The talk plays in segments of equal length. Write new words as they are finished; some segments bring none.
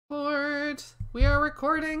Record. We are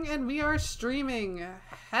recording and we are streaming.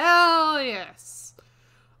 Hell yes.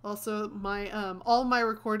 Also, my all my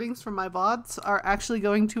recordings from my VODs are actually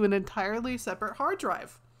going to an entirely separate hard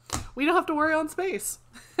drive. We don't have to worry on space.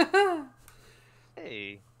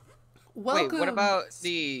 Hey. Welcome. Wait, what about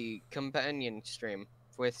the companion stream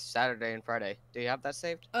with Saturday and Friday? Do you have that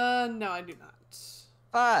saved? No, I do not.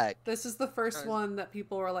 Fuck. This is the first one that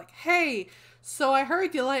people were like, "Hey, so I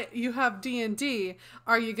heard you have D&D.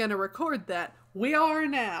 Are you gonna record that?" We are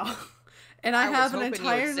now, and I have an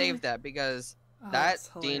entire. You would save that because that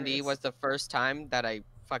D&D was the first time that I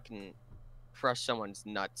fucking crushed someone's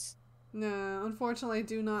nuts. No, unfortunately, I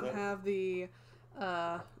do not have the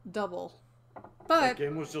double. But that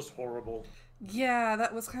game was just horrible. Yeah,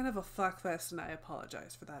 that was kind of a fuckfest, and I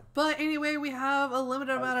apologize for that. But anyway, we have a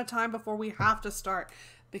limited amount of time before we have to start,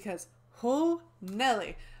 because, oh,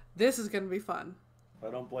 Nelly, this is going to be fun.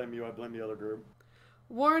 I don't blame you, I blame the other group.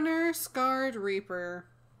 Warner Scarred Reaper.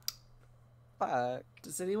 Fuck.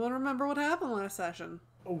 Does anyone remember what happened last session?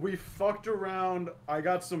 We fucked around, I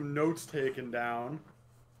got some notes taken down.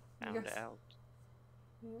 Found out.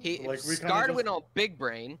 Scarred went on Big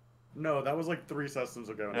Brain. No, that was like 3 sessions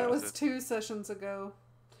ago. That was 2 sessions ago.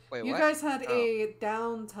 Wait, you what? guys had a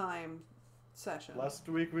downtime session. Last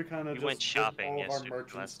week we kind of just went shopping did all of our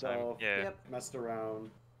merchant stuff, yeah. messed around.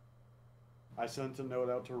 I sent a note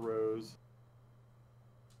out to Rose.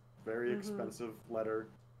 Very expensive letter.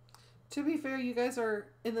 To be fair, you guys are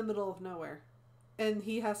in the middle of nowhere. And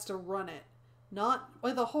he has to run it. Not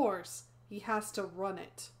with a horse. He has to run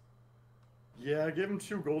it. Yeah, I gave him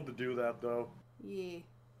 2 gold to do that, though. Yeah.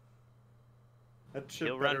 That shit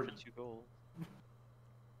He'll run for 2 gold.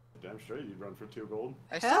 Damn straight you'd run for 2 gold.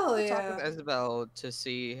 I Hell still yeah. talk with Isabel to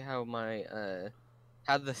see how my,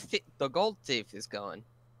 how the gold thief is going.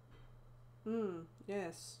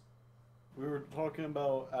 Yes. We were talking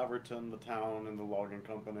about Averton, the town, and the logging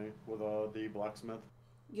company with the blacksmith.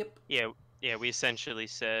 Yep. Yeah, we essentially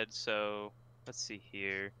said, so, let's see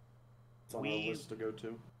here. It's on our list to go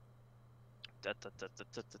to.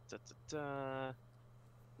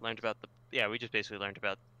 Learned about we just basically learned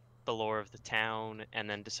about the lore of the town, and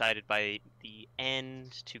then decided by the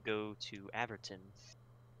end to go to Averton.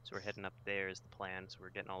 So we're heading up there is the plan, so we're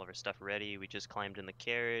getting all of our stuff ready. We just climbed in the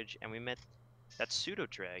carriage, and we met that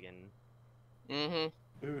pseudo-dragon. Who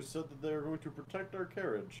said that they were going to protect our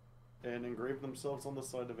carriage, and engrave themselves on the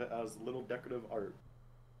side of it as little decorative art.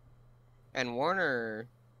 And Warner...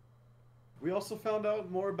 We also found out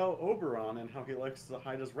more about Oberon and how he likes to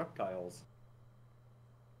hide his reptiles.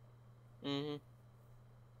 I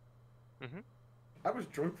was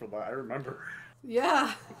drunk for that, I remember.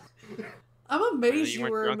 Yeah. I'm amazed you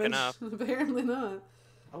were drunk enough. Apparently not.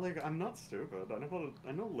 I'm not stupid. I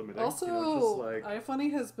know limiting. Also, just like...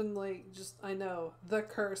 iFunny has been I know, the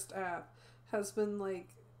cursed app has been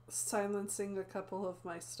silencing a couple of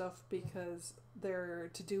my stuff because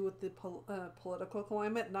they're to do with the political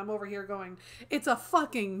climate, and I'm over here going, it's a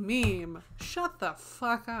fucking meme. Shut the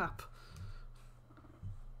fuck up.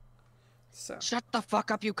 So. Shut the fuck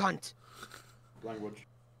up, you cunt! Language.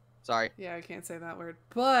 Sorry. Yeah, I can't say that word.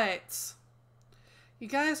 But you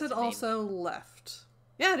guys had also left.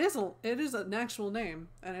 Yeah, it is an actual name,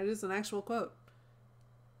 and it is an actual quote.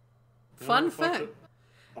 Fun fact.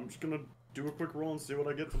 I'm just gonna do a quick roll and see what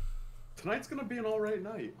I get. Tonight's gonna be an alright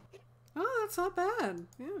night. Oh, that's not bad.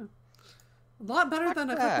 Yeah, a lot better than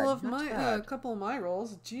a couple of my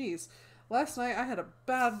rolls. Jeez, last night I had a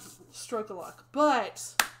bad stroke of luck.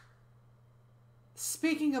 But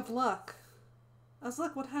speaking of luck, as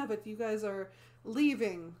luck would have it, you guys are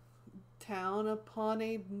leaving town upon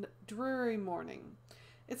a dreary morning.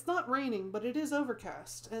 It's not raining, but it is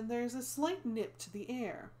overcast, and there's a slight nip to the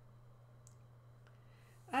air.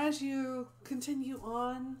 As you continue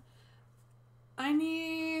on,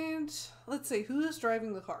 let's see, who is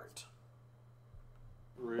driving the cart?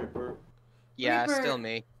 Reaper. Yeah, Reaper, still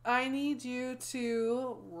me. I need you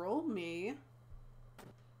to roll me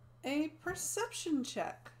a perception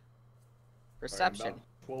check. Perception.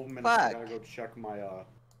 Right, 12 minutes, Fuck. I gotta go check my,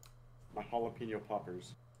 my jalapeno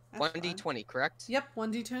poppers. 1d20, correct? Yep,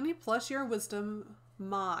 1d20 plus your wisdom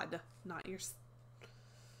mod, not your...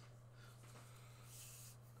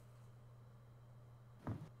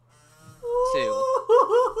 2.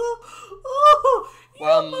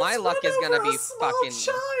 Well, my luck is gonna be fucking...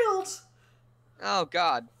 child! Oh,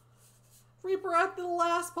 God. Reaper, at the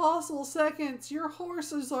last possible seconds, your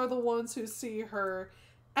horses are the ones who see her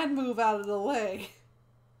and move out of the way.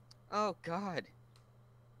 Oh, God.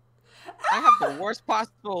 I have the worst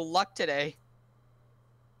possible luck today.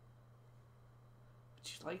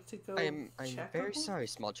 Would you like to go I'm check very her? sorry,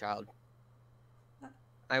 small child.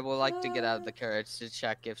 I would like to get out of the carriage to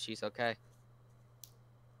check if she's okay.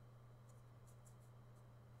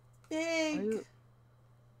 Big.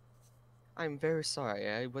 I'm very sorry.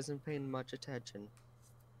 I wasn't paying much attention.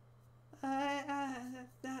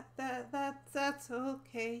 That's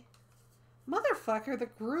okay. Motherfucker, the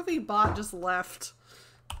groovy bot just left.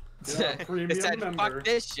 Yeah, premium it said, member. fuck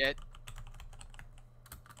this shit.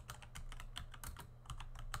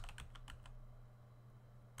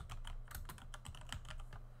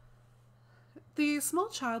 The small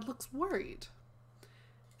child looks worried.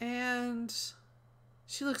 And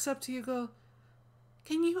she looks up to you and go,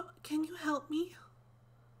 Can you help me?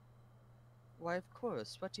 Why, of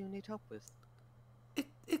course. What do you need help with?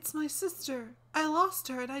 It's my sister. I lost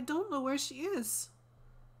her and I don't know where she is.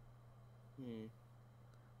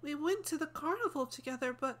 We went to the carnival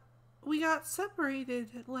together, but we got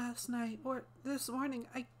separated last night or this morning.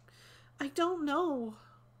 I don't know.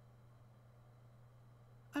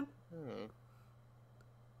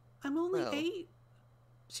 I'm only 8.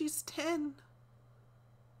 She's 10.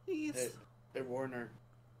 Please. Hey, Warner.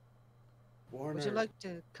 Would you like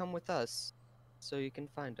to come with us so you can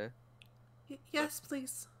find her? Yes,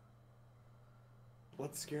 please.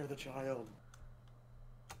 Let's scare the child.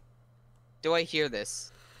 Do I hear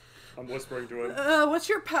this? I'm whispering to him. What's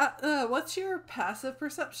your passive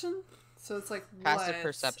perception? So it's like passive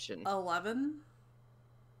perception. 11.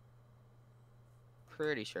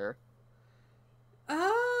 Pretty sure.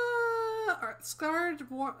 Scarred.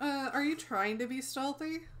 Are you trying to be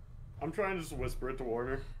stealthy? I'm trying to just whisper it to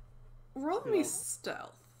Warner. Roll me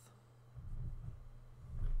stealth.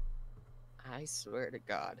 I swear to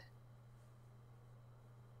God.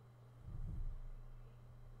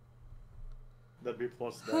 That'd be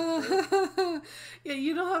plus that. Yeah,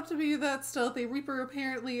 you don't have to be that stealthy. Reaper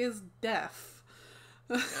apparently is deaf.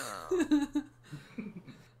 Oh,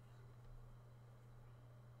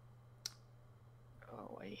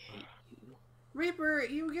 I hate you. Reaper,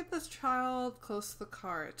 you get this child close to the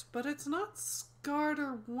cart, but it's not Scarred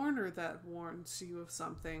or Warner that warns you of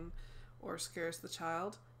something or scares the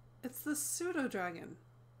child. It's the pseudo-dragon,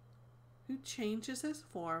 who changes his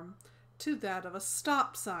form to that of a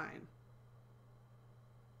stop sign.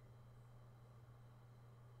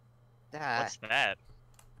 What's that?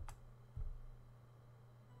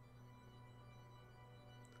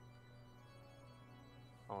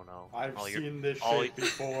 Oh no. I've seen this shape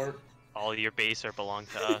before. All your base are belong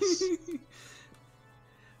to us.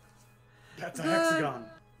 That's a hexagon.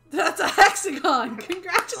 That's a hexagon!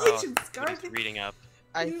 Congratulations, Scarred! He's reading up.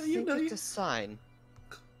 I think it's a sign.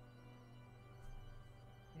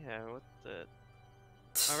 Yeah, what the...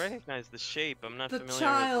 I recognize the shape. I'm not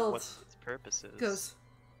familiar with what its purpose is. Goes,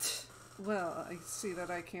 well, I see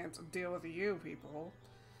that I can't deal with you people.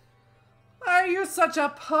 Are you such a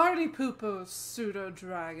party poo-poo,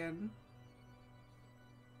 pseudo-dragon?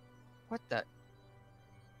 What the?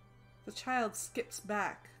 The child skips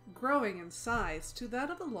back, growing in size to that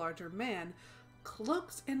of a larger man,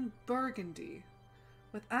 cloaked in burgundy,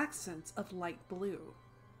 with accents of light blue.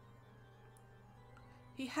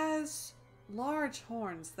 He has large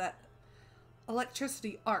horns that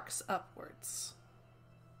electricity arcs upwards.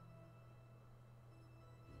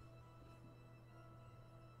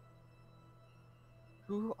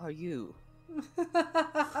 Who are you?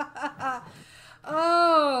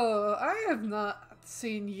 Oh, I have not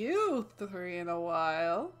seen you three in a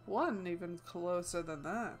while. One even closer than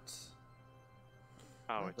that.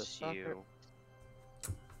 Oh, it's you.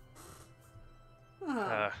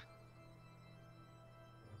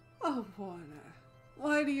 Oh, Warner.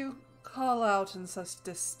 Why do you call out in such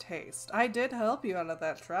distaste? I did help you out of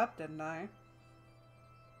that trap, didn't I?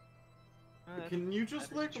 Can you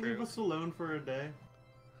just, leave us alone for a day?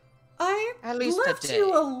 I left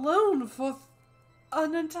you alone for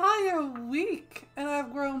an entire week, and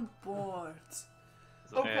I've grown bored.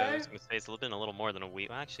 Okay. I was gonna say it's been a little more than a week.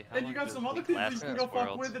 Well, actually, how and you got some other people you can go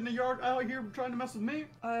fuck with in the yard out here trying to mess with me?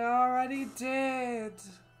 I already did.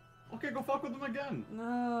 Okay, go fuck with them again.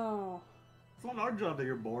 No. It's not our job that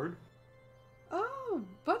you're bored. Oh,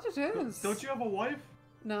 but it is. Don't you have a wife?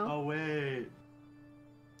 No. Oh, wait.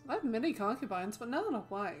 I have many concubines, but not a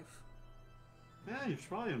wife. Yeah, you should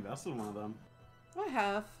probably invest in one of them. I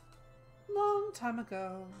have. Long time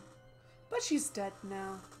ago. But she's dead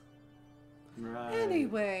now. Right.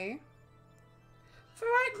 Anyway. For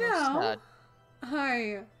right now, sad.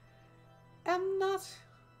 I am not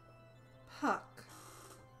Puck,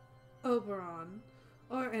 Oberon,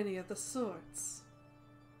 or any of the sorts.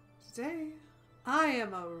 Today, I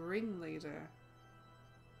am a ringleader.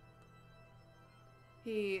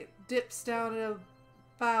 He dips down in a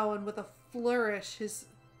bow and with a flourish,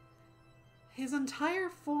 His entire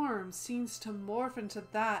form seems to morph into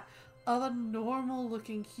that of a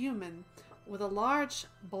normal-looking human with a large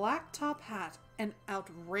black top hat and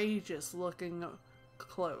outrageous-looking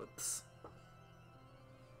clothes.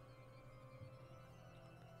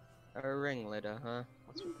 A ringleader, huh?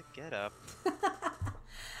 What's with the getup?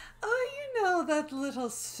 Oh, you know that little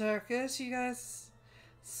circus you guys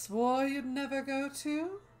swore you'd never go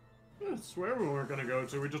to? I swear we weren't gonna go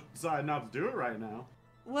to. We just decided not to do it right now.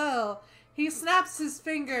 Well, he snaps his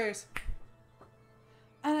fingers,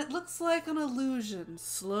 and it looks like an illusion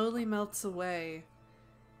slowly melts away,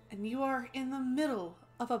 and you are in the middle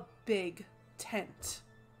of a big tent.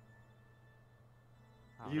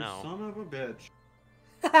 Oh, You no. son of a bitch.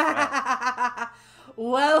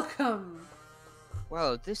 Welcome!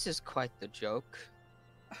 Well, this is quite the joke.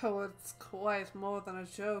 Oh, it's quite more than a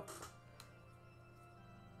joke.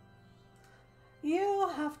 You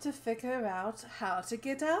have to figure out how to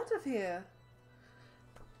get out of here.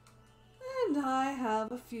 And I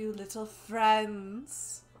have a few little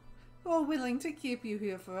friends who are willing to keep you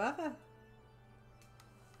here forever.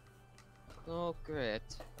 Oh, great.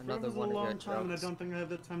 Another Forever's one a of your long time, and I jokes. don't think I have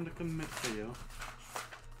the time to commit to you.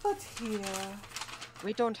 But here,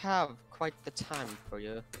 We don't have quite the time for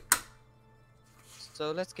you.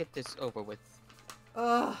 So let's get this over with.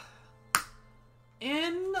 ugh,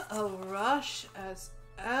 in a rush as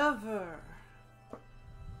ever.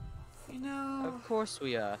 You know, Of course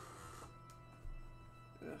we are.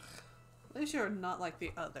 ugh, at least you're not like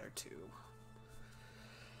the other two.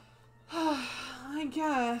 I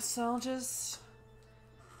guess I'll just...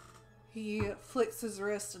 He flicks his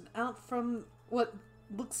wrist, and out from what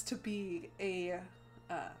looks to be a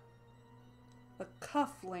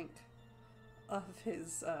cufflink of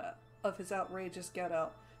his outrageous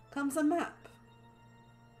getup comes a map.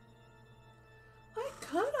 I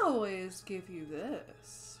could always give you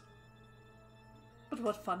this, but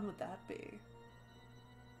what fun would that be?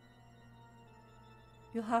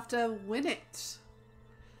 You'll have to win it.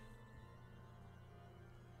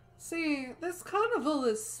 See, this carnival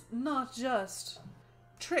is not just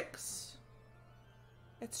tricks.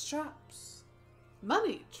 It's traps.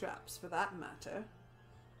 Money traps, for that matter.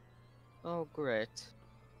 Oh, great.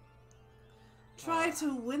 Try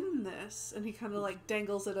to win this, and he kind of like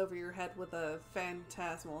dangles it over your head with a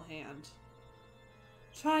phantasmal hand.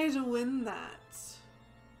 Try to win that.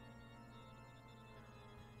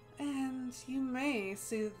 And you may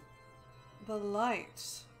see the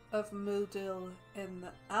light of Modil in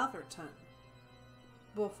Alverton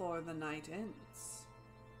before the night ends.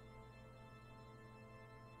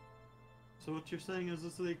 So what you're saying is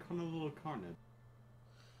this is a carnival of carnage?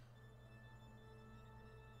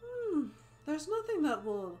 There's nothing that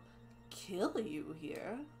will kill you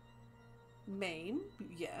here. Maim,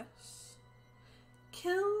 yes.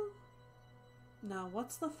 Kill? Now,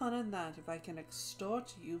 what's the fun in that if I can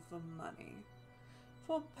extort you for money?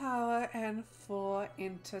 For power and for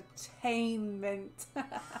entertainment.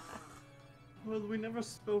 Well, we never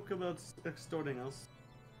spoke about extorting us.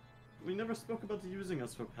 We never spoke about using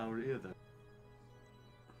us for power either.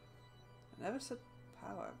 I never said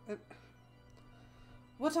power.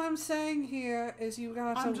 What I'm saying here is you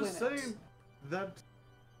got to I'm win just saying that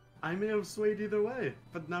I may have swayed either way,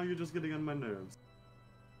 but now you're just getting on my nerves.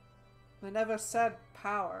 I never said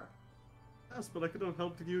power. Yes, but I could have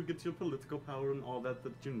helped you get your political power and all that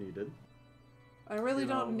you needed. I really You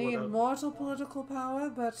know, don't need what mortal political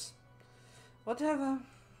power, but whatever.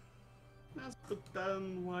 Yes, but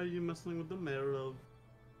then why are you messing with the mayor of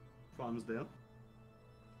Farmsdale?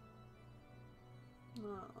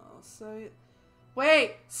 Oh, so...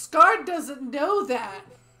 Wait! Scar doesn't know that!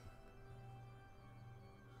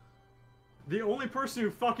 The only person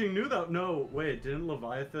who fucking knew that. No, wait, didn't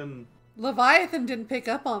Leviathan? Leviathan didn't pick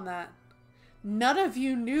up on that. None of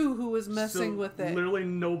you knew who was messing So with it. Literally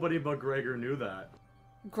nobody but Gregor knew that.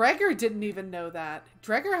 Gregor didn't even know that.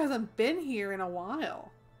 Gregor hasn't been here in a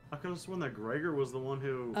while. I could have sworn that Gregor was the one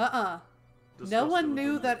who. No discussed it one with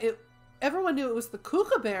knew them. that it... Everyone knew it was the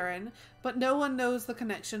Kooka Baron, but no one knows the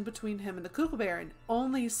connection between him and the Kooka Baron.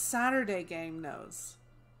 Only Saturday Game knows.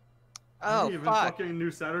 Oh, I even fuck. fucking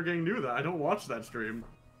knew Saturday knew that. I don't watch that stream.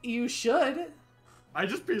 You should. I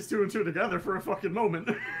just pieced two and two together for a fucking moment.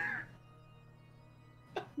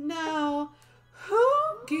 Now, who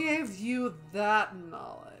gave you that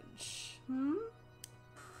knowledge?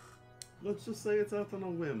 Let's just say it's out on a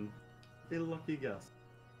whim. A lucky guess.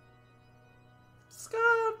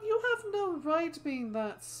 Scott, you have no right being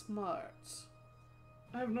that smart.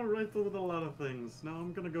 I have no right to with a lot of things. Now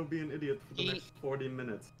I'm gonna go be an idiot for the next 40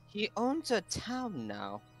 minutes. He owns a town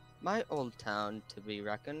now. My old town, to be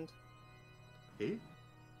reckoned. Eh?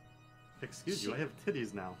 Excuse you, I have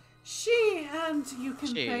titties now. And you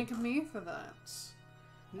can thank me for that. Yes,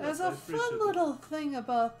 There's a fun little thing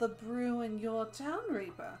about the brew in your town,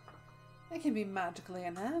 Reaper. It can be magically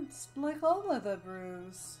enhanced, like all other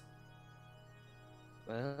brews.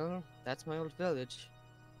 Well, that's my old village.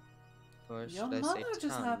 Or Your should I mother say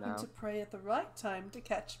just town happened now? to pray at the right time to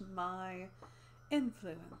catch my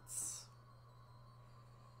influence.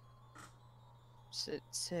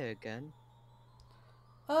 Say again.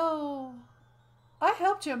 Oh, I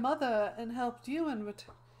helped your mother and helped you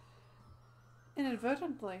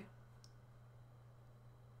inadvertently.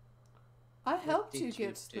 I helped you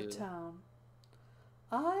get to the town.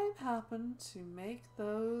 I happened to make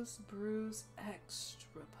those brews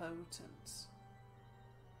extra potent.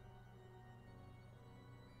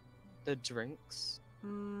 The drinks?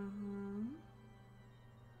 Mm-hmm.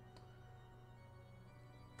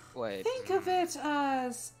 Wait. Think of it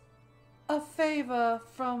as a favor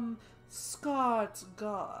from Scarred's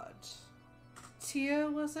god. Tyr,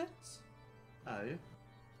 was it? Aye.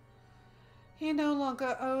 He no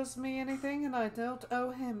longer owes me anything, and I don't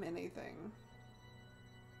owe him anything.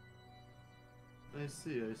 I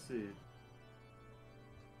see.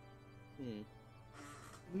 Hmm.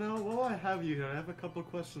 Now, while I have you here, I have a couple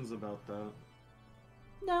questions about that.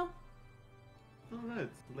 No. Alright,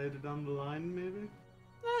 later down the line, maybe?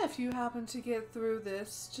 If you happen to get through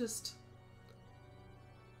this, just...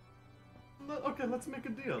 Okay, let's make a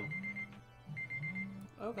deal.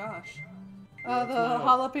 Oh gosh. Yeah, The that's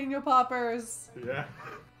jalapeno poppers. Yeah.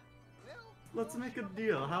 Let's make a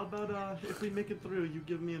deal. How about, if we make it through, you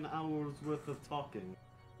give me an hour's worth of talking?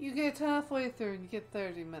 You get halfway through and you get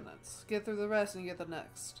 30 minutes. Get through the rest and you get the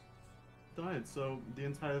next. Alright, so the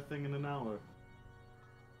entire thing in an hour.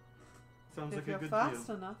 Sounds like If a you're good fast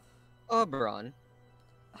deal. enough. Oberon.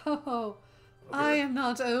 Oh, Okay. I am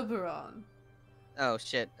not Oberon. Oh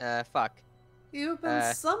shit. Fuck. You've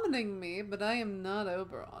been summoning me, but I am not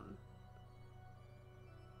Oberon.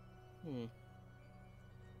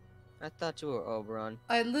 I thought you were Oberon.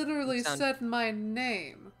 I literally said my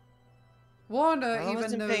name. Warner I even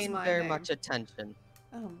wasn't knows paying my very name. much attention.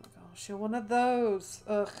 Oh my gosh, you're one of those.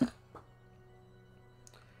 Ugh.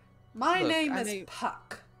 My Look, name I is know-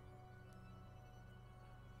 Puck.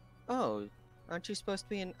 Oh, aren't you supposed to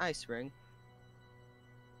be an ice ring?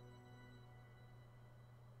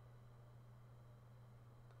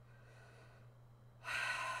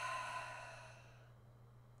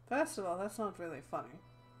 First of all, that's not really funny.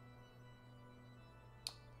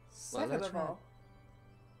 Well, Second that's of all,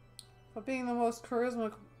 for being the most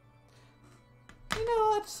charisma... You know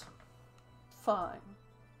what? Fine.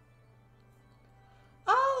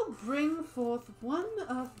 I'll bring forth one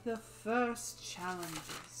of the first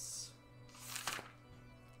challenges.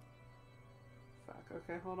 Fuck,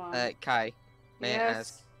 okay, hold on. Kai, may I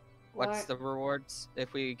ask, what's What? the rewards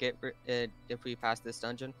if we get if we pass this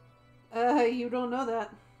dungeon? You don't know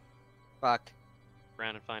that. Fuck.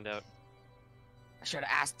 Around and find out. I should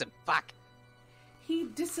have asked him. Fuck. He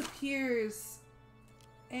disappears,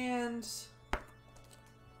 and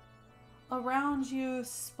around you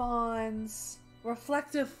spawns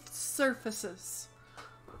reflective surfaces.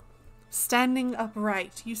 Standing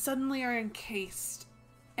upright, you suddenly are encased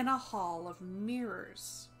in a hall of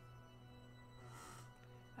mirrors.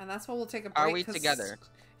 And that's what we'll take a break. Are we together?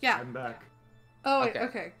 Yeah. I'm back. Oh, wait, Okay.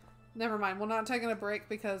 okay. Never mind. We're not taking a break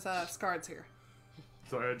because Scarred's here.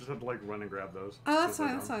 Sorry, I just had to, like, run and grab those. Oh, that's So they're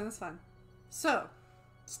fine, that's gone. fine, that's fine. So,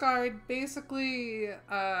 Scarred, basically,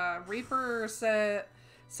 Reaper said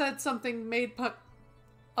something made Puck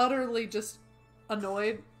utterly just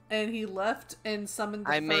annoyed, and he left and summoned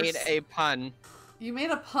the I made first... a pun. You made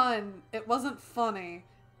a pun, it wasn't funny,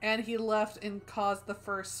 and he left and caused the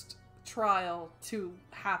first trial to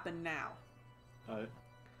happen now.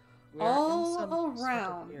 We're All in some sort of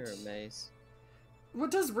around. mirror maze. Well,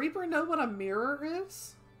 does Reaper know what a mirror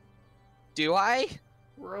is? Do I?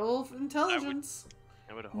 Roll of intelligence.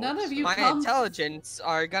 I would hope None of so. you My come... intelligence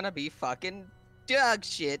are gonna be fucking dog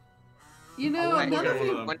shit. You know, I'll none look of at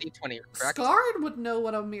you... one 1d20, correct? Scarred would know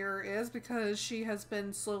what a mirror is because she has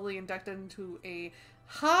been slowly inducted into a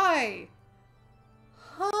high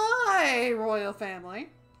royal family.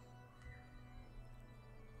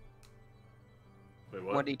 Wait,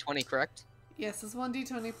 what? 1d20, correct? Yes, it's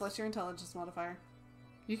 1d20 plus your intelligence modifier.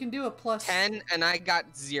 You can do a plus... 10, and I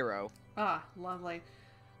got 0. Ah, lovely.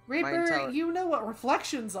 Reaper, you know what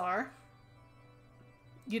reflections are.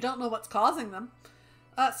 You don't know what's causing them.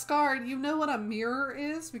 Scarred, you know what a mirror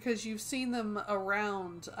is because you've seen them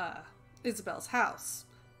around Isabel's house.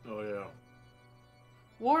 Oh, yeah.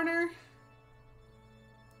 Warner,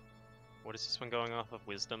 What is this one going off of?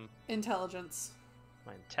 Wisdom? intelligence.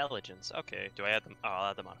 My intelligence. Okay. Do I add them? Oh, I'll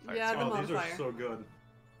add the modifier. Yeah, the Oh, these are modifier. so good.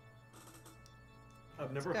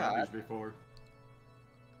 I've never had these before.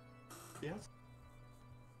 Yes?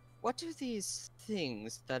 What are these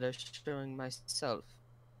things that are showing myself?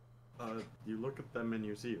 You look at them and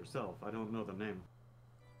you see yourself. I don't know the name.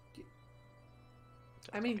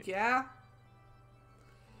 I mean, yeah.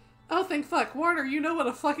 Oh, thank fuck. Warner, you know what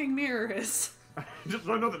a fucking mirror is. I just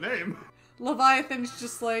don't know the name. Leviathan's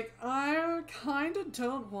just like, I kinda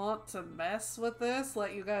don't want to mess with this,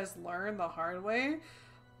 let you guys learn the hard way,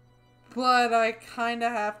 but I kinda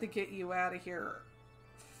have to get you out of here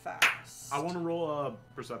fast. I want to roll a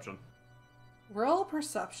perception. Roll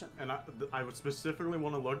perception. And I would specifically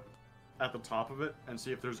want to look at the top of it and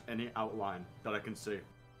see if there's any outline that I can see.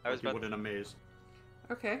 I was like you about would in a maze.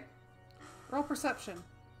 Okay. Roll perception.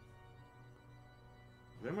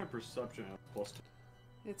 I think my perception has +2.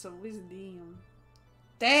 It's a wisdom.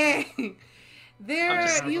 Dang! There,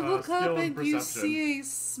 just- you look skill up and and you perception. see a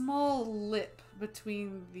small lip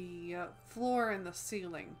between the floor and the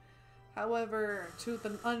ceiling. However, to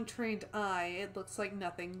the untrained eye, it looks like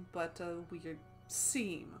nothing but a weird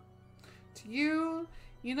seam. To you,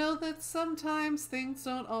 you know that sometimes things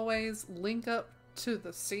don't always link up to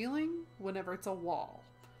the ceiling whenever it's a wall.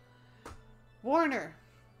 Warner.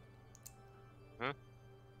 Huh?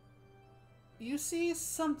 You see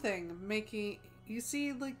something making... You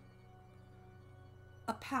see, like,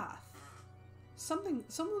 a path. Someone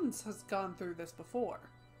has gone through this before.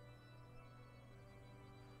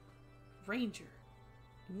 Ranger.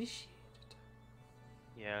 Initiated.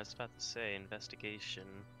 Yeah, I was about to say investigation.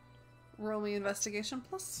 Roll me investigation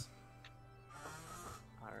plus.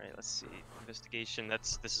 All right, let's see. Investigation.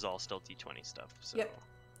 This is all still D20 stuff. So. Yep.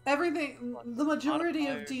 Everything, the majority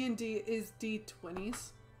of Modifier. D&D is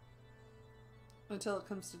D20s. Until it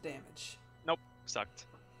comes to damage. Nope, sucked.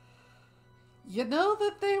 You know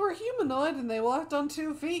that they were humanoid and they walked on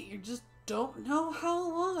 2 feet. You just don't know how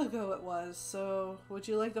long ago it was. So, would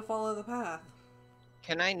you like to follow the path?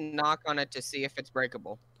 Can I knock on it to see if it's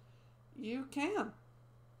breakable? You can.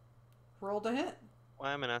 Roll to hit.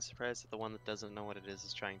 Why am I not surprised that the one that doesn't know what it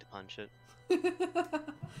is trying to punch it?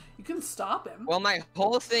 You can stop him. Well, my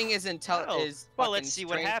whole thing is Well, is well, fucking let's see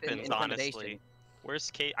what strength and happens. intimidation. Honestly,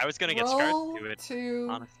 worst case, I was gonna get Roll Scar to do it. to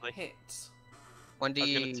honestly. hit. I was gonna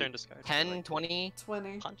 1d turn to Scar. 10, 20,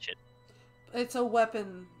 20. Punch it. It's a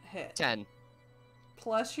weapon hit. 10.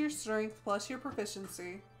 Plus your strength, plus your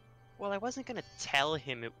proficiency. Well, I wasn't gonna tell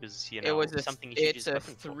him it was, you know, It was something he should it's use a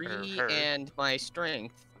weapon for, or 3 her. and my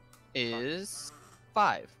strength is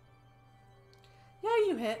 5. Yeah,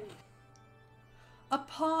 you hit.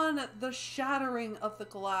 Upon the shattering of the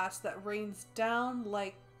glass that rains down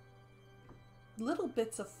like little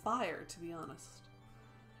bits of fire, to be honest,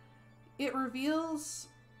 it reveals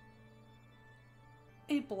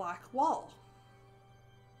a black wall.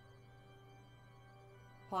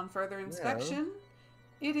 Upon further inspection,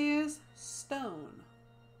 it is stone.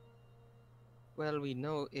 Well, we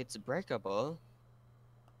know it's breakable.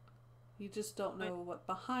 You just don't know what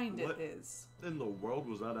behind What? it is. In the world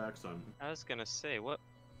was that accent? I was gonna say, what's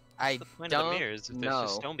I the point of the don't mirrors if there's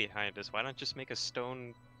just know. stone behind us? Why not just make a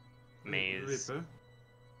stone maze? Reaper,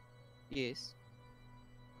 Yes.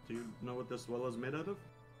 do you know what this well is made out of?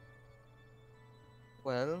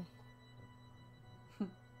 Well,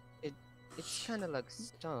 it's kind of like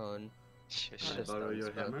stone. Shush. Can I Just borrow don't your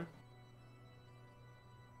spoke. hammer?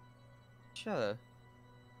 Sure,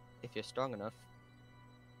 if you're strong enough.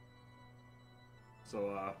 So,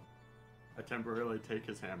 I temporarily take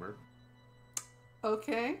his hammer.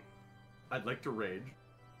 Okay. I'd like to rage.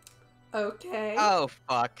 Okay. Oh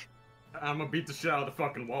fuck! I'm gonna beat the shit out of the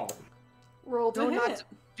fucking wall. Roll to Do hit. not,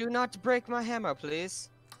 do not break my hammer, please.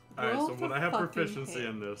 Alright, Roll so for would I have fucking proficiency hit.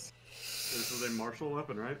 in this? This is a martial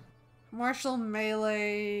weapon, right? Martial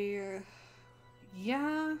melee.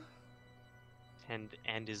 Yeah.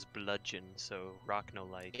 And is bludgeon, so rock no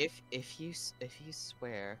like. If you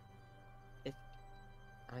swear, I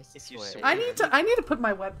If you swear. swear. I need to put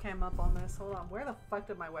my webcam up on this. Hold on. Where the fuck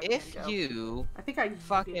did my webcam If go? you I think I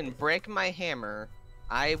fucking did. break my hammer,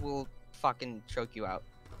 I will fucking choke you out.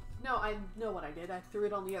 No, I know what I did. I threw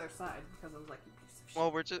it on the other side because I was like, you piece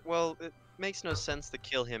of shit. Well, it makes no sense to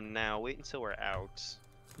kill him now. Wait until we're out.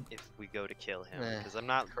 If we go to kill him, Eh, because I'm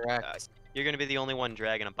not. Correct. You're gonna be the only one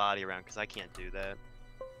dragging a body around, because I can't do that.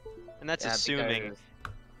 And that's Yeah, assuming. because-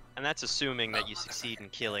 And that's assuming that you succeed in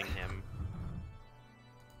killing him.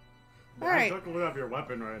 Alright. I took a look at your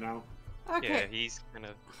weapon right now. Yeah, Okay. he's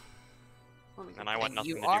gonna. Let me And get I want this. nothing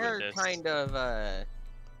you to do are with this. kind of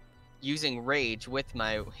using rage with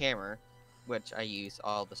my hammer, which I use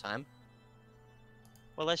all the time.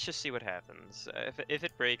 Well, let's just see what happens. If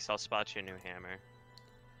it breaks, I'll spot you a new hammer.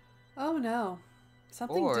 Oh no.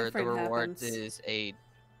 Something Or different the reward happens. is a.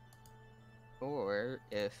 Or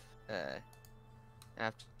if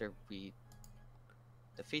after we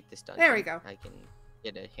defeat this dungeon, There we go. I can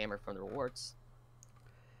get a hammer from the rewards.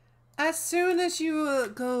 As soon as you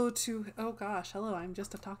go to... Oh gosh, hello, I'm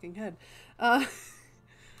just a talking head.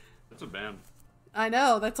 It's a band. I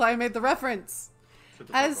know, that's why I made the reference. Shut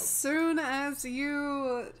the As fuck up. soon as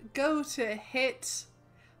you go to hit,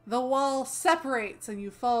 the wall separates and you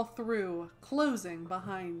fall through, closing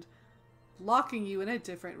behind, locking you in a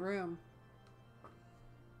different room.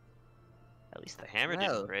 At least the hammer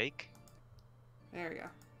Well. didn't break. There you go.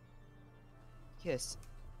 Yes,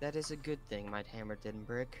 that is a good thing. My hammer didn't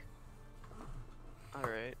break.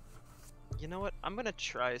 Alright. You know what? I'm gonna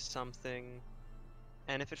try something.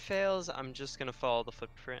 And if it fails, I'm just gonna follow the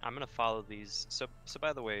footprint. I'm gonna follow these. So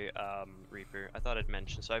by the way, Reaper, I thought I'd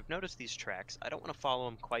mention. So I've noticed these tracks. I don't want to follow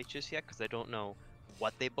them quite just yet because I don't know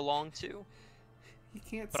what they belong to. You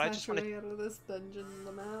can't But I smash just your wanna- way out of this dungeon,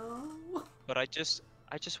 Lamau. But I just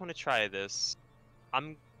want to try this.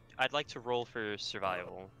 I'd like to roll for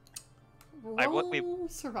survival. Roll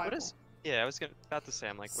survival. What is? Yeah, I was about to say.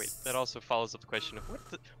 I'm like, wait. That also follows up the question of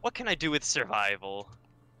what can I do with survival?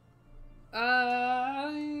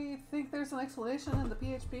 I think there's an explanation in the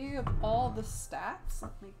PHP of all the stats.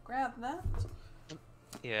 Let me grab that.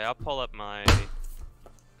 Yeah, I'll pull up my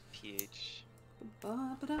PHP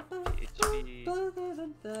survival.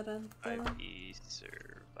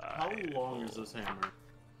 How long is this hammer?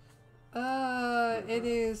 It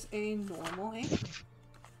is a normal aim.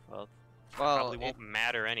 Well, Well, probably won't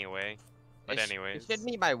matter anyway. But it anyways, should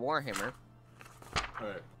be my warhammer.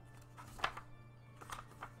 Alright.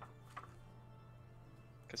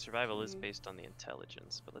 because survival is based on the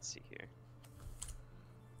intelligence. But let's see here.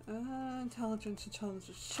 Intelligence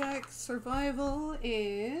check. Survival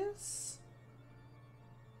is...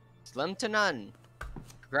 Slim to none.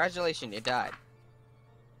 Congratulations, you died.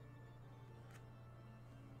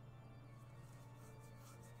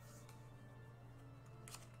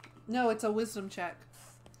 No, it's a wisdom check.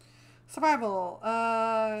 Survival.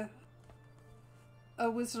 A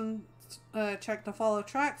wisdom check to follow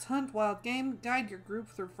tracks, hunt wild game, guide your group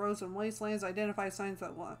through frozen wastelands, identify signs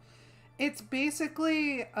that want. It's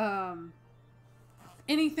basically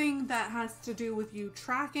anything that has to do with you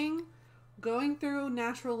tracking, going through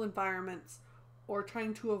natural environments, or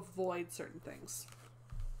trying to avoid certain things.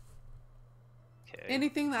 Okay.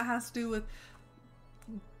 Anything that has to do with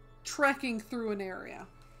trekking through an area.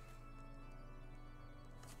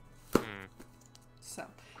 So,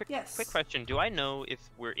 yes. Quick question: do I know if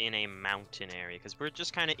we're in a mountain area? Because we're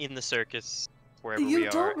just kind of in the circus wherever You we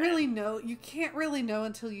are. don't really know. You can't really know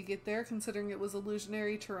until you get there, considering it was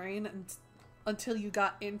illusionary terrain and until you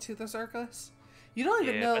got into the circus. You don't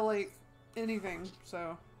even Yeah, know but- like anything.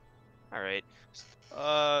 So All right.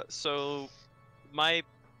 So my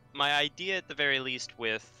idea at the very least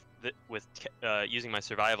with using my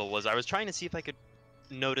survival was I was trying to see if I could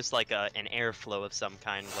notice like an airflow of some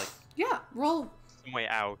kind, like yeah, roll. some way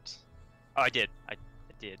out. Oh, I did. I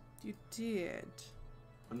did. You did.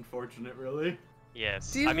 Unfortunate, really.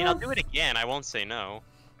 Yes. Do you I mean, I'll have- do it again. I won't say no.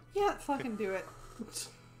 Yeah, fucking do it.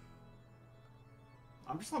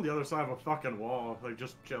 I'm just on the other side of a fucking wall, like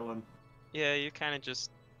just chilling. Yeah, you kind of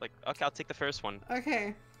just like, okay, I'll take the first one.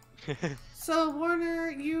 Okay. So, Warner,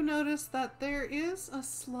 you notice that there is a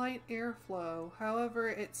slight airflow. However,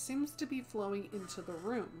 it seems to be flowing into the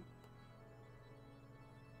room.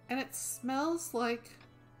 And it smells like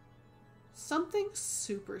something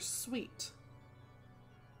super sweet.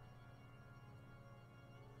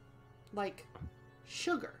 Like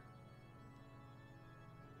sugar.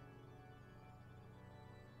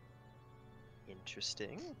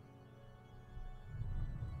 Interesting.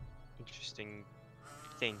 Interesting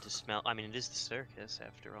thing to smell. I mean, it is the circus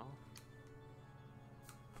after all.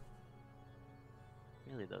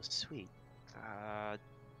 Really though, sweet.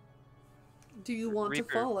 Do you want to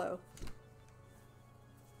Reaper. follow?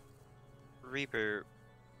 Reaper,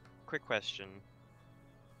 quick question.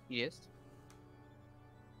 Yes.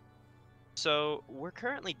 So, we're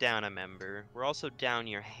currently down a member. We're also down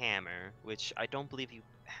your hammer, which I don't believe you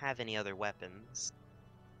have any other weapons.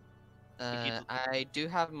 I do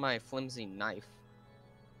have my flimsy knife.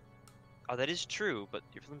 Oh, that is true, but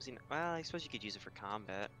your flimsy... Well, I suppose you could use it for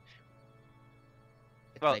combat.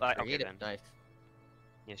 It's Well, my okay creative then. knife.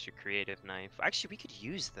 Yes, your creative knife. Actually, we could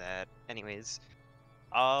use that. Anyways,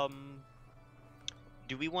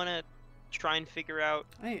 do we want to try and figure out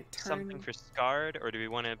something for Scarred, or do we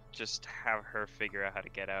want to just have her figure out how to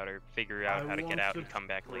get out, or figure out how to get out and come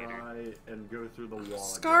back later? And go through the wall.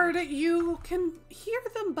 Scarred, you can hear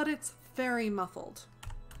them, but it's very muffled.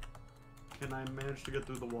 Can I manage to get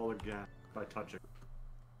through the wall again by touching?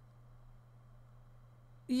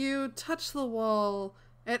 You touch the wall,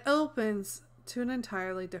 it opens to an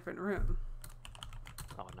entirely different room.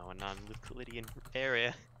 Oh no, a non-Euclidean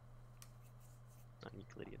area.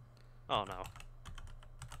 Non-Euclidean. Oh no.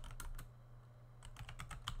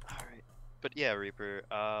 Alright. But yeah, Reaper,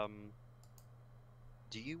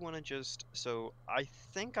 do you want to just... So, I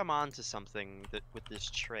think I'm onto something with this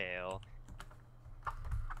trail.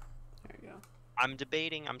 There you go. I'm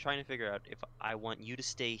trying to figure out if I want you to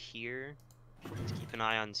stay here to keep an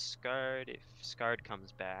eye on Scarred, if Scarred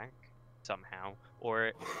comes back somehow,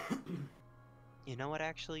 or... You know what,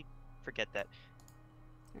 actually? Forget that.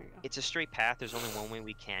 There you go. It's a straight path. There's only one way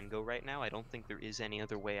we can go right now. I don't think there is any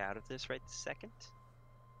other way out of this right this second.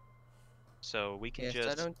 So we can just...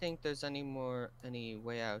 I don't think there's any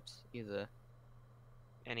way out either.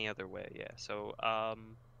 Any other way, yeah. So,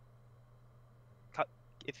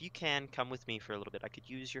 if you can, come with me for a little bit. I could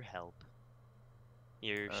use your help.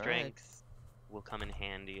 Your strength will come in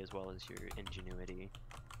handy, as well as your ingenuity.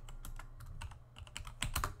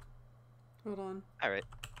 Hold on. Alright.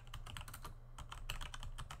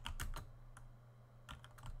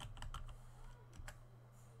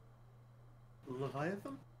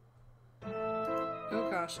 Leviathan? Oh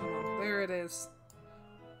gosh, hold on. There it is.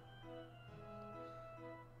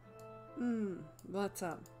 What's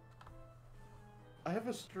up? I have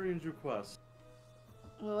a strange request.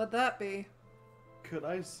 What would that be? Could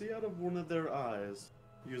I see out of one of their eyes,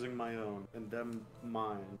 using my own, and them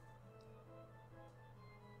mine?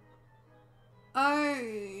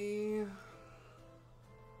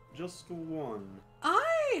 Just one.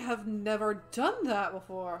 I have never done that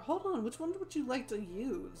before. Hold on, which one would you like to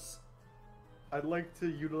use? I'd like to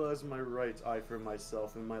utilize my right eye for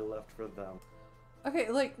myself and my left for them. Okay,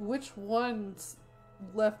 like, which one's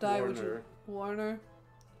left eye would you... Warner?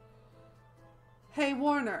 Hey,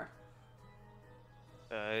 Warner.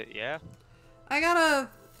 Yeah? I got a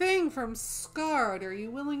thing from Scarred. Are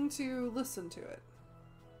you willing to listen to it?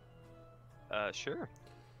 Sure.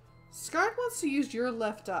 Scarred wants to use your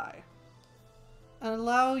left eye and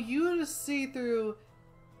allow you to see through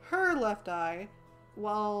her left eye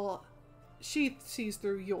while she sees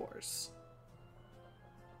through yours.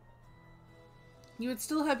 You would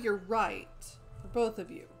still have your right for both of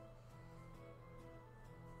you.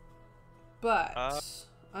 But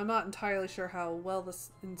I'm not entirely sure how well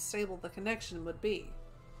and stable the connection would be.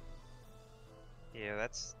 Yeah,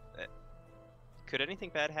 that's... could anything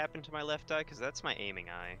bad happen to my left eye? Because that's my aiming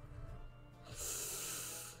eye.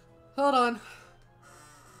 Hold on.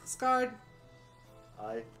 Scarred.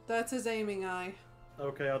 Aye. That's his aiming eye.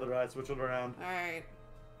 Okay, other eye, switch it around. Alright.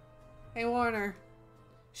 Hey, Warner.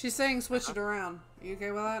 She's saying switch it around. Are you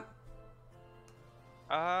okay with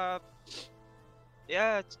that?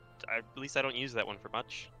 Yeah, at least I don't use that one for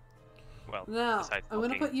much. Well, no, I'm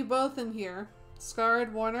gonna put you both in here.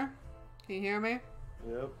 Scarred, Warner, can you hear me?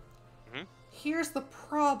 Yep. Mm-hmm. Here's the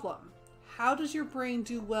problem. How does your brain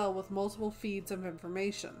do well with multiple feeds of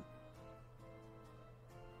information?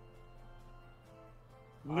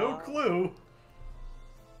 No clue.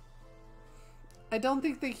 I don't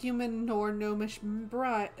think the human nor gnomish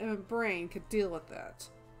brain could deal with that.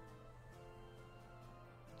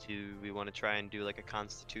 Do we want to try and do like a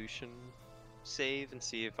constitution save and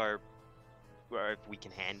see if we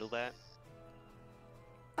can handle that?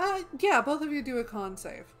 Yeah, both of you do a con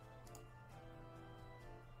save.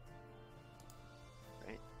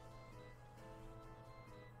 Right.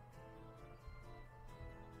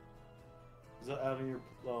 Is that adding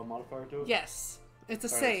your modifier to it? Yes. It's a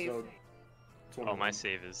save. So oh, my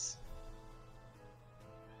save is...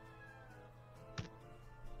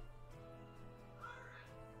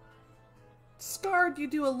 Scarred, you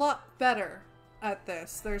do a lot better at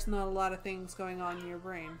this. There's not a lot of things going on in your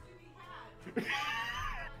brain.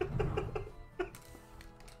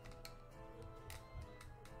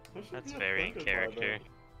 That's very in character.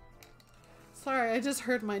 Sorry, I just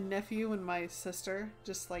heard my nephew and my sister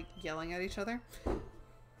just like yelling at each other.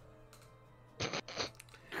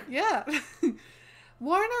 Yeah.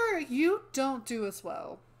 Warner, you don't do as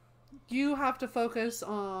well. You have to focus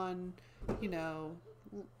on, you know,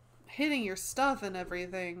 hitting your stuff and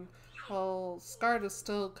everything, while Scarred is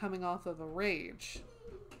still coming off of a rage.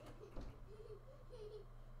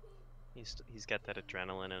 He's got that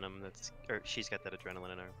adrenaline in him. Or she's got that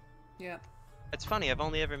adrenaline in her. Yeah. It's funny. I've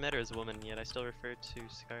only ever met her as a woman, yet I still refer to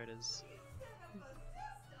Scarred as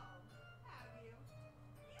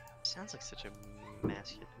sounds like such a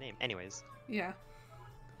masculine name. Anyways. Yeah.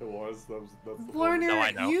 It was. That's the Warner, No,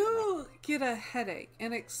 I know. you get a headache,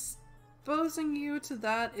 and exposing you to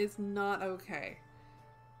that is not okay.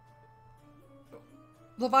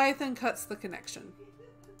 Leviathan cuts the connection.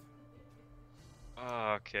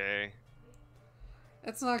 Okay.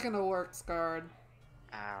 It's not gonna work, Scarred.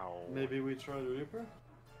 Ow. Maybe we try the Reaper?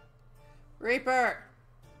 Reaper!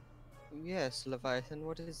 Yes, Leviathan,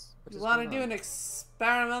 what is You wanna going do on? an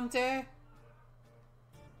experiment there?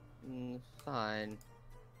 Fine.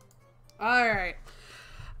 Alright.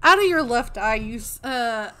 Out of your left eye, you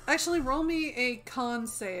actually roll me a con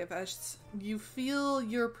save as you feel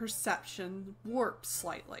your perception warp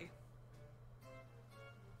slightly.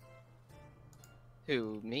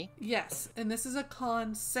 Who, me? Yes, and this is a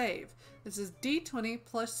con save. This is D20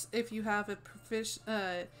 plus if you have a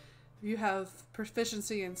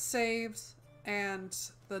proficiency in saves and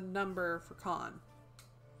the number for con.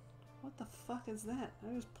 What the fuck is that?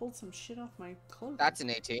 I just pulled some shit off my clothing. That's an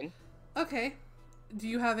 18. Okay. Do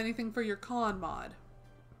you have anything for your con mod?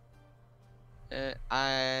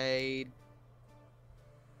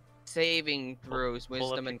 Saving throws, Pull up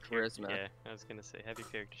wisdom, your and character- charisma. Yeah, I was gonna say, have your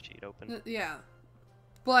character sheet open. Yeah.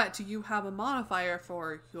 But do you have a modifier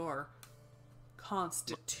for your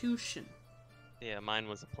constitution? Yeah, mine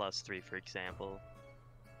was a +3, for example.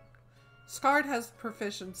 Scarred has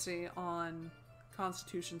proficiency on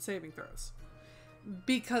constitution saving throws.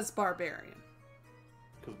 Because barbarian.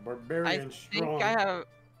 Because Barbarian's strong.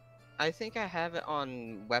 I think I have it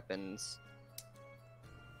on weapons.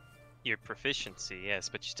 Your proficiency, yes,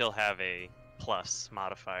 but you still have a plus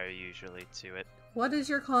modifier usually to it. What is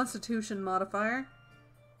your constitution modifier?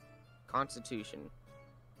 Constitution.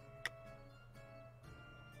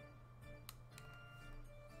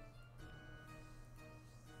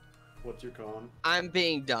 What's your con? I'm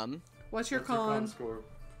being dumb. What's your What's con? score?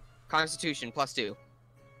 Constitution +2.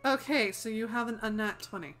 Okay, so you have an unnat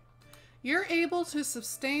 20. You're able to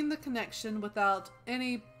sustain the connection without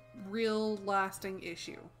any real lasting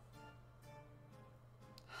issue.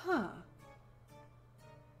 Huh.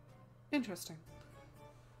 Interesting.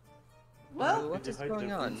 Well, What is Height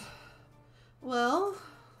going on? difference. Well,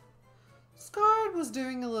 Scarred was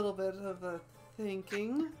doing a little bit of a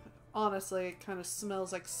thinking. Honestly, it kind of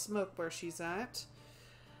smells like smoke where she's at.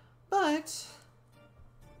 But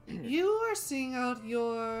you are seeing out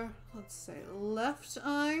your, let's say, left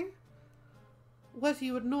eye what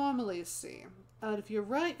you would normally see. Out of your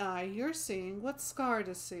right eye, you're seeing what Scarred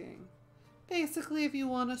is seeing. Basically, if you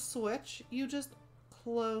want to switch, you just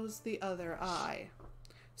close the other eye.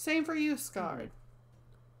 Same for you, Scarred.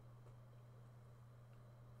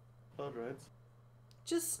 Alright.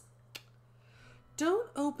 Just don't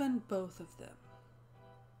open both of them.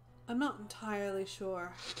 I'm not entirely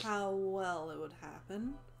sure how well it would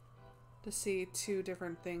happen to see two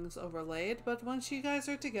different things overlaid, but once you guys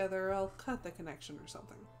are together, I'll cut the connection or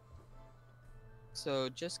something. So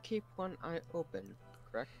just keep one eye open,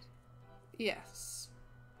 correct? Yes.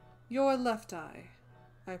 Your left eye,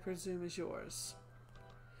 I presume, is yours.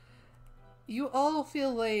 You all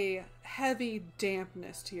feel a heavy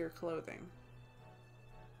dampness to your clothing.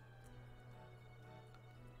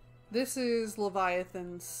 This is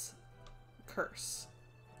Leviathan's curse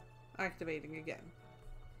activating again.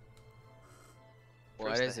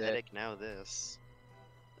 What First is the it? headache, now this.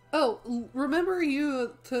 Oh, remember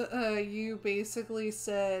you basically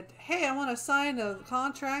said, "Hey, I want to sign a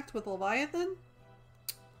contract with Leviathan."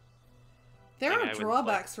 There And are I would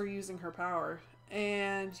drawbacks for using her power,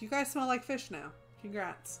 and you guys smell like fish now.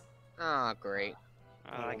 Congrats. Ah, great.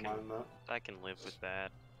 I don't mind that. I can live with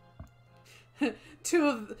that. two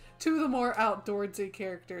of the more outdoorsy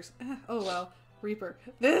characters. Oh well, Reaper.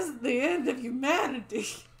 This is the end of humanity.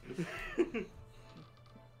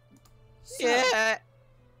 So, Yeah.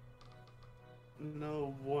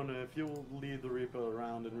 No, Warner, if you'll lead the Reaper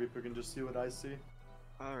around and Reaper can just see what I see.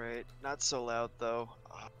 Alright, not so loud though.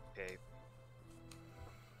 Okay.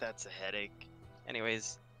 That's a headache.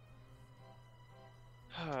 Anyways,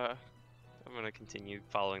 I'm gonna continue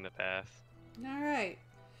following the path. All right.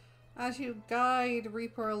 As you guide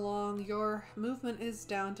Reaper along, your movement is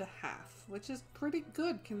down to half, which is pretty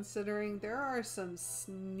good considering there are some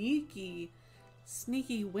sneaky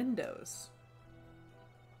windows.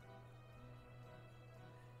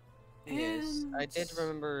 Yes, I did And-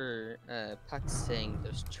 remember Puck saying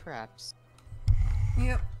there's traps.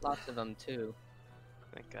 Yep. Lots of them too.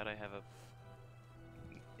 Thank God I have a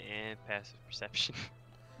passive perception.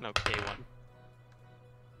 No, K1.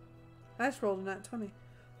 I just rolled a nat 20.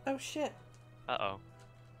 Oh shit. Uh-oh.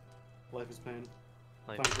 Life is pain.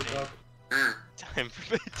 Like, Time for duck. Time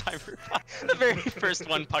for Puck. The very first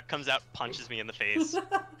one, Puck comes out, punches me in the face. Oh,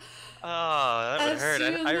 that would hurt.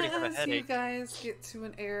 I already have a As headache. you guys get to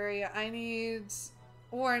an area, I need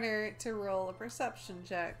Warner to roll a perception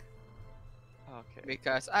check. Okay.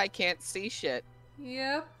 Because I can't see shit.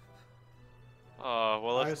 Yep. Oh,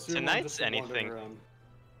 well, I if assume I'm tonight's just wandering anything. around.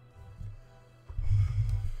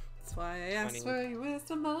 That's why I asked 20. for your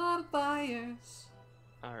wisdom modifiers.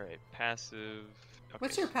 Alright, passive. Okay.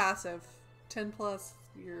 What's your passive? 10 plus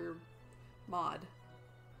your mod.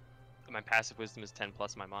 My passive wisdom is 10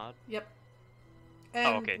 plus my mod? Yep.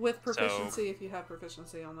 And okay, with so- proficiency, if you have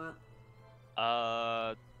proficiency on that.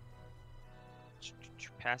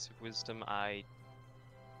 Passive wisdom, I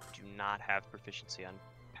do not have proficiency on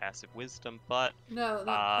passive wisdom, but No,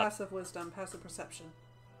 not passive wisdom, passive perception.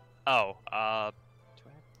 do I have?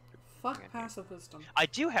 Fuck Okay. passive wisdom. I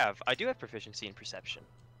do have proficiency in perception.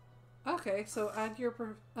 Okay, so add your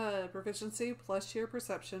proficiency plus your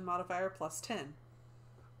perception modifier plus 10.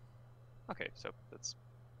 Okay, so that's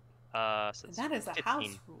so And it's that is a 15.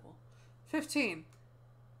 house rule. 15.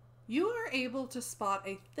 You are able to spot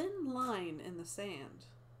a thin line in the sand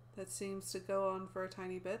that seems to go on for a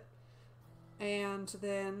tiny bit, and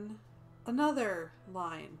then another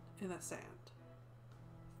line in the sand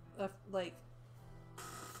of like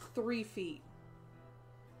 3 feet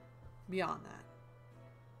beyond that.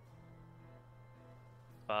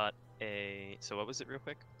 But so what was it real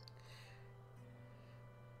quick?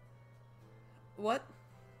 What?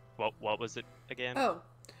 What was it again? Oh,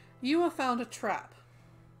 you have found a trap.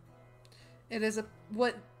 It is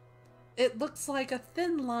it looks like a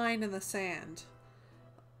thin line in the sand,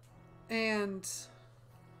 and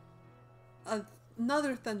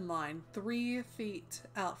another thin line 3 feet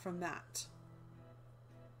out from that.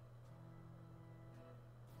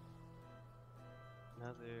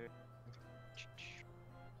 Another.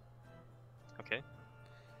 Okay.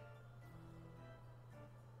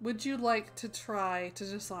 Would you like to try to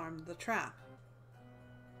disarm the trap?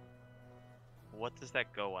 What does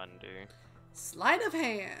that go under? Sleight of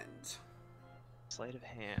hand. Sleight of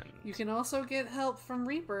hand. You can also get help from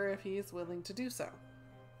Reaper if he is willing to do so.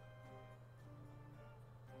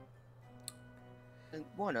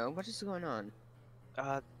 Wano, what is going on?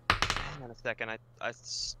 Hang on a second. I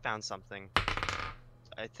found something.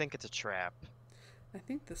 I think it's a trap. I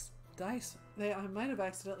think this dice, I might have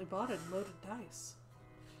accidentally bought a loaded dice.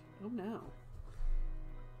 Oh no.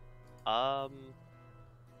 I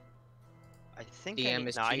think DM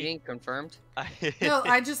is cheating, confirmed. No,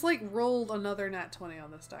 I just like rolled another nat 20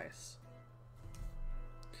 on this dice.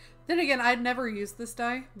 Then again, I'd never used this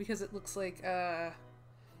die because it looks like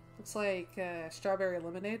strawberry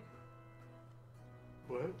lemonade.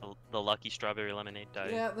 What? The lucky strawberry lemonade die.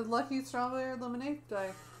 Yeah, the lucky strawberry lemonade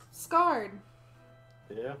die. Scarred.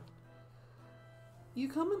 Yeah. You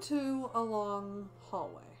come into a long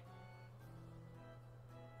hallway.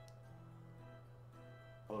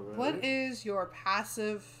 Alright. What is your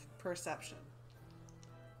passive perception?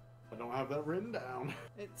 I don't have that written down.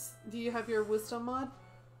 Do you have your wisdom mod?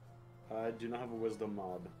 I do not have a wisdom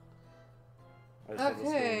mod. I just have a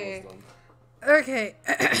skill in Okay. wisdom. Okay.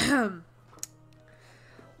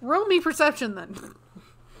 Roll me perception then.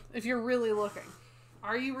 If you're really looking.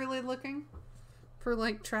 Are you really looking for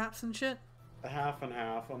like traps and shit? A half and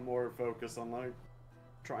half. I'm more focused on like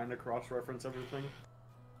trying to cross-reference everything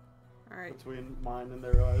Alright. between mine and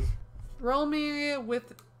their eyes. Roll me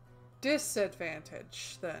with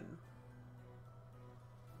disadvantage then.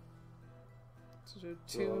 So do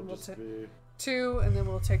So 2 I'll and we'll just take be 2 and then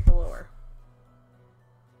we'll take the lower.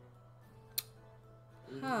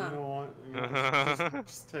 Huh. You know what? You know,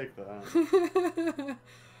 just take that.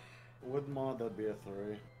 With mod, that'd be a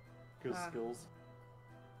 3. Because skills.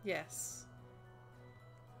 Yes.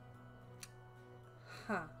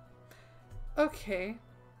 Huh. Okay.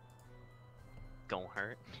 Don't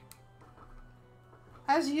hurt.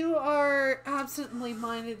 As you are absently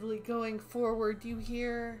mindedly going forward, you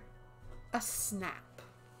hear a snap.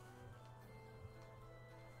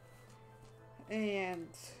 And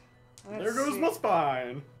There goes my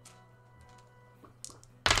spine!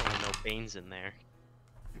 Oh, no Bane's in there.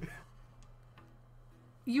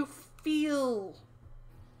 You feel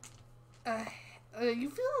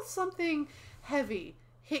something heavy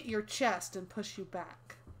hit your chest and push you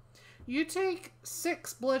back. You take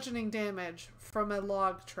 6 bludgeoning damage from a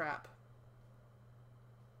log trap.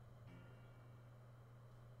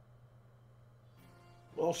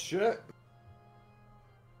 Well, shit.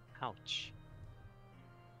 Ouch.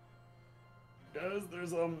 Guys,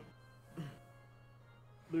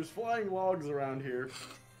 there's flying logs around here.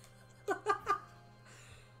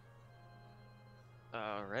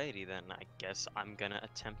 Alrighty then, I guess I'm gonna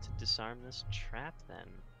attempt to disarm this trap then.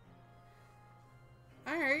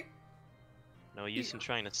 Alright. No use in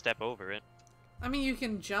trying to step over it. I mean, you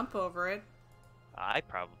can jump over it. I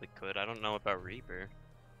probably could. I don't know about Reaper.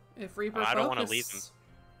 If Reaper I don't want to leave him.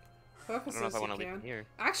 I Focuses, don't know if I want you to leave him can. here.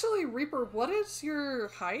 Actually, Reaper, what is your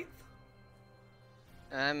height?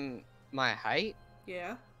 My height?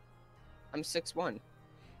 Yeah. I'm 6'1".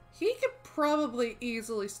 He could probably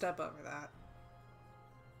easily step over that.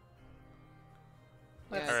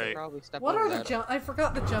 Yeah, Let's I could see. probably step What over are the that. jump? I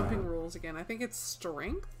forgot the jumping rules again. I think it's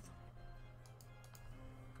strength.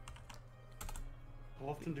 How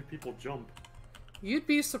often do people jump? You'd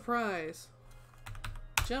be surprised.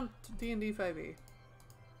 Jump to D&D 5e.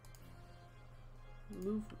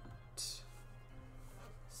 Movement.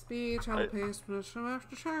 Speed, travel pace, position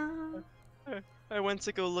after turn. I went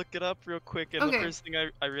to go look it up real quick, and Okay. the first thing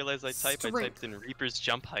I realized I typed in Reaper's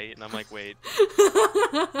jump height, and I'm like, wait,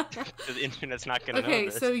 the internet's not gonna know Okay,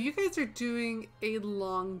 this. so you guys are doing a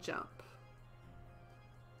long jump.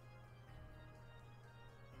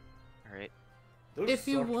 Alright. Those If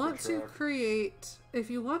you suck for want to track. create, if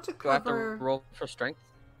you want to Do I have to cover, roll for strength?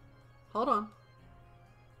 hold on.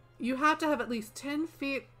 You have to have at least 10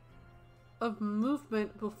 feet of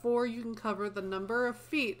movement before you can cover the number of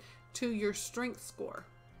feet to your strength score.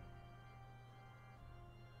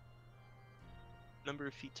 Number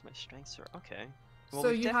of feet to my strength, sir. Okay. Well, So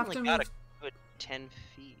we've you have definitely to got move. a good 10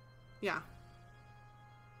 feet. Yeah.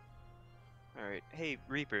 Alright. Hey,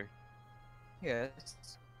 Reaper. Yes.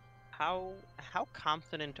 How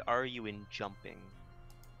confident are you in jumping?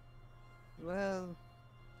 Well,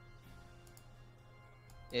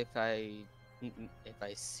 if I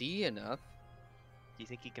see enough, Do you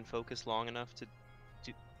think you can focus long enough to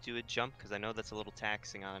do a jump? Because I know that's a little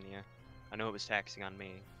taxing on you. I know it was taxing on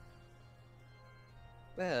me.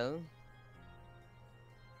 well,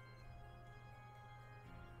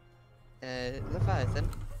 Leviathan,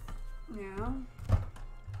 Yeah.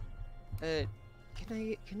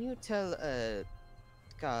 can you tell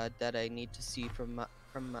God that I need to see from my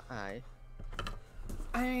eye?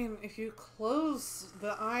 I mean, if you close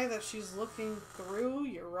the eye that she's looking through,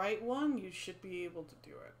 your right one, you should be able to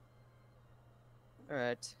do it. All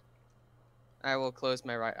right. I will close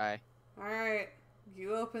my right eye. Alright.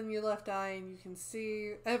 You open your left eye and you can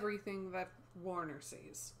see everything that Warner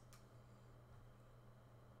sees.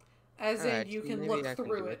 As Alright, in, you can maybe look I can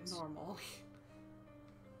through do it it. normally.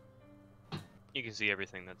 You can see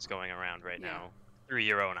everything that's going around right Yeah. now through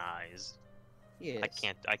your own eyes. Yes.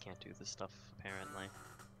 I can't do this stuff apparently.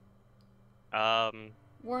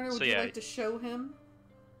 Warner, would So you yeah. like to show him?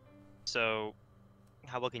 So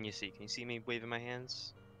how well can you see? Can you see me waving my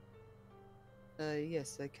hands?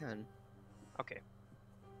 Yes, I can. Okay.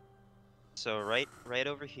 So right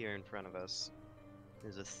over here in front of us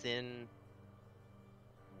is a thin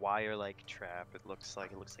wire-like trap. It looks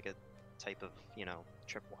like a type of,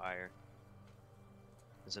 tripwire.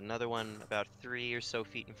 There's another one about 3 or so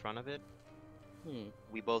feet in front of it.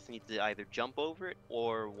 We both need to either jump over it,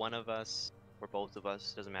 or one of us, or both of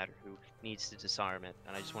us, doesn't matter who, needs to disarm it.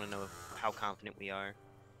 And I just want to know how confident we are.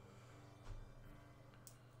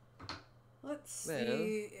 Let's Well.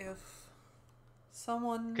 see if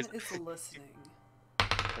someone 'Cause- is listening.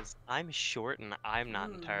 Because I'm short and I'm not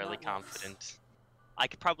entirely that works. confident. I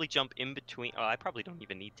could probably jump in between. Oh, I probably don't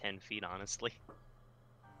even need 10 feet, honestly.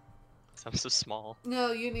 'Cause I'm so small.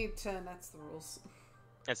 No, you need 10. That's the rules.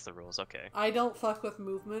 That's the rules, okay. I don't fuck with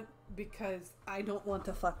movement because I don't want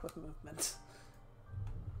to fuck with movement.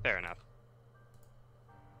 Fair enough.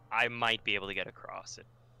 I might be able to get across it.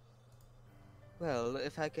 Well,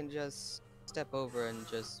 if I can just step over and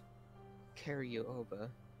just carry you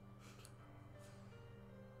over.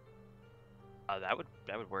 That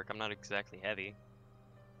would work. I'm not exactly heavy.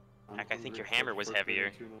 I'm Heck, I think hungry your hammer was for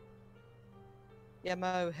heavier. tuna. Yeah,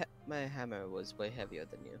 my hammer was way heavier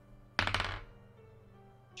than you.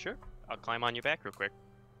 Sure. I'll climb on your back real quick.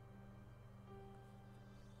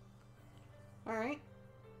 Alright.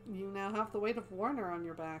 You now have the weight of Warner on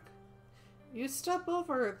your back. You step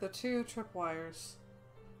over the 2 tripwires,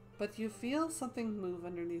 but you feel something move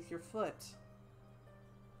underneath your foot.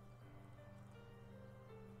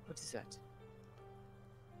 What is that?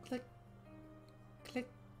 Click, click,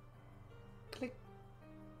 click,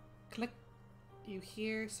 click. You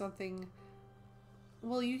hear something.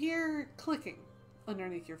 Well, you hear clicking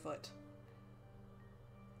underneath your foot.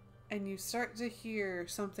 And you start to hear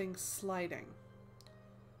something sliding.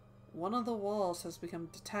 One of the walls has become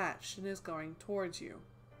detached and is going towards you.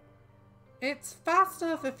 It's fast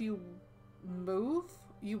enough if you move,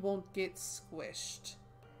 you won't get squished.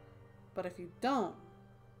 But if you don't,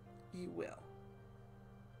 you will.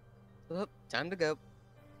 Time to go.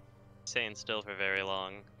 Staying still for very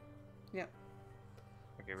long. Yep.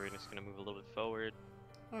 Okay, we're just gonna move a little bit forward.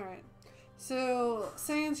 Alright. So,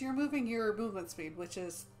 Sans, you're moving your movement speed, which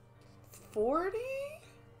is 40?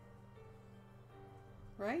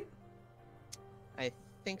 Right? I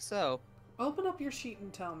think so. Open up your sheet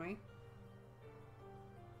and tell me.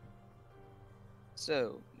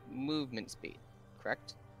 So, movement speed,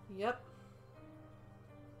 correct? Yep.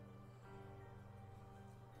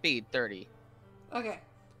 Speed 30. Okay.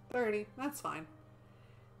 30. That's fine.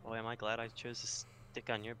 Boy, am I glad I chose to stick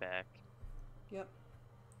on your back. Yep.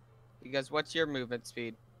 Because what's your movement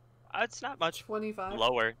speed? It's not much 25.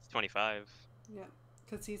 lower. It's 25. Yeah.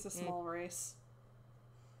 Because he's a small race.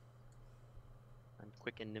 I'm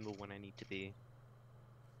quick and nimble when I need to be.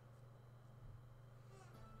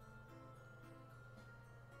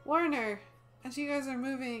 Warner, as you guys are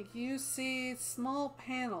moving, you see small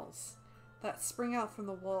panels that spring out from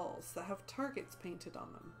the walls that have targets painted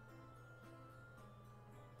on them.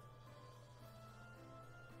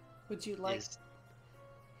 Would you like...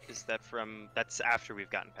 Is that from... That's after we've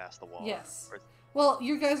gotten past the wall? Yes. Or... Well,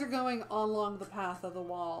 you guys are going along the path of the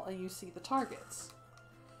wall and you see the targets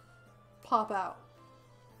pop out.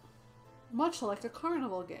 Much like a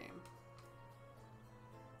carnival game.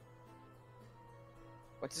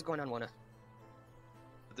 What is going on, Warner?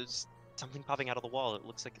 There's something popping out of the wall. It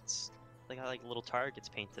looks like it's... They got like little targets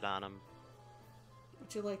painted on them.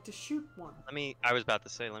 Would you like to shoot one? I was about to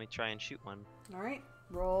say, let me try and shoot one. Alright.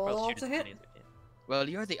 Roll to hit. Well,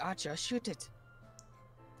 you're the archer. Shoot it.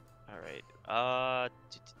 Alright. How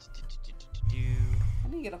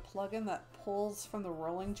do you get a plugin that pulls from the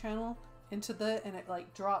rolling channel into the... And it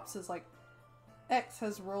like drops as like... X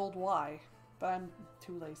has rolled Y. But I'm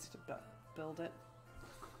too lazy to build it.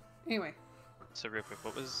 Anyway. So real quick,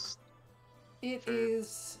 what was... It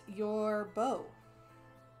is your bow.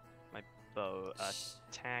 My bow.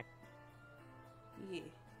 Attack Yeah.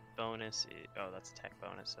 bonus. Oh, that's attack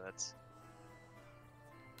bonus, so that's...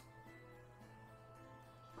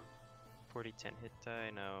 40-10 hit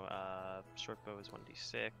die. No, short bow is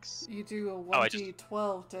 1d6. You do a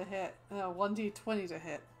 1d12 to hit. 1d20 to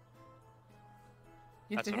hit.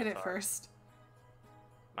 You have That's to what hit I it thought. first.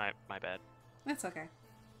 My bad. That's okay.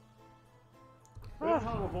 There's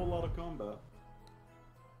not a whole lot of combat.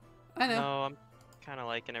 I know. No, I'm kind of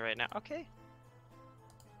liking it right now. Okay.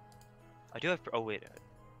 I do have... Oh, wait.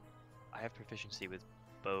 I have proficiency with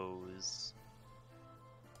bows.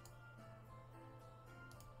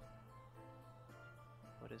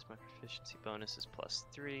 What is my proficiency bonus? Is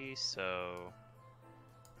 +3, so...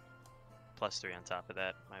 +3 on top of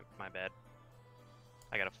that. My bad.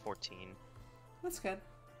 I got a 14. That's good.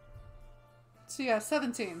 So yeah,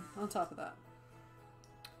 17 on top of that.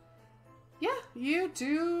 Yeah, you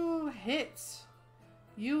do hit.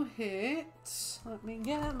 You hit... Let me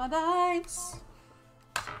get my dice.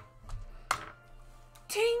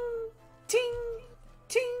 Ting! Ting!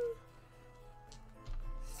 Ting!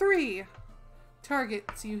 3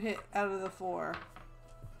 targets you hit out of the 4.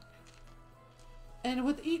 And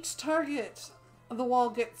with each target, the wall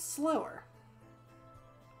gets slower.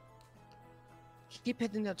 Keep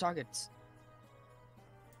hitting the targets.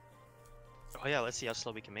 Oh yeah, let's see how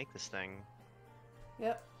slow we can make this thing.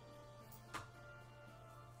 Yep.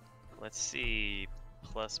 Let's see.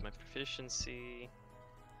 Plus my proficiency.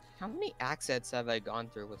 How many accents have I gone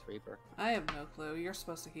through with Reaper? I have no clue. You're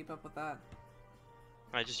supposed to keep up with that.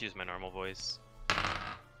 I just use my normal voice.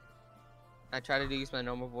 I try to use my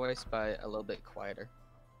normal voice, but a little bit quieter.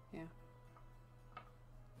 Yeah.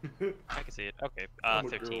 I can see it. Okay, I'm a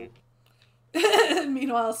 13. girl.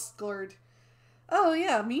 Meanwhile, scored. Oh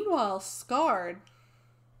yeah, meanwhile, scarred.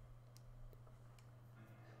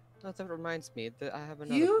 Oh, that reminds me that I have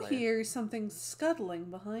another You plan. hear something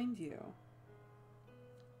scuttling behind you.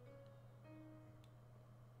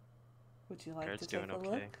 Would you like Guard's to take doing a okay.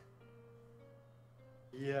 look?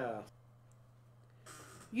 Yeah.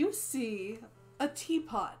 You see a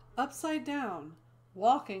teapot upside down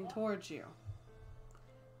walking towards you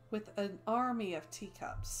with an army of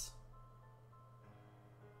teacups.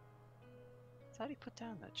 How do you put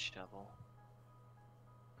down that shovel?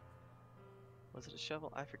 Was it a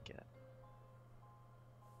shovel? I forget.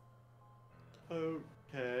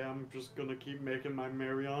 Okay, I'm just gonna keep making my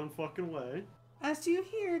merry on fucking way. As you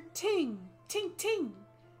hear ting, ting, ting,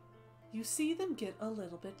 you see them get a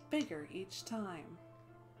little bit bigger each time.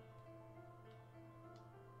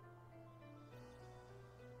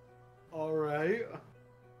 Alright.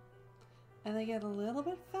 And they get a little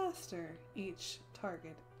bit faster each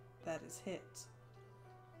target that is hit.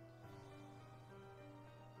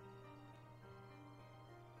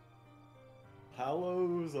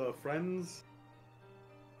 Hallows, friends,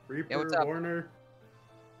 Reaper, Yeah, what's up? Warner.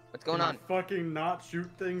 What's going on? Fucking not shoot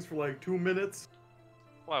things for like 2 minutes.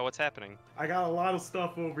 Wow, what's happening? I got a lot of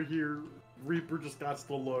stuff over here. Reaper just got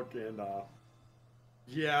to look and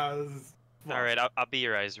yeah. All right, I'll be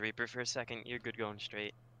your eyes, Reaper, for a second. You're good going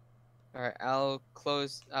straight. All right, I'll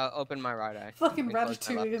open my right eye. Fucking and close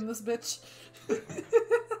my Ratatouille left. in this bitch.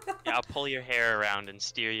 Yeah, I'll pull your hair around and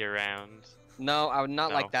steer you around. No, I would not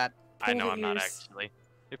No. like that. I Pull know the I'm not ears. actually.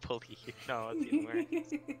 You pull the ear. No, it's even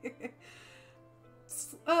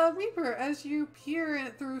worse. Reaper, as you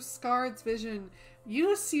peer through Scarred's vision,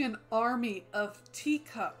 you see an army of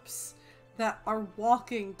teacups that are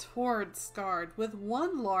walking towards Scarred with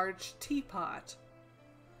one large teapot.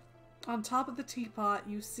 On top of the teapot,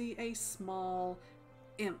 you see a small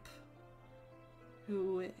imp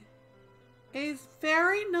who is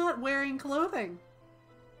very not wearing clothing.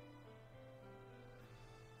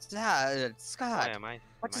 Scott, Why am I?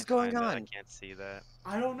 what am is I going blind that on? I can't see that.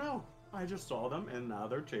 I don't know. I just saw them and now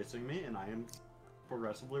they're chasing me and I am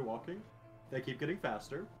progressively walking. They keep getting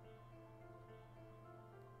faster.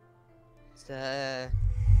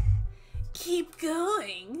 Keep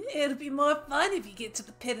going. It'll be more fun if you get to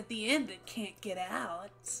the pit at the end and can't get out.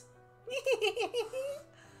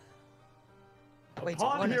 Wait,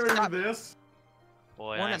 Upon Warner, hearing stop. this,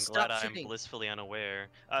 Boy, Wanna I'm stop glad I'm shooting. blissfully unaware.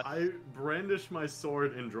 I brandish my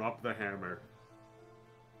sword and drop the hammer.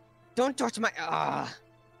 Don't touch my. Ah.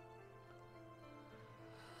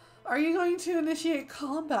 Are you going to initiate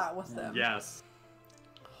combat with them? Yes.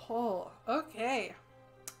 Oh, okay.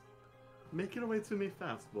 Make it away to me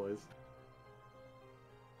fast, boys.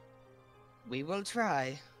 We will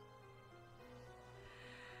try.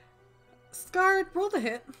 Scarred, roll the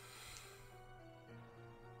hit.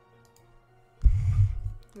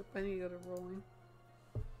 Oop, I need to go to rolling.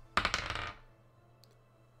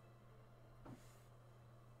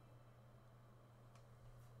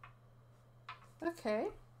 Okay.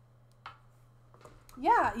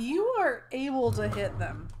 Yeah, you are able to hit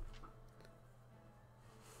them.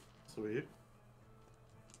 Sweet.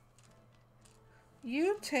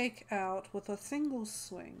 You take out with a single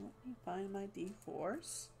swing. Let me find my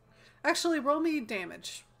d4s. Actually, roll me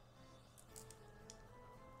damage.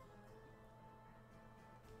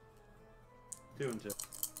 Two and two.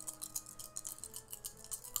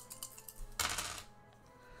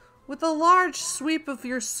 With a large sweep of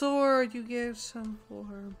your sword, you get some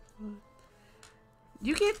for.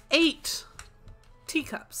 You get 8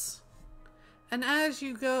 teacups. And as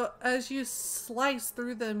you slice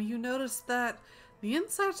through them, you notice that the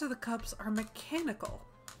insides of the cups are mechanical.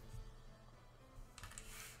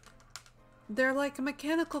 They're like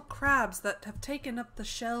mechanical crabs that have taken up the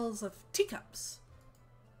shells of teacups.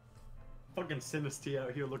 Fucking Sinisty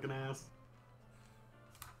out here looking ass.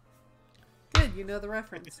 Good, you know the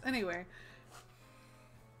reference. Anyway.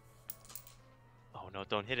 Oh no,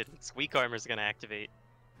 don't hit it. Squeak armor's gonna activate.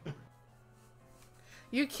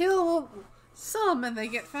 You kill some and they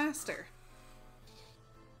get faster.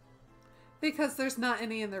 Because there's not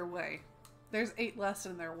any in their way. There's 8 less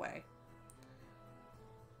in their way.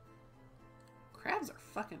 Crabs are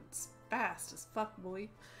fucking fast as fuck, boy.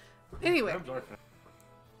 Anyway. Crabs are fast.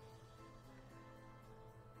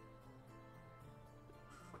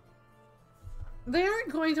 They aren't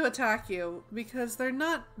going to attack you because they're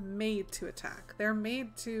not made to attack. They're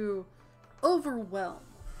made to overwhelm.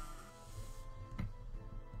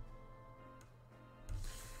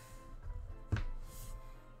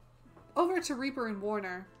 Over to Reaper and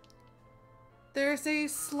Warner. There's a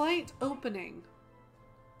slight opening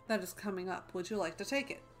that is coming up. Would you like to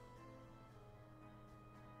take it?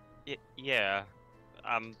 Yeah,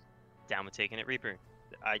 I'm down with taking it, Reaper.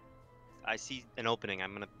 I see an opening.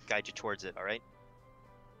 I'm gonna guide you towards it. All right.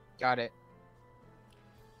 Got it.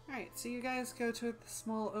 Alright, so you guys go to the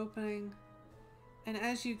small opening, and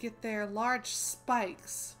as you get there, large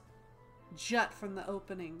spikes jut from the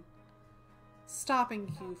opening,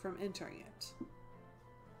 stopping you from entering it.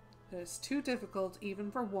 It is too difficult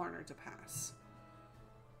even for Warner to pass.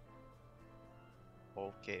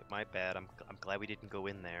 Okay, my bad. I'm glad we didn't go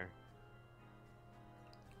in there.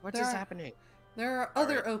 What There is are- happening? There are All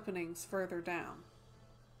other right. openings further down,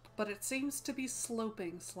 but it seems to be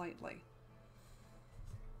sloping slightly.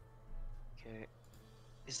 Okay.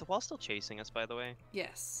 Is the wall still chasing us, by the way?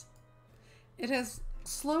 Yes. It has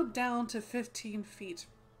slowed down to 15 feet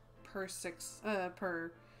per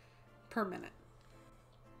minute.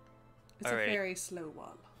 It's All a right. very slow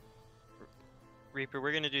wall. Reaper,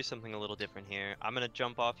 we're gonna do something a little different here. I'm gonna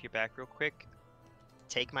jump off your back real quick.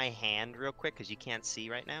 Take my hand real quick, because you can't see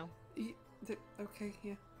right now. Okay,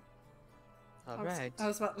 yeah. Alright. I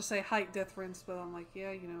was about to say height difference, but I'm like,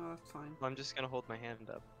 yeah, you know, that's fine. I'm just gonna hold my hand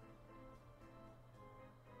up.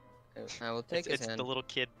 I will take his It's hand. the little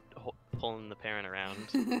kid pulling the parent around.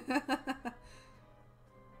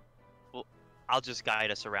 Well, I'll just guide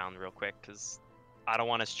us around real quick, because I don't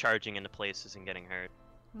want us charging into places and getting hurt.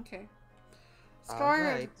 Okay. Scar,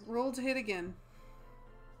 Alright. roll to hit again.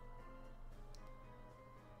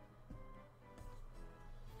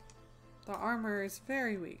 The armor is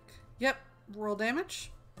very weak. Yep, roll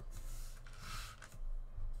damage.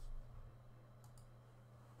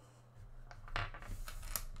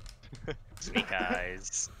 Snake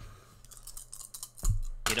eyes.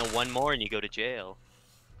 You know, one more and you go to jail.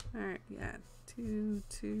 Alright, yeah. 2,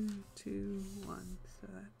 2, 2, 1. So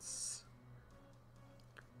that's...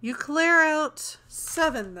 You clear out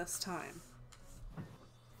 7 this time.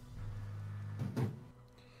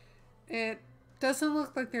 It doesn't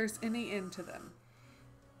look like there's any end to them.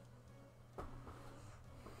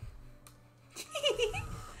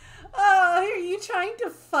 Oh, are you trying to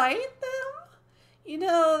fight them? You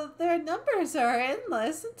know, their numbers are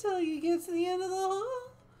endless until you get to the end of the hall.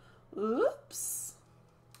 Oops.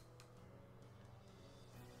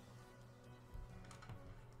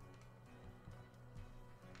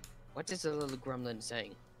 What is the little gremlin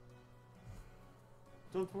saying?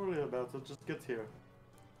 Don't worry about it, just get here.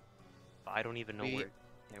 I don't even know where.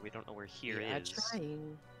 Yeah, we don't know where here is.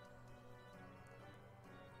 Trying.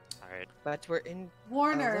 Alright, But we're in.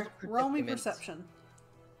 Warner, little roll me predicament. perception.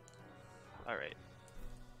 alright.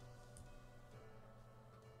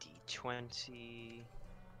 D20.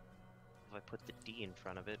 If I put the D in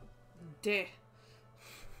front of it. D.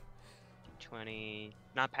 D20.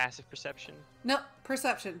 Not passive perception? No,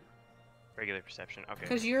 perception. Regular perception, okay.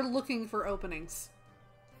 Because you're looking for openings.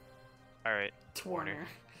 Alright. Warner.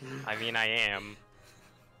 I mean, I am.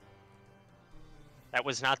 That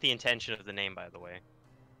was not the intention of the name, by the way.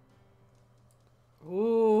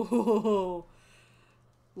 Ooh.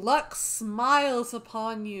 Luck smiles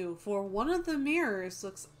upon you, for one of the mirrors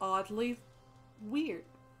looks oddly weird.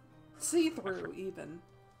 See-through, even.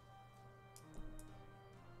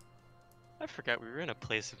 I forgot we were in a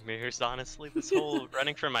place of mirrors, honestly. This whole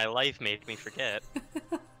running for my life made me forget.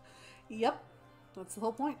 Yep. That's the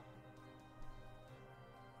whole point.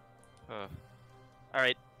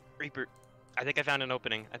 Alright, Reaper. I think I found an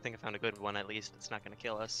opening. I think I found a good one, at least. It's not gonna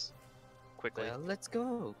kill us. Quickly. Well, let's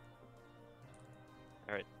go.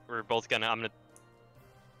 Alright, we're both gonna... I'm gonna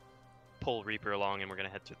pull Reaper along and we're gonna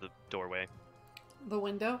head through the doorway. The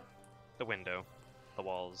window? The window. The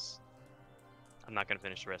walls. I'm not gonna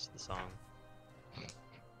finish the rest of the song.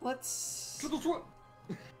 Let's...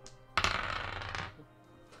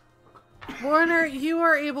 Warner, you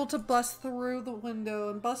are able to bust through the window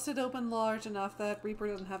and bust it open large enough that Reaper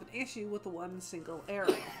doesn't have an issue with the one single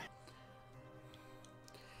arrow.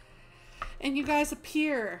 And you guys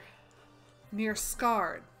appear near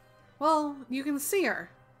Scarred. Well, you can see her.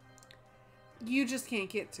 You just can't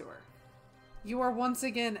get to her. You are once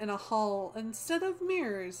again in a hall, instead of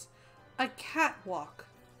mirrors, a catwalk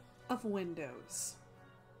of windows.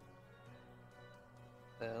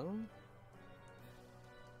 Well,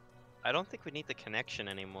 I don't think we need the connection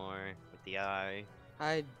anymore with the eye.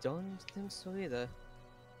 I don't think so either.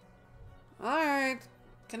 Alright,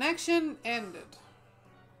 connection ended.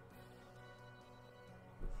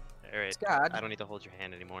 Alright, Scott. I don't need to hold your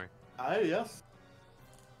hand anymore. Yes.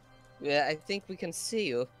 Yeah, I think we can see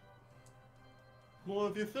you. Well,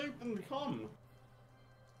 if you think, then come.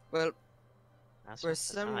 Well, That's we're not the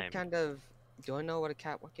some time. kind of. Do I know what a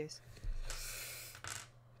catwalk is?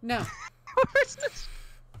 No.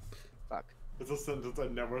 Fuck. It's a sentence I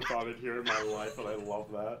never thought I'd hear in my life, and I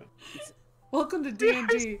love that. Welcome to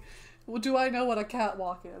D&D. Well, do I know what a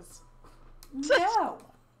catwalk is? No.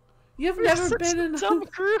 You've never been in Dumb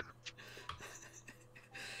group.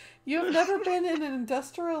 You've never been in an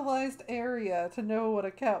industrialized area to know what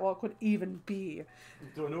a catwalk would even be.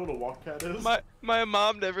 Do I know what a walk cat is? My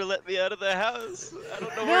mom never let me out of the house. I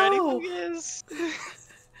don't know No. where anything is.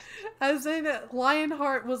 As in,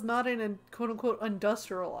 Lionheart was not in a quote-unquote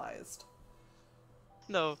industrialized.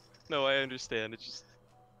 No, I understand. It's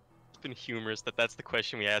been humorous that that's the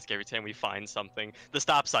question we ask every time we find something. The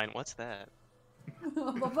stop sign, what's that?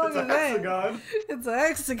 The fuck It's is a that? hexagon. It's a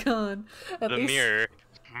hexagon. At The least- mirror.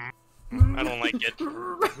 I don't like it.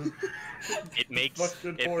 It makes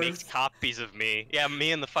Fucking it horse. makes copies of me. Yeah,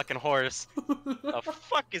 me and the fucking horse. The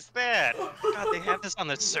fuck is that? God, they have this on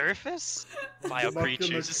the surface? Vile Muck in the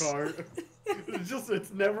creatures. cart.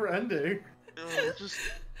 It's never ending. Just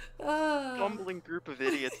bumbling group of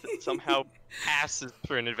idiots that somehow passes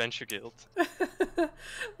for an adventure guild.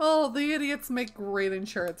 Oh, the idiots make great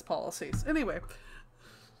insurance policies. Anyway.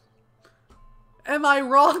 Am I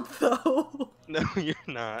wrong, though? No, you're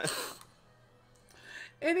not.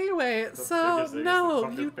 Anyway, so, no,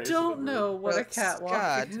 you don't know what a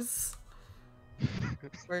catwalk is.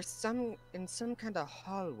 We're in some kind of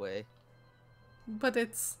hallway. But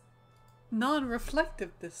it's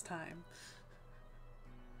non-reflective this time.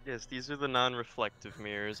 Yes, these are the non-reflective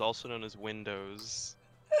mirrors, also known as windows.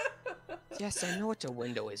 Yes, I know what a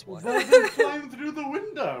window is. What? Well, then climb through the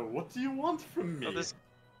window. What do you want from me?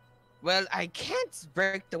 Well, I can't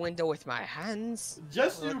break the window with my hands.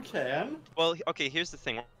 Yes, you can. Well, okay, here's the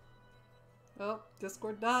thing. Oh,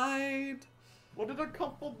 Discord died. What did a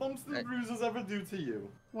couple bumps and bruises ever do to you?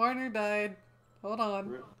 Warner died. Hold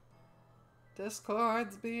on.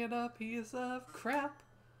 Discord's being a piece of crap.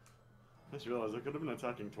 I just realized I could have been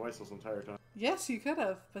attacking twice this entire time. Yes, you could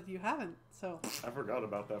have, but you haven't, so... I forgot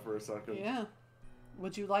about that for a second. Yeah.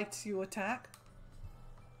 Would you like to attack?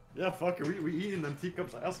 Yeah, fuck it. We eating them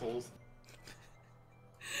teacups assholes.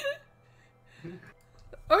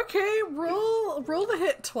 Okay, roll the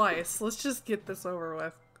hit twice. Let's just get this over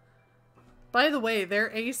with. By the way,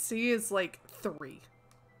 their AC is like 3.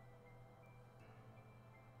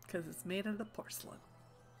 Because it's made out of porcelain.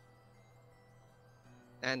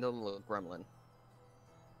 And a little gremlin.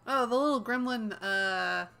 Oh, the little gremlin,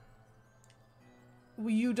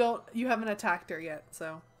 you haven't attacked her yet,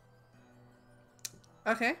 so.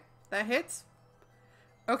 Okay, that hits.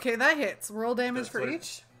 Okay, that hits. Roll damage for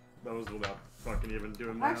each. That was without fucking even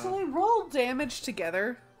doing that. Actually, roll damage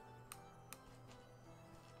together.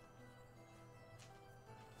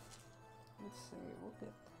 Let's see, we'll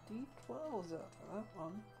get D12s out of that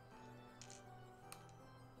one.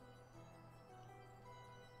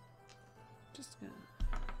 Just gonna...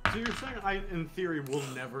 So you're saying I, in theory, will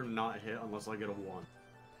never not hit unless I get a 1?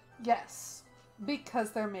 Yes,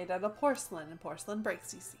 because they're made out of porcelain, and porcelain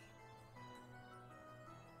breaks, you see.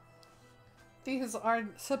 These are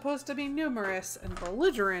supposed to be numerous and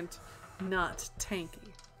belligerent, not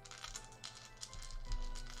tanky.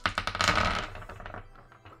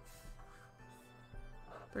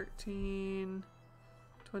 $13,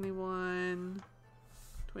 $21,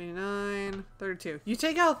 $29, $32. You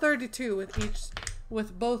take out 32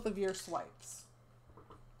 with both of your swipes.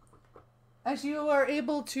 As you are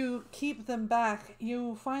able to keep them back,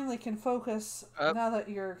 you finally can focus now that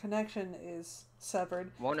your connection is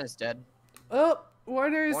severed. One is dead. Oh,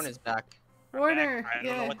 Warner's... One is back. Warner, I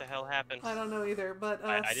don't know what the hell happened. I don't know either, but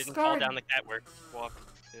I didn't fall down the catwalk.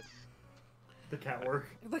 The catwalk.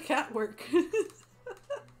 The catwalk.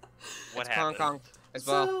 What it's happened? Kong as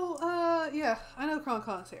well. So, yeah, I know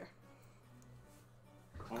Kong's here.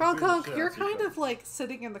 Kong, you're kind of like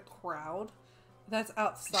sitting in the crowd that's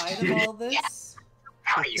outside of all this.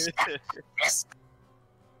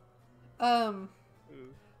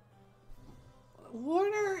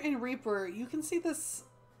 Warner and Reaper, you can see this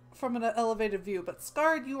from an elevated view, but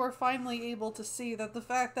Scarred, you are finally able to see that the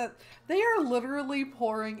fact that they are literally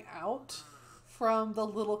pouring out from the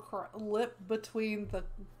little lip between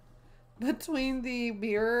the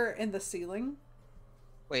mirror and the ceiling.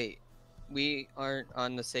 Wait, we aren't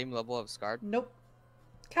on the same level of Scarred? Nope.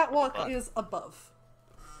 Catwalk is above.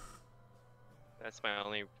 That's my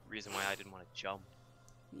only reason why I didn't want to jump.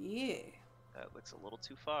 Yeah. That looks a little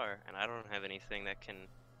too far, and I don't have anything that can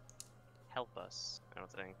help us, I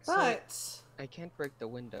don't think. But... So, I can't break the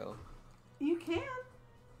window. You can.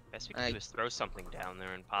 Best we can do is throw something down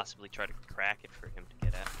there and possibly try to crack it for him to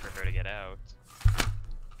get out, for her to get out.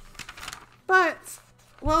 But,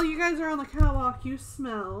 while you guys are on the catwalk, you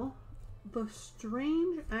smell the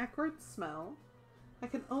strange, acrid smell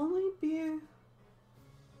that can only be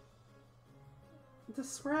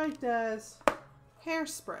described as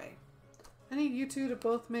hairspray. I need you two to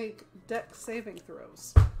both make dex saving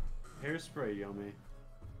throws. Hairspray, Yomi.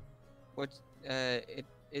 What?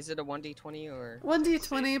 Is it a 1d20 or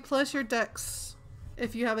 1d20 plus your dex.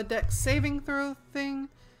 If you have a dex saving throw thing.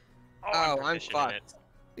 Oh, I'm fucked.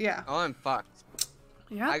 Yeah. Oh, I'm fucked.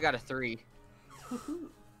 Yeah. I got a 3.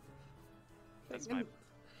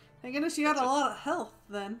 Thank goodness you got a lot of health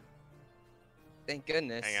then. Thank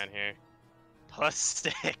goodness. Hang on here.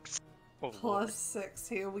 +6. Oh, +6.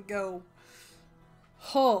 Here we go.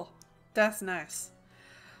 Oh, that's nice.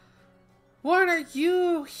 Warner,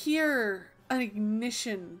 you hear an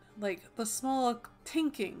ignition, like the small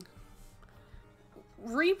tinking.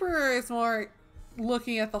 Reaper is more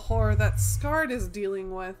looking at the horror that Scarred is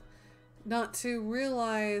dealing with, not to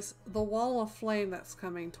realize the wall of flame that's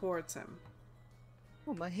coming towards him.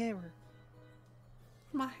 Oh, my hammer.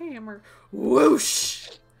 My hammer. Whoosh!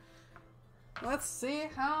 Let's see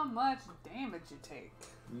how much damage you take.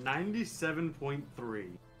 97.3.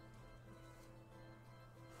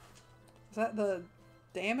 Is that the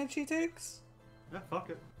damage he takes? Yeah, fuck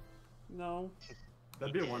it. No.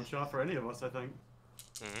 That'd be a one shot for any of us, I think.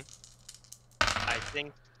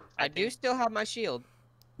 I do still have my shield.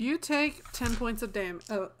 You take 10 points of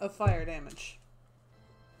of fire damage.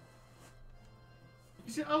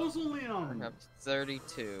 You see, I was only I have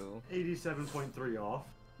 32. 87.3 off.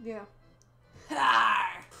 Yeah.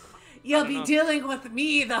 You'll be dealing with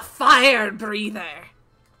me, the fire breather.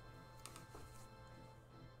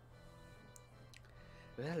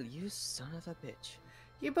 Well, you son of a bitch.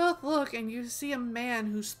 You both look and you see a man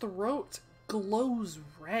whose throat glows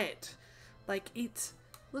red. Like it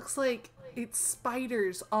looks like it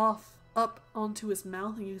spiders off up onto his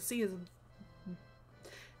mouth, and you see his...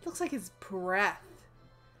 It looks like his breath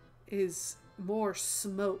is more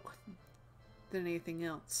smoke than anything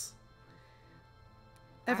else.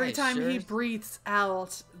 Every time he breathes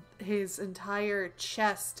out, his entire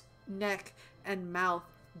chest, neck, and mouth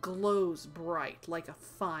glows bright like a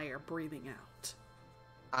fire breathing out.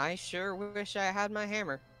 I sure wish I had my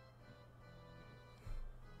hammer.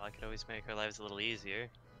 I could always make our lives a little easier.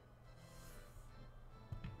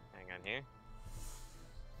 Hang on here.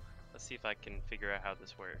 Let's see if I can figure out how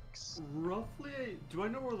this works. Roughly, do I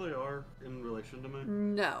know where they are in relation to me?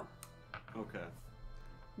 No. Okay.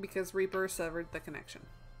 Because Reaper severed the connection.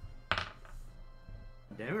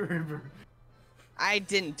 Damn it, Reaper. I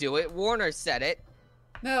didn't do it. Warner said it.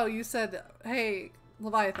 No, you said, hey,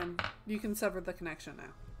 Leviathan, you can sever the connection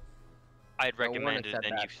now. I had recommended,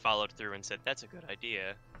 and you followed through and said that's a good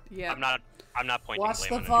idea. Yeah. I'm not pointing Watch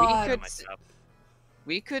blame the on VOD. myself.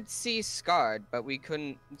 We could see Scarred, but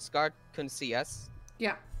Scarred couldn't see us.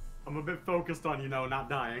 Yeah. I'm a bit focused on, not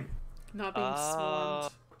dying. Not being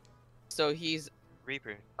swarmed. So he's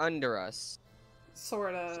Reaper under us.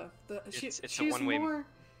 Sorta. It's a she's one-way.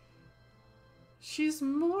 She's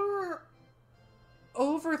more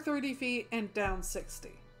over 30 feet and down 60.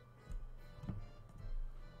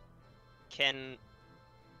 Can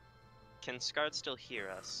Scarred still hear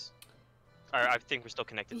us? Or I think we're still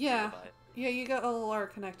connected to Yeah. Leviathan. Yeah, you got LLR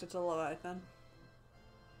connected to Leviathan.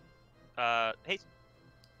 Hey.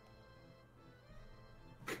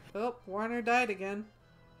 Oh, Warner died again.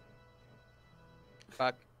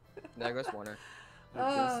 Fuck. There goes Warner.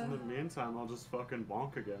 I guess in the meantime, I'll just fucking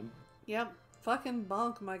bonk again. Yep. Fucking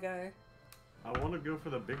bonk, my guy. I want to go for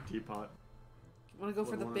the big teapot. Want to go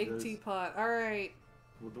for the big teapot. Alright.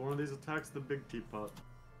 With one of these attacks, the big teapot.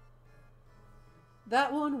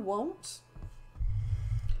 That one won't.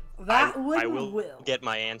 That one I will get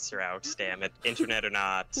my answer out, damn it. Internet or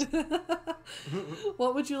not.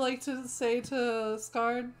 What would you like to say to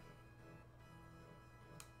Scarred?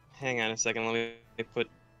 Hang on a second, let me put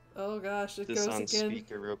Oh gosh, it this goes on again.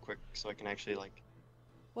 speaker real quick so I can actually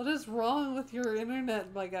What is wrong with your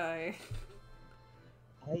internet, my guy?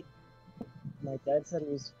 My dad said he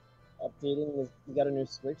was updating he got a new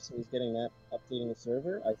Switch, so he's getting that, updating the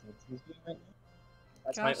server. I think he's doing right now.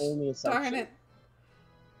 That's Gosh, my only assumption. Darn it.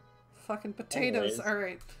 Fucking potatoes, Anyways.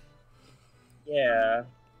 alright. Yeah.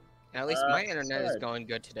 At least my internet is Scarred. going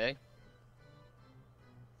good today.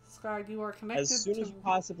 Scarred, you are connected As soon to... as you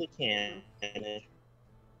possibly can,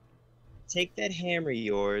 take that hammer of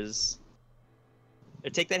yours, or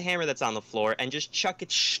take that hammer that's on the floor, and just chuck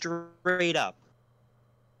it straight up.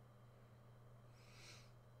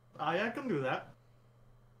 I can do that.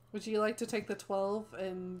 Would you like to take the 12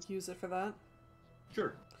 and use it for that?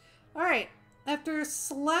 Sure. Alright. After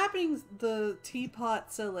slapping the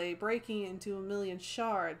teapot silly, breaking it into a million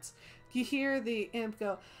shards, you hear the imp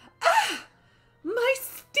go, "Ah! My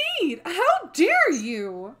steed! How dare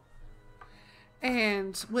you!"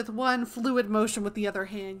 And with one fluid motion with the other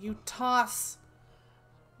hand, you toss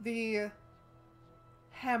the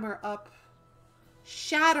hammer up,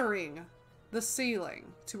 shattering the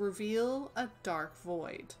ceiling to reveal a dark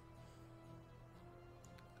void.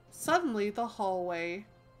 Suddenly, the hallway,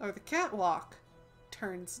 or the catwalk,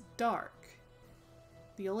 turns dark.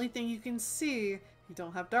 The only thing you can see, you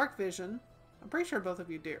don't have dark vision. I'm pretty sure both of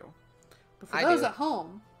you do. But for those at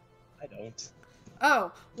home... I don't.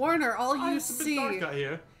 Oh, Warner, all you It's a bit see dark out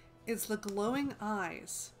here. is the glowing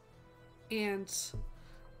eyes and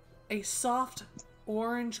a soft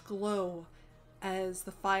orange glow as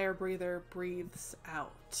the fire breather breathes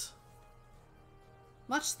out.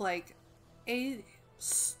 Much like a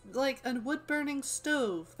wood-burning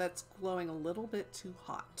stove that's glowing a little bit too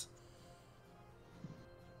hot.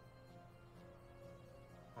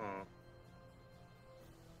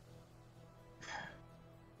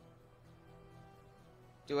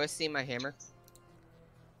 Do I see my hammer?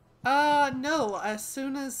 No. As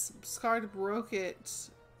soon as Scarred broke it,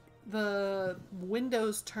 the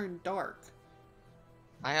windows turned dark.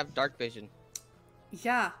 I have dark vision.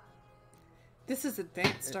 Yeah. This is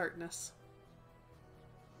advanced darkness.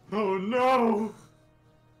 Oh no!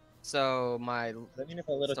 So my... Does that mean if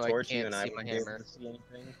I lit a So I torch, you can't and I see my won't be able hammer. to see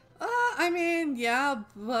anything? I mean, yeah,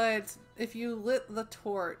 but if you lit the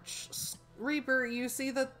torch, Reaper, you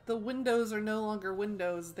see that the windows are no longer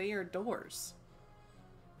windows, they are doors.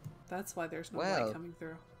 That's why there's no Well. light coming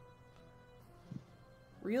through.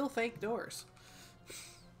 Real fake doors.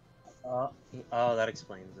 Oh, that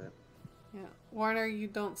explains it. Yeah. Warner, you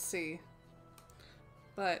don't see.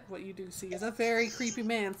 But what you do see is a very creepy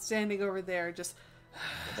man standing over there, just...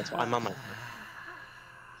 That's why I'm on my.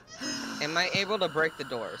 Am I able to break the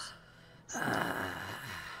doors?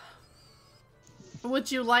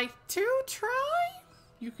 Would you like to try?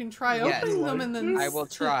 You can try Yes. opening them and then... I will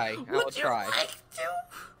try. I will Would you try. like to?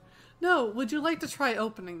 No, would you like to try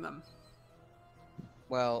opening them?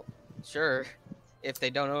 Well, sure. If they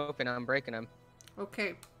don't open, I'm breaking them.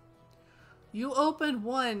 Okay. You open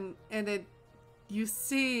one and you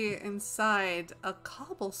see inside a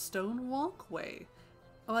cobblestone walkway.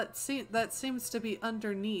 That seems to be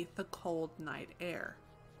underneath the cold night air.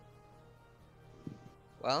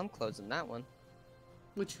 Well, I'm closing that one.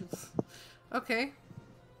 Which is... Okay.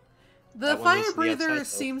 The That one fire needs to be breather outside, though.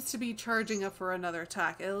 seems to be charging up for another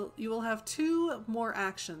attack. You will have 2 more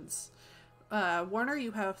actions. Warner,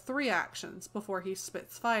 you have 3 actions before he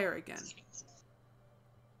spits fire again.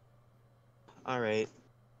 Alright.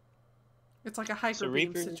 It's like a hyper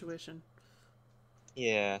beam situation.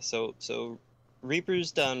 Yeah, so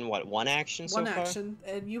Reaper's done, what, 1 action so One far? action,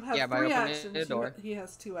 and you have Yeah, by 3 opening actions. the door. He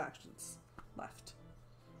has 2 actions left.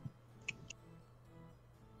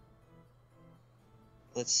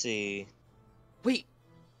 Let's see. Wait!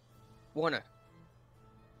 Warner,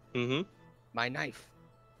 Mm-hmm. my knife.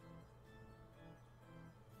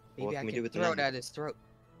 Maybe What I can we can do with the throw it knife? at his throat.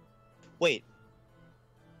 Wait,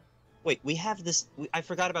 we have this... I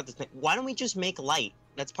forgot about this thing. Why don't we just make light?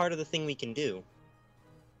 That's part of the thing we can do.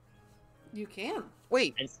 You can.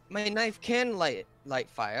 Wait, And- my knife can light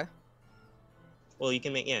fire. Well, you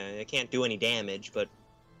can make... Yeah, it can't do any damage, but...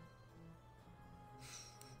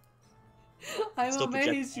 I'm Still project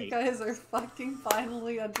amazed you light. guys are fucking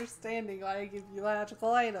finally understanding why I give you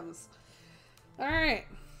magical items. Alright.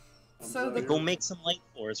 So the Go make some light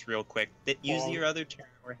for us real quick. Use Well- your other turn,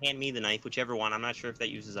 or hand me the knife, whichever one. I'm not sure if that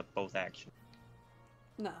uses up both actions.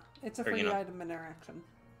 No, it's a Or, free you know. item interaction.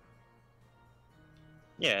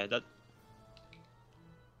 Yeah, that...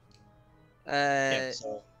 Uh, Yeah,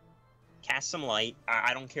 so... Cast some light.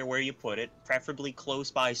 I don't care where you put it. Preferably close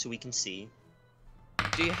by so we can see.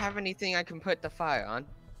 do you have anything I can put the fire on?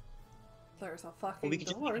 There's a Well, fucking we could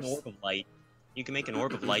just make doors. an orb of light. You can make an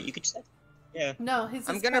orb of light. You could just... Yeah. No, his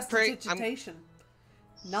I'm is gonna pray- I'm- prestidigitation.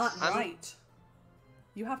 Not I'm- right.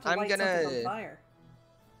 You have to I'm light something on gonna- fire.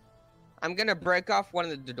 I'm gonna break off one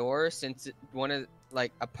of the doors since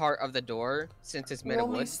a part of the door since it's made Roll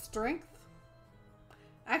of me wood. strength.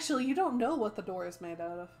 Actually, you don't know what the door is made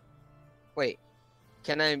out of. Wait,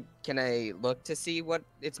 can I look to see what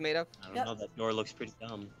it's made of? I don't Yep. know, that door looks pretty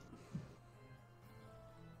dumb.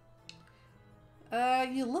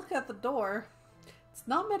 You look at the door. It's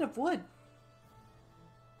not made of wood.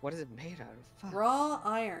 What is it made out of? Fuck. Raw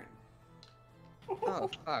iron. Oh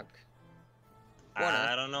fuck. What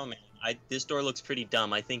I don't know, man. This door looks pretty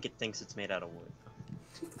dumb. I think it thinks it's made out of wood.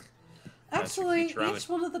 That's your Actually, Futurama. each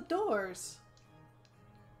one of the doors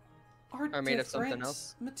are made of something different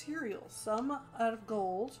else? materials. Some out of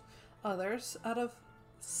gold, others out of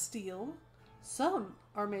steel. Some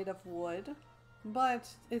are made of wood, but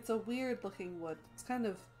it's a weird looking wood. It's kind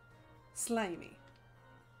of slimy.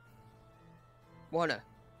 Warner,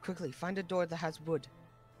 quickly find a door that has wood.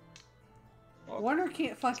 Warner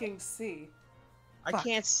can't fucking see. I Fuck.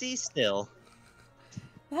 can't see still.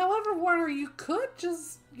 However, Warner, you could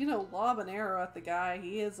just, lob an arrow at the guy.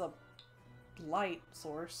 He is a light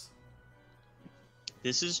source.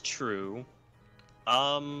 This is true.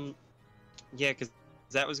 Yeah, because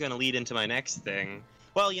that was going to lead into my next thing.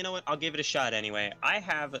 Well, you know what? I'll give it a shot anyway. I'm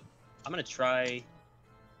going to try...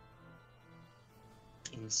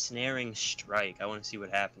 Ensnaring Strike. I want to see what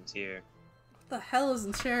happens here. What the hell is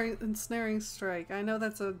ensnaring strike? I know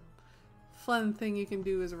that's a fun thing you can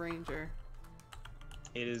do as a ranger.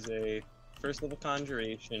 It is a first level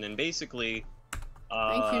conjuration, and basically,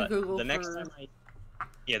 Thank you, Google, the next for-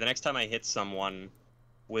 the next time I hit someone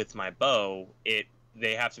with my bow,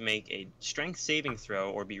 they have to make a strength saving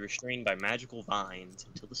throw or be restrained by magical vines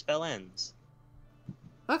until the spell ends.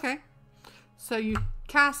 Okay. So you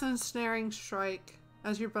cast Ensnaring Strike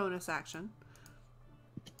as your bonus action.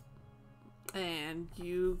 And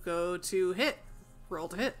you go to hit. Roll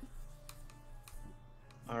to hit.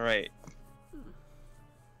 Alright.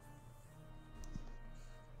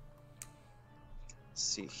 Let's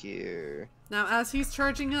see here. Now, as he's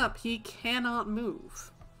charging up, he cannot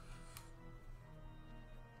move.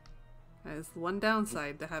 That is one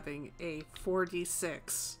downside to having a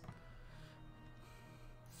 4d6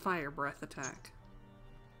 fire breath attack.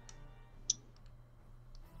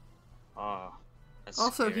 Ah. That's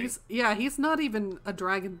Also, scary. he's not even a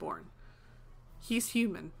dragonborn. He's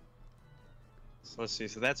human. So let's see.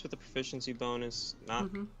 So that's with the proficiency bonus.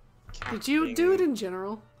 Not. Did you do it in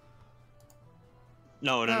general?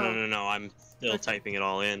 No. I'm still typing it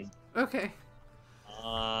all in. Okay.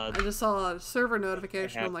 I just saw a server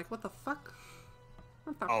notification. I'm like, what the fuck?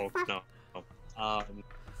 What the fuck? No.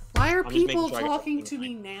 Why are I'm just making people sure I got talking everything to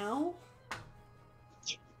me now?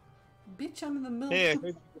 Bitch, I'm in the middle. Hey, I heard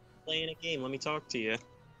you were playing a game. Let me talk to you.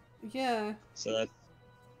 Yeah. So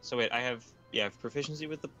wait, I have proficiency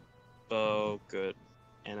with the bow, good,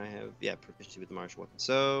 and I have proficiency with the martial weapon.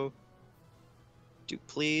 So, do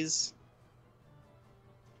please.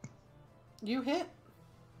 You hit.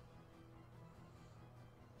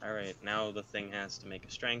 All right, now the thing has to make a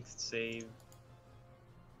strength save.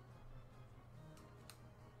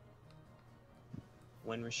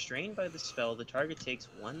 When restrained by the spell, the target takes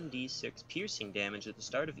 1d6 piercing damage at the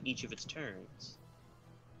start of each of its turns.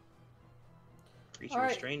 Creature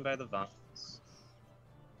restrained by the vines.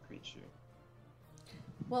 Creature.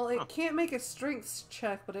 Well, it can't make a strength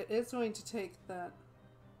check, but it is going to take that.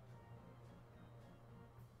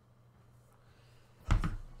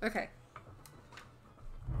 Okay.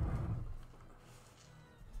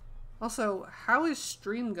 Also, how is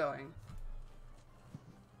stream going?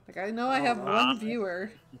 Like, I know I have one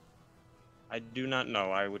viewer. I do not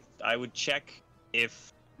know. I would check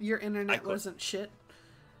if your internet wasn't shit.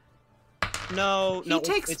 No, he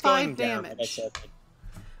takes it's 5 going down, damage. like I said.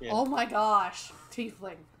 Yeah. Oh my gosh,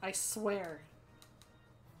 Tiefling! I swear.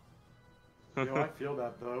 Yo, I feel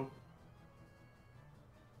that though.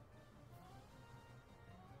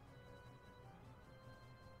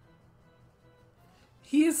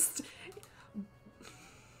 He's.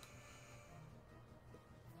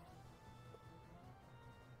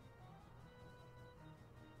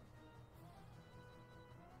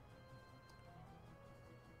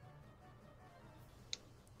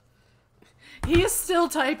 He is still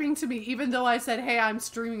typing to me, even though I said, hey, I'm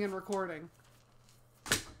streaming and recording.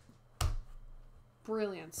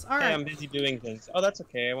 Brilliance. Alright. Hey, I'm busy doing things. Oh, that's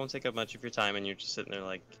okay. I won't take up much of your time, and you're just sitting there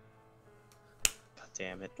like... God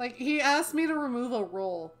damn it. Like, he asked me to remove a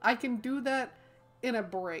roll. I can do that in a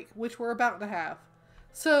break, which we're about to have.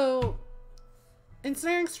 So,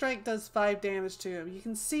 Ensnaring Strike does 5 damage to him. You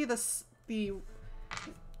can see the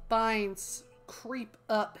vines creep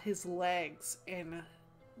up his legs and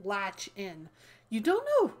latch in. You don't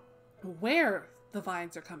know where the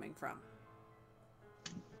vines are coming from.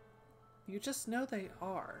 You just know they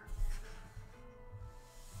are.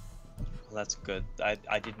 Well, that's good.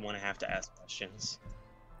 I didn't want to have to ask questions.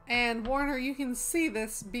 And Warner, you can see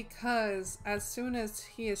this because as soon as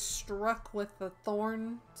he is struck with the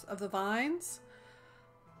thorns of the vines,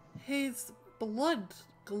 his blood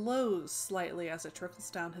glows slightly as it trickles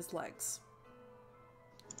down his legs,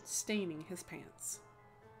 staining his pants.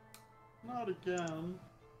 Not again.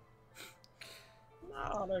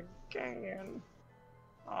 Not again.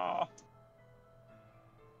 Oh.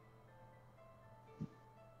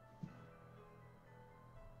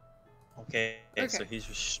 Okay, so he's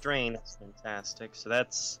restrained. That's fantastic. So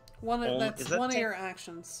that's one of your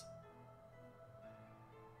actions.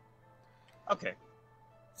 Okay.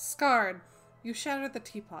 Scarred. You shattered the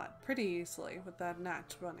teapot pretty easily with that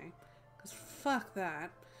nat 20. Because fuck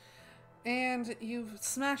that. And you've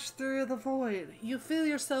smashed through the void. You feel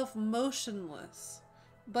yourself motionless,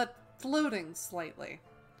 but floating slightly.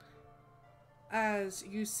 As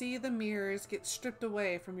you see the mirrors get stripped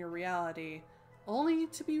away from your reality, only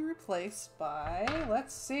to be replaced by...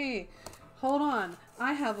 Let's see. Hold on.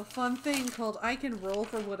 I have a fun thing called I can roll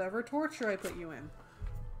for whatever torture I put you in.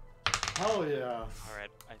 Oh yeah.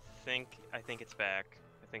 Alright, I think it's back.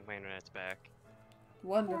 I think my internet's back.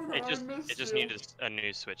 Wonderful. It just needed a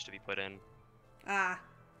new switch to be put in. Ah.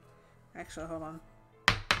 Actually, hold on.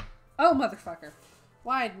 Oh, motherfucker.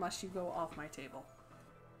 Why must you go off my table?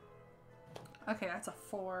 Okay, that's a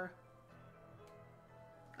 4.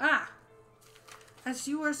 Ah! As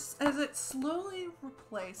it's slowly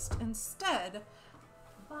replaced instead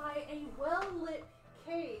by a well-lit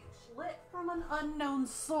cage lit from an unknown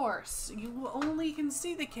source. You only can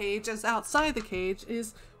see the cage, as outside the cage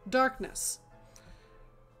is darkness.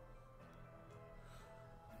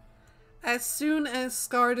 As soon as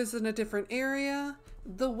Scarred is in a different area,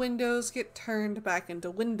 the windows get turned back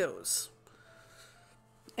into windows.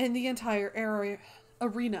 And the entire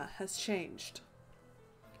arena has changed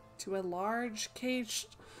to a large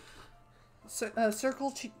caged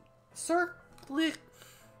circle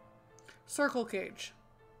cage.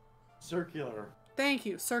 Circular. Thank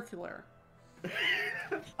you, circular.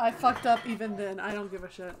 I fucked up even then. I don't give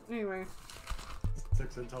a shit. Anyway.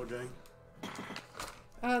 6 intel gang.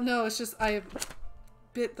 No, it's just I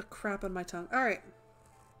bit the crap on my tongue. Alright.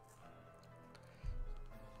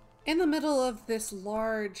 In the middle of this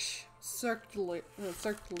large circular.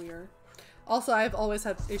 Also, I've always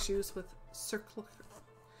had issues with circular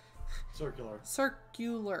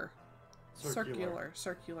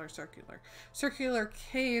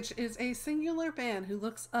cage is a singular man who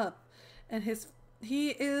looks up, and he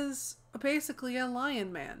is basically a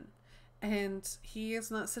lion man, and he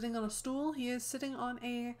is not sitting on a stool, he is sitting on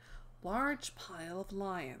a large pile of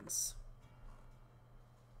lions.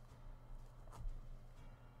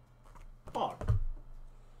 Fuck.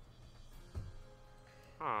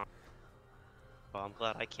 Huh. Well, I'm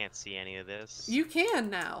glad I can't see any of this. You can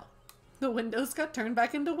now. The windows got turned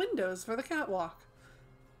back into windows for the catwalk.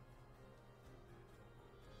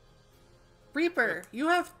 Reaper, you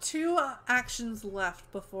have 2 actions left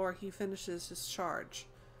before he finishes his charge.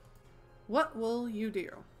 What will you do?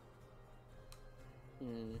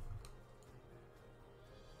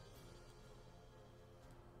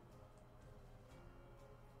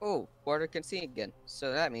 Oh, Water can see again.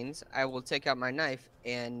 So that means I will take out my knife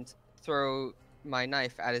and throw my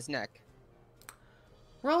knife at his neck.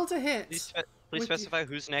 Roll to hit. Please specify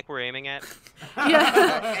whose neck we're aiming at.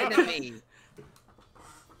 Yeah. Enemy.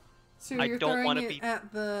 So I you're don't throwing wanna it be-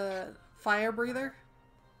 at the fire breather?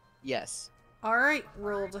 Yes. Alright,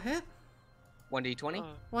 roll to hit. 1d20.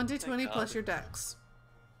 1d20 thank plus God. your dex.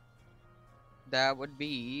 That would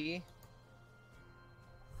be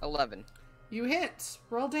 11. You hit.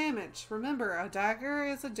 Roll damage. Remember, a dagger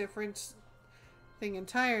is a different thing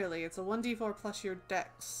entirely. It's a 1d4 plus your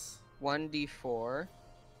dex. 1d4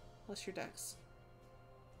 Plus your dex.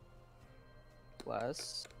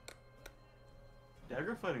 plus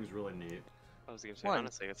Dagger fighting's really neat. I was gonna say, 1.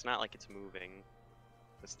 honestly, it's not like it's moving.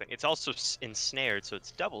 This thing. It's also ensnared, so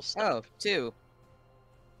it's double Oh, stuff. 2.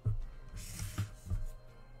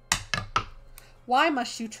 Why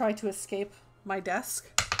must you try to escape my desk?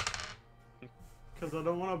 Because I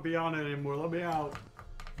don't want to be on it anymore. Let me out.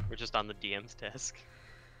 We're just on the DM's desk.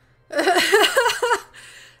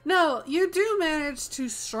 No, you do manage to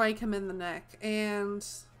strike him in the neck, and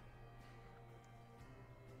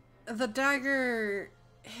the dagger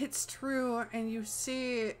hits true, and you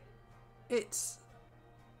see it's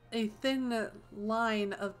a thin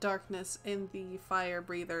line of darkness in the fire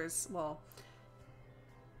breather's, well,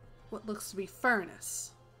 what looks to be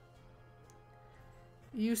furnace.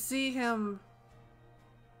 You see him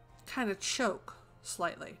kind of choke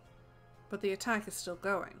slightly, but the attack is still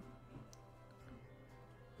going.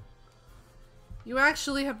 You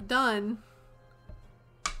actually have done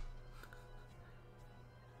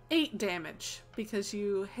 8 damage because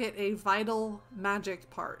you hit a vital magic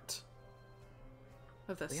part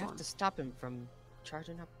of this We one. have to stop him from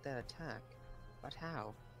charging up that attack. But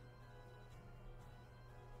how?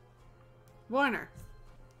 Warner,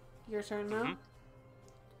 your turn now. Mhm.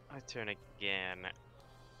 My turn again.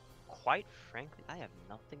 Quite frankly, I have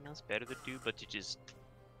nothing else better to do but to just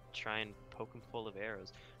try and poke him full of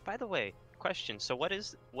arrows. By the way, question. So what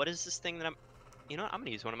is this thing that I'm? You know what? I'm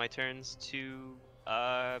gonna use one of my turns to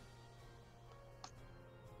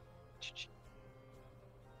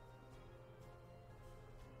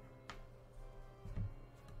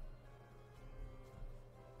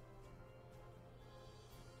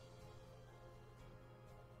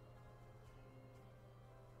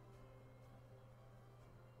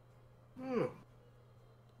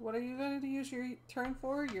What are you going to use your turn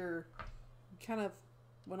for? You kind of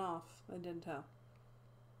went off and didn't tell.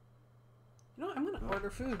 You know what? I'm going to order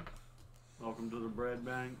food. Welcome to the bread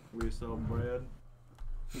bank. We sell bread.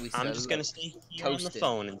 I'm just gonna stay here on the toasted.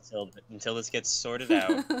 phone until this gets sorted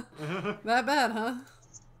out. That bad, huh?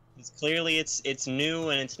 It's clearly it's new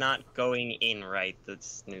and it's not going in right.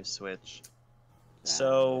 This new switch.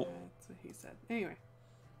 So That's what he said. Anyway.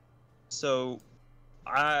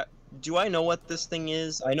 Do I know what this thing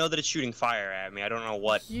is? I know that it's shooting fire at me. I don't know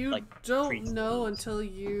what. You like, don't creature know it is. until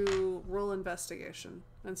you roll investigation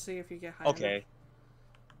and see if you get high Okay.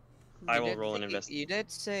 I will roll an You investigation. did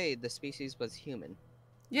say the species was human.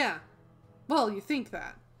 Yeah. Well, you think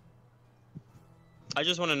that. I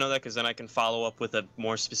just want to know that because then I can follow up with a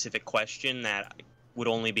more specific question that would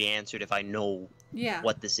only be answered if I know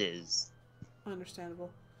what this is. Understandable.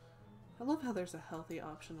 I love how there's a healthy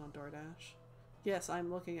option on DoorDash. Yes, I'm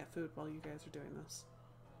looking at food while you guys are doing this.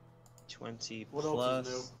 20 What plus. else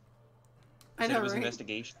is new? I know, It was right?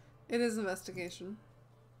 investigation. It is investigation.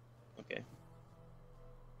 Okay.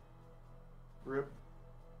 Rip.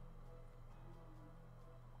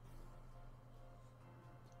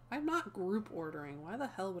 I'm not group ordering. Why the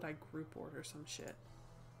hell would I group order some shit?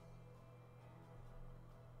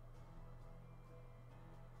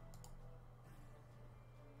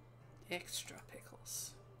 Extra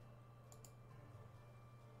pickles.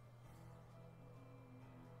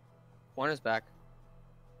 One is back.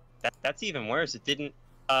 That's even worse. It didn't.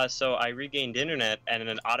 So I regained internet and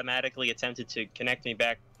it automatically attempted to connect me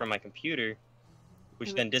back from my computer,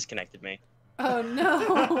 which then disconnected me. Oh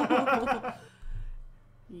no!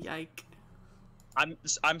 Yike.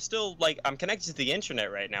 I'm still like I'm connected to the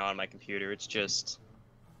internet right now on my computer. It's just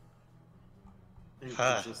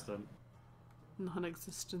inconsistent.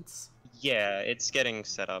 Non-existence. Yeah, it's getting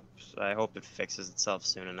set up. I hope it fixes itself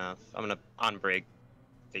soon enough. I'm gonna on break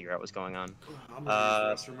figure out what's going on. I'm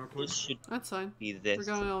gonna use the restroom real quick. This should That's fine. be this. We're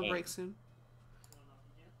going on thing. break soon.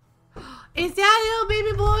 Is that little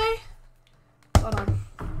baby boy? Hold on.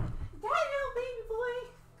 That little baby boy,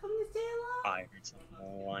 come to say hello. I heard something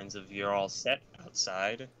along the lines of "You're all set"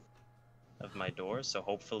 outside of my door, so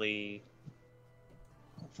hopefully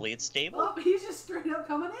it's stable. Oh, he's just straight up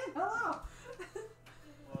coming in. Hello.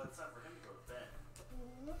 Well, it's time for him to go to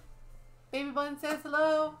bed. Baby Bun says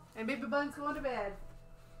hello, and Baby Bun's going to bed.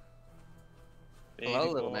 Baby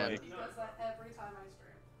Hello, little boy. man. He does that every time I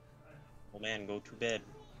stream. Oh man, go to bed.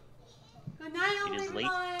 Good night, It is Baby late.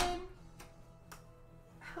 Bun.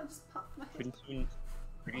 I'll just pop my head.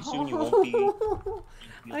 Pretty soon you won't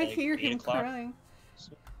be. I like hear 8 him o'clock. crying.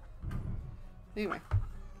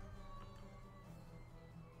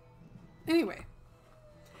 Anyway.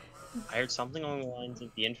 I heard something along the lines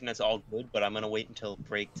of the internet's all good, but I'm gonna wait until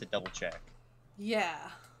break to double check. Yeah.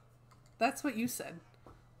 That's what you said.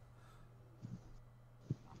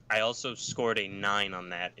 I also scored a 9 on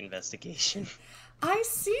that investigation. I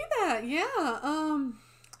see that, yeah.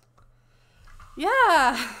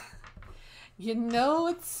 Yeah. You know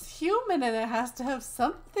it's human and it has to have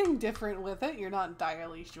something different with it. You're not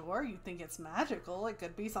entirely sure. You think it's magical. It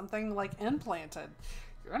could be something like implanted.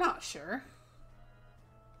 You're not sure.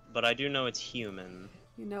 But I do know it's human.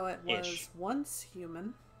 You know it was Ish. once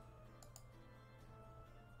human.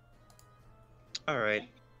 Alright.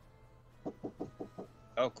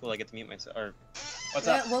 Oh, cool, I get to mute myself. Or, what's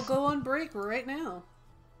Yeah, up? we'll go on break right now.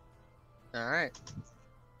 Alright.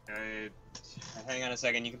 Hang on a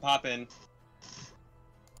second, you can pop in.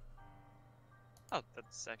 Oh,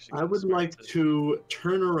 that's actually. I would like to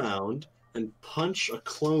turn around and punch a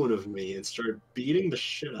clone of me and start beating the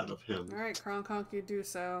shit out of him. Alright, Kronkonk, you do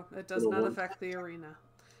so. It does Little not one. affect the arena.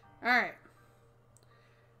 Alright.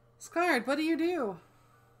 Scarred, what do you do?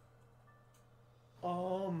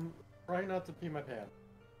 Try not to pee my pants.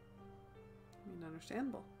 I mean,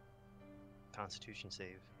 understandable. Constitution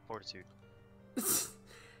save, fortitude.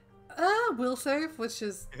 Will save, which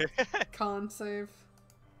is con save.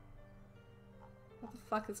 What the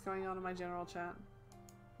fuck is going on in my general chat?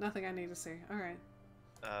 Nothing I need to see. Alright.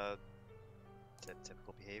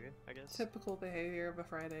 Typical behavior, I guess. Typical behavior of a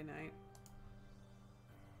Friday night.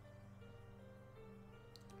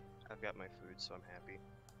 I've got my food, so I'm happy.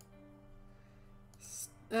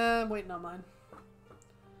 Waiting on mine.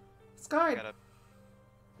 Scarred, Gotta...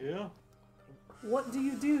 Yeah? what do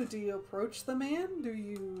you do? Do you approach the man? Do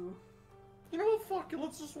you... You know what, fuck it,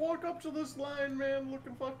 let's just walk up to this line, man,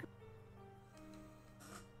 looking fucking...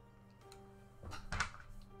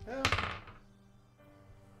 Yeah.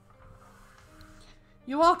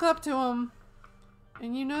 You walk up to him,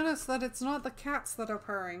 and you notice that it's not the cats that are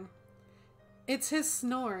purring. It's his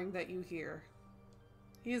snoring that you hear.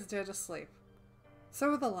 He is dead asleep. So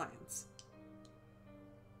are the lions.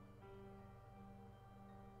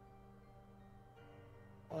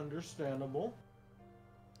 Understandable.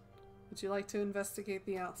 Would you like to investigate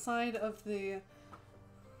the outside of the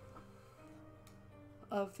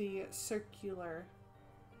circular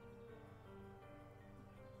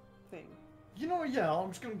thing? You know, yeah, I'm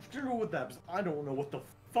just gonna go with that, because I don't know what the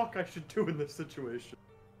fuck I should do in this situation.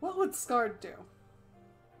 What would Scarred do?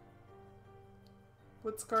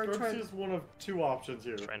 Would Scarred try? Is one of two options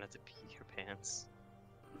here. Try not to pee your pants.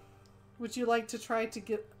 Would you like to try to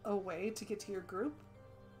get away to get to your group?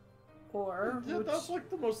 Or Yeah, would that's like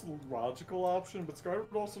the most logical option, but Scar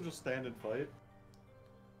would also just stand and fight.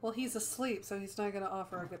 Well, he's asleep, so he's not going to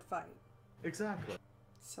offer a good fight. Exactly.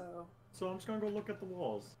 So I'm just gonna go look at the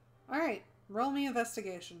walls. alright, roll me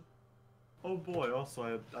investigation. Oh boy,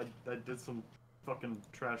 also I did some fucking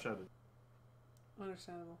trash edit.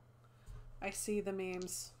 Understandable. I see the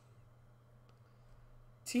memes.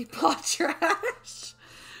 Teapot trash!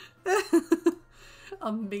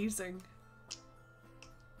 Amazing.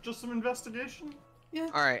 Just some investigation? Yeah.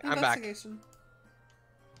 Alright, I'm back. Investigation.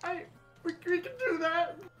 We can do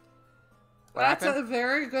that! What That's happened? a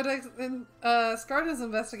very good. Scarta's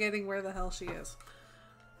investigating where the hell she is.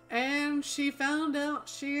 And she found out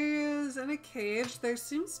she is in a cage. There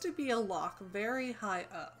seems to be a lock very high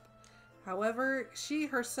up. However, she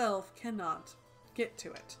herself cannot get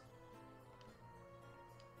to it.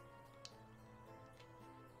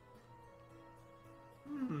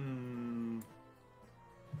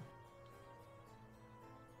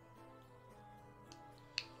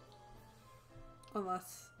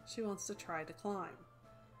 Unless she wants to try to climb.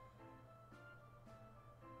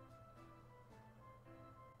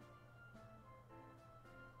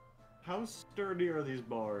 How sturdy are these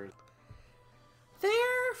bars? They're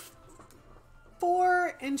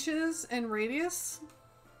 4 inches in radius.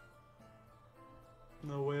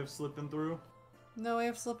 No way of slipping through? No way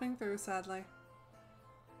of slipping through, sadly.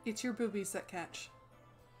 It's your boobies that catch.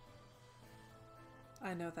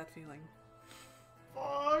 I know that feeling.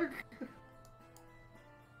 Fuck!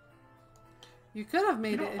 You could have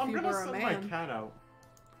made it if you were a I'm gonna send man. my cat out.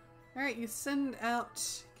 Alright, you send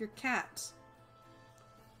out your cat.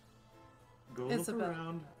 Go Isabel. look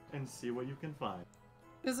around and see what you can find.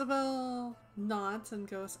 Isabel nods and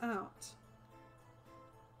goes out.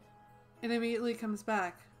 And immediately comes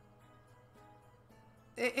back.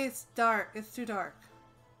 It's dark. It's too dark.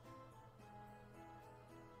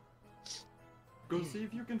 Go see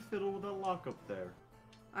if you can fiddle with that lock up there.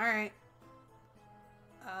 Alright.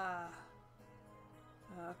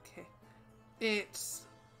 Okay. It's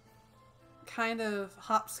kind of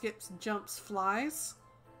hop, skips, jumps, flies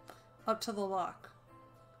up to the lock.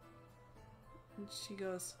 And she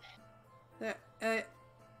goes,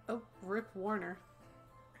 oh, Rip Warner.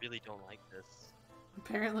 I really don't like this.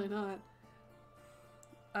 Apparently not.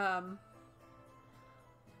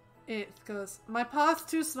 It goes, my paw's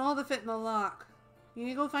too small to fit in the lock. You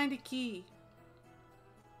need to go find a key.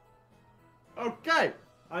 Okay!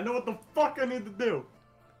 I know what the fuck I need to do!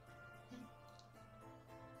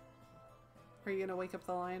 Are you gonna wake up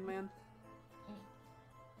the Lion Man?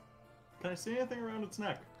 Can I see anything around its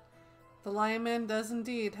neck? The Lion Man does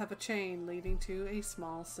indeed have a chain leading to a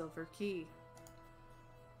small silver key.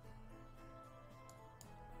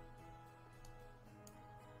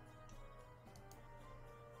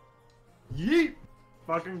 Yeet!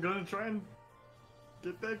 Fucking gonna try and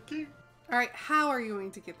get that key Alright, how are you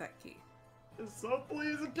going to get that key? as softly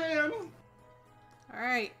as I can!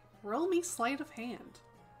 Alright, roll me sleight of hand.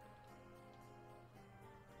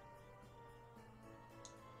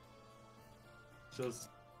 Just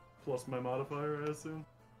plus my modifier, I assume?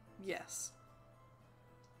 Yes.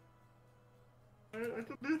 I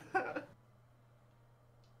can do that.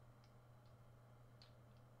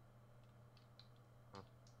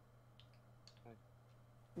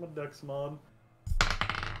 I'm a dex mod.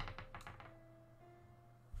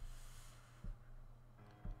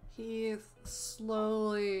 He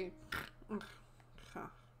slowly...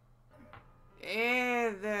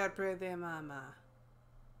 Hey there, pretty mama.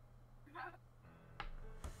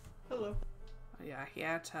 Hello. Are you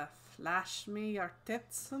here to flash me your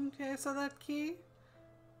tits in case of that key?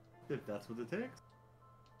 If that's what it takes.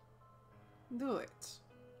 Do it.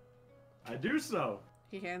 I do so.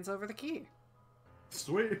 He hands over the key.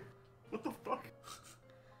 Sweet. What the fuck?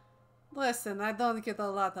 Listen, I don't get a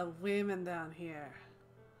lot of women down here.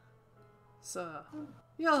 So,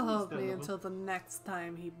 you'll hold me Understandable. until the next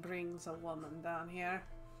time he brings a woman down here.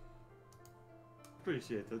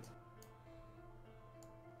 Appreciate it.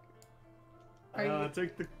 Are you...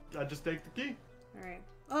 I just take the key. Alright.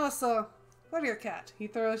 Also, for your cat, he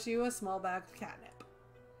throws you a small bag of catnip.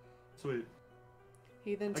 Sweet.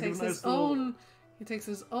 He then I give takes a nice his little- own... He takes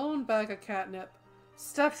his own bag of catnip,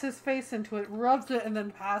 stuffs his face into it, rubs it, and then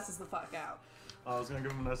passes the fuck out. I was gonna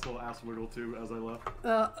give him a nice little ass wiggle too as I left.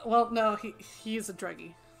 Well, no, he's a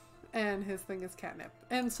druggie. And his thing is catnip.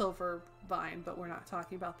 And silver vine, but we're not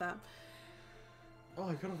talking about that. Oh,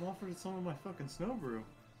 I could have offered some of my fucking snow brew.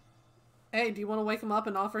 Hey, do you want to wake him up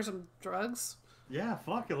and offer some drugs? Yeah,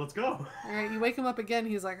 fuck it, let's go. Alright, you wake him up again,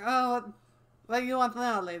 he's like, oh, what do you want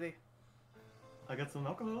now, lady? I got some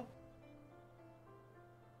alcohol.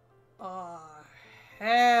 Oh,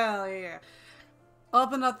 hell yeah.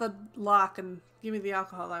 Open up the lock and give me the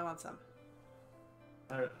alcohol, I want some.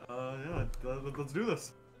 Alright, yeah, let's do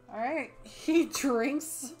this. Alright, he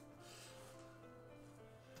drinks.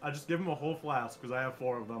 I just give him a whole flask because I have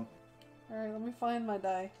 4 of them. Alright, let me find my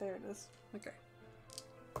die. There it is. Okay.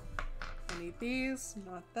 I need these,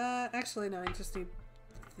 not that. Actually, no, I just need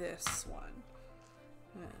this one.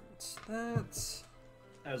 And that.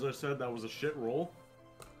 As I said, that was a shit roll,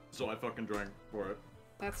 so I fucking drank for it.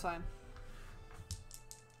 That's fine.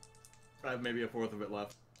 I have maybe a 4th of it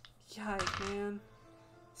left. Yikes, man.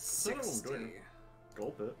 60.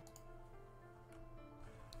 Gulp it.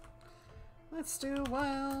 Let's do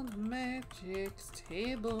Wild Magic's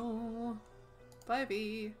Table.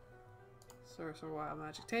 5e. Sorcerer Wild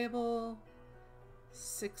Magic Table.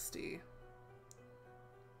 60.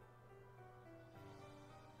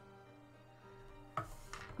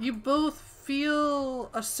 You both feel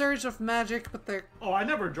a surge of magic, but they're... Oh, I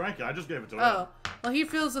never drank it. I just gave it to him. Oh. Well, he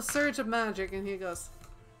feels a surge of magic, and he goes,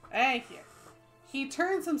 "Hey, here." He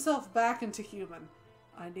turns himself back into human.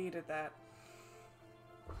 I needed that.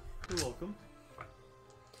 You're welcome.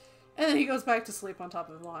 And then he goes back to sleep on top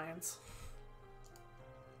of the lions.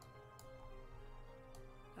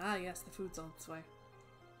 Ah, yes, the food's on its way.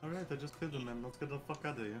 Alright, I just killed him, man. Let's get the fuck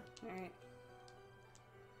out of here. Alright.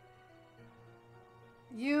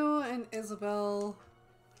 You and Isabel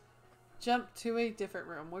jump to a different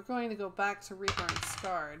room. We're going to go back to Reaper and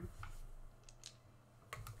Scarred.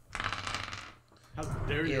 How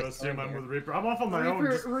dare you assume I'm with Reaper? I'm off on my own.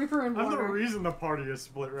 Reaper and I'm Warner. the reason the party is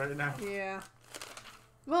split right now. Yeah.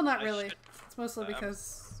 Well, not really. It's mostly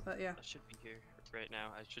because, yeah. I should be here right now.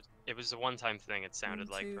 I should. It was a one-time thing. It sounded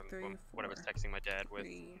 1, 2, like from 3, what I was 4, texting my dad with.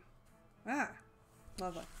 3. Ah,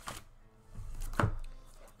 lovely.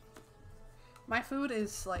 My food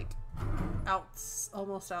is like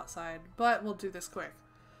almost outside, but we'll do this quick.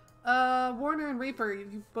 Warner and Reaper,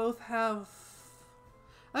 you both have.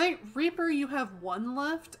 I think Reaper, you have 1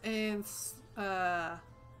 left, and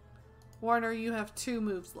Warner, you have 2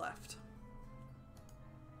 moves left.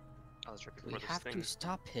 I was tripping We for this have thing. to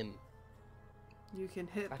stop him. You can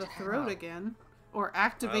hit But the throat how? again, or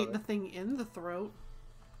activate the thing in the throat.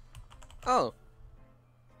 Oh,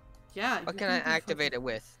 Yeah. what can I activate it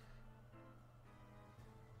with?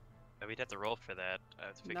 We'd have to roll for that. I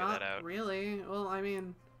have to figure Not that out. really. Well, I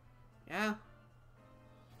mean, yeah.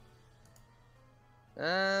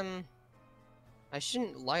 I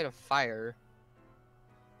shouldn't light a fire.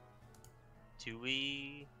 Do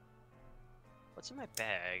we? What's in my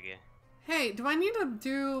bag? Hey, do I need to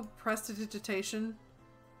do prestidigitation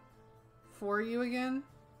for you again?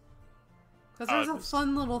 Because there's a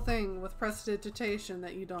fun little thing with prestidigitation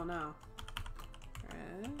that you don't know.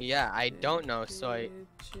 Yeah, I don't know, so I...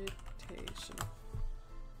 Prestidigitation.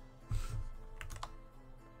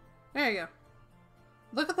 There you go.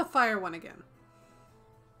 Look at the fire one again.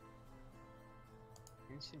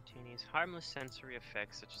 Instantaneous, harmless sensory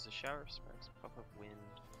effects such as a shower of sparks, a puff of wind.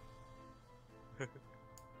 Do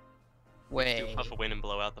Wait. a puff of wind and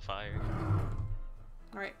blow out the fire.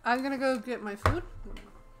 Alright, I'm gonna go get my food.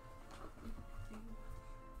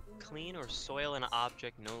 Clean or soil an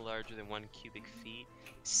object no larger than 1 cubic feet.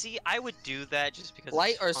 See, I would do that just because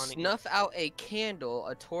Light it's or funny. snuff out a candle,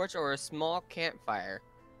 a torch, or a small campfire.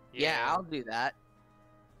 Yeah, I'll do that.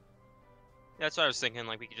 That's what I was thinking,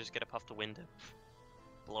 like we could just get a puff of wind to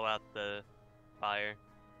blow out the fire.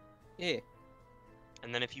 Yeah.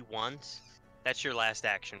 And then if you want, that's your last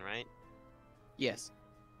action, right? Yes.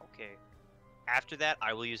 Okay. After that,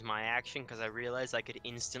 I will use my action because I realized I could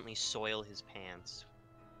instantly soil his pants.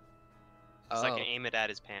 So I can aim it at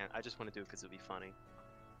his pants. I just want to do it because it'll be funny.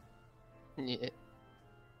 Yeah.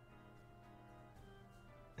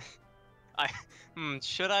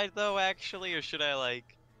 Should I though, actually, or should I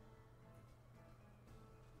like...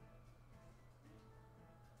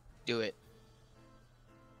 Do it.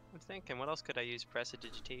 I'm thinking, what else could I use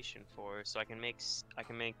prestidigitation for? So I can make...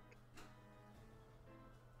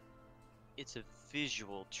 It's a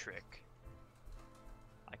visual trick.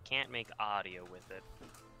 I can't make audio with it.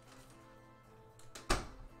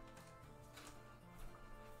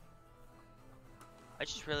 I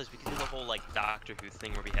just realized we could do the whole like Doctor Who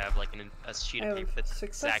thing where we have like a sheet of paper that's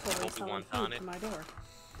exactly what we want on it. My door.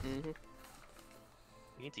 Mm-hmm.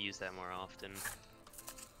 We need to use that more often.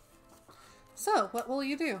 So, what will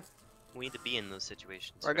you do? We need to be in those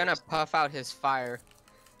situations. We're gonna puff out his fire.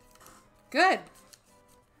 Good.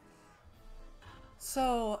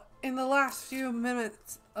 So, in the last few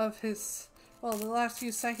minutes of his, well, the last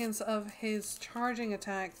few seconds of his charging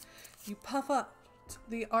attack, you puff up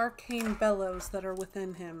the arcane bellows that are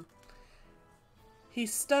within him. He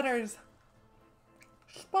stutters,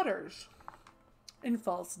 sputters, and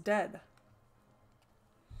falls dead.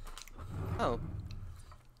 Oh.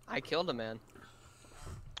 I killed a man.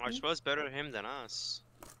 I suppose better him than us.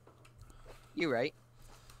 You right.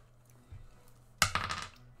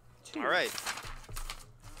 Alright.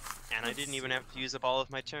 And I didn't even have to use up all of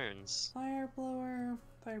my turns. Fire blower,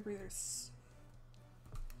 fire breathers.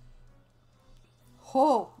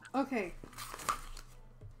 Oh, okay.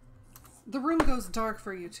 The room goes dark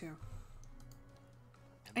for you two.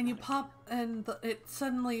 And you pop, and it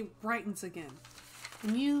suddenly brightens again.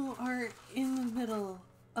 And you are in the middle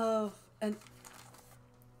of an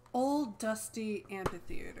old, dusty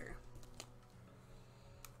amphitheater.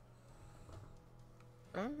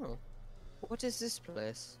 Oh. What is this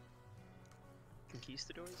place?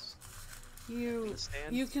 Conquistadors? You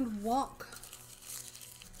can walk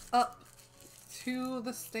up to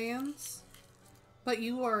the stands, but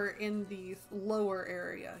you are in the lower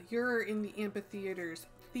area. You're in the amphitheater's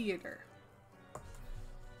theater.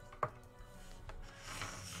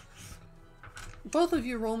 Both of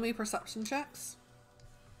you roll me perception checks.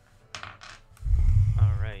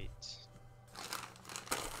 Alright.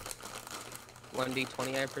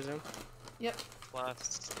 1d20, I presume? Yep.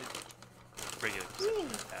 Plus regular perception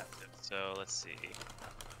passive. So let's see.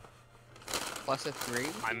 Plus a 3?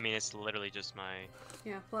 I mean, it's literally just my.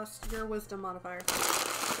 Yeah, plus your wisdom modifier.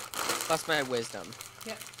 Plus my wisdom.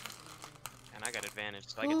 Yep. And I got advantage,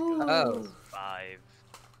 so I get to go Oh. 5.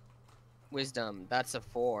 Wisdom, that's a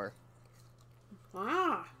 4.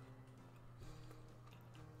 Ah.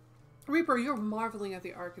 Reaper, you're marveling at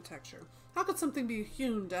the architecture. How could something be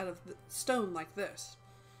hewn out of stone like this?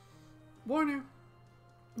 Warner,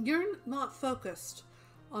 you're not focused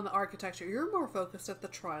on the architecture. You're more focused at the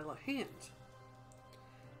trial at hand.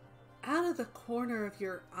 Out of the corner of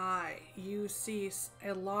your eye, you see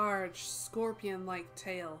a large scorpion-like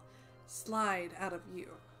tail slide out of view.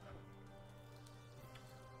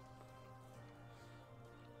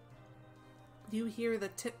 You hear the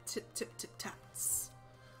tip, tip, tip, tip taps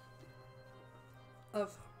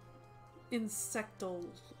of insect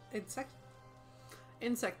legs.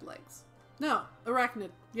 No,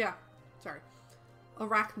 arachnid. Yeah, sorry.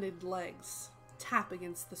 Arachnid legs tap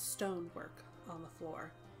against the stonework on the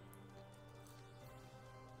floor.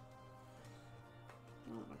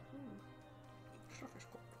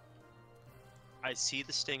 I see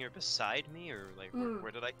the stinger beside me, or like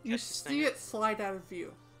where did I catch You the see stinger? it slide out of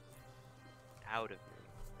view. Out of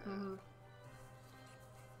me. Mm-hmm.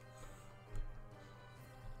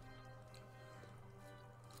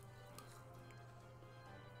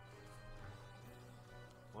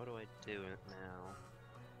 What do I do now?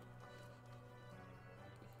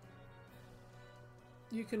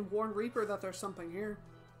 You can warn Reaper that there's something here.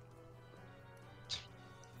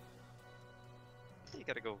 You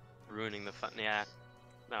gotta go ruining the fun. Yeah.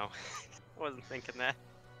 No. I wasn't thinking that.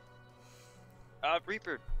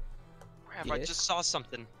 Reaper. Crap, I Yes? just saw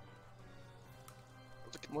something.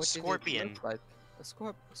 Look at What the did it scorpion. look like? A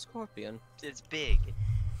scorpion. It's big.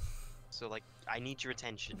 So, like, I need your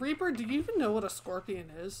attention. Reaper, do you even know what a scorpion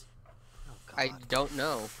is? Oh, God. I don't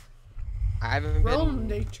know. I haven't Roll been...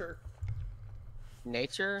 nature.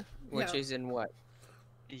 Nature? Which Yeah. is in what?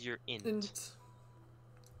 You're int.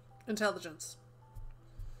 Intelligence.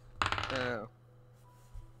 Oh.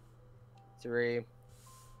 3.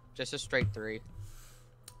 Just a straight 3.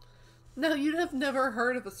 No, you'd have never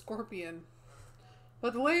heard of a scorpion.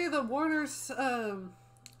 But the way the Warner's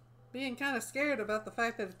being kind of scared about the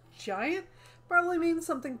fact that it's giant probably means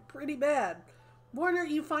something pretty bad. Warner,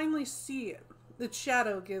 you finally see it. Its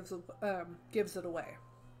shadow gives it away.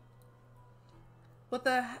 With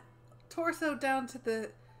the torso down to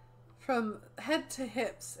from head to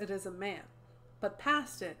hips, it is a man. But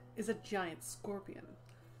past it is a giant scorpion.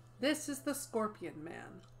 This is the Scorpion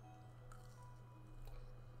Man.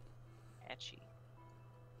 Patchy.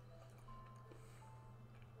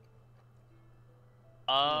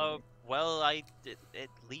 Well, at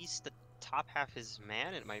least the top half is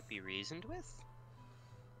man. It might be reasoned with.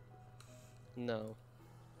 No.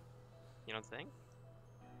 You don't think?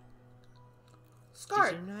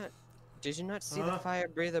 Scar, Did you not see the fire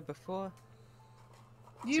breather before?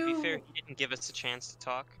 To be fair, he didn't give us a chance to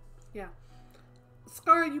talk. Yeah.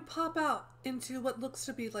 Scar, you pop out into what looks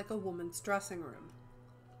to be like a woman's dressing room.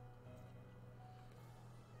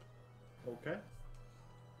 Okay.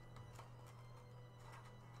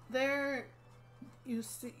 There,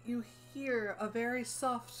 you hear a very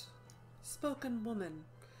soft-spoken woman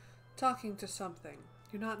talking to something.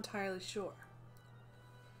 You're not entirely sure.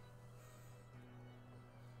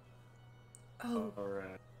 Oh,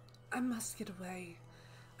 Alright. I must get away.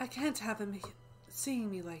 I can't have him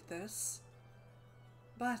seeing me like this.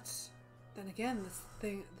 But then again,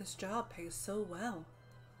 this job pays so well.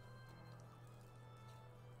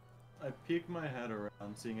 I peek my head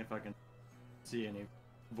around, seeing if I can see any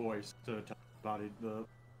voice to attach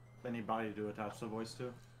any body to attach the voice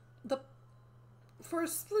to. For a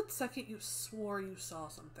split second, you swore you saw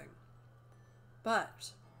something,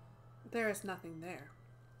 but there is nothing there.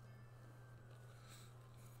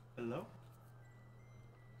 Hello?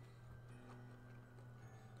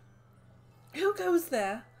 Who goes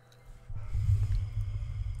there?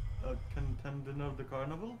 A contendant of the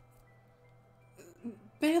carnival?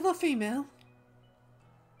 Male or female?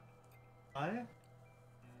 I?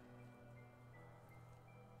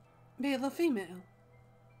 Male or female?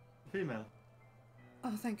 Female.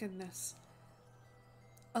 Oh, thank goodness.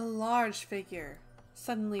 A large figure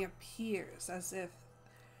suddenly appears as if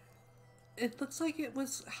it looks like it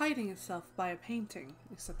was hiding itself by a painting,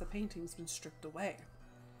 except the painting's been stripped away.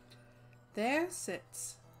 There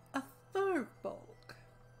sits a Furbolg.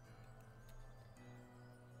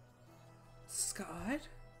 Scarred?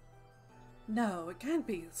 No, it can't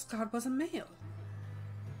be. Scarred was a male.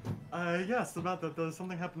 Yes, about that. Does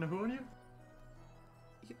something happen to who on you?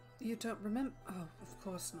 You don't remember? Oh, of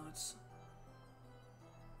course not.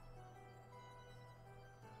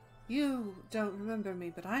 You don't remember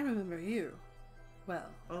me, but I remember you. Well.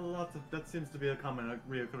 That seems to be a common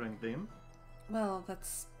reoccurring theme. Well,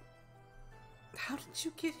 that's... How did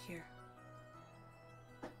you get here?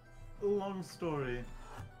 Long story.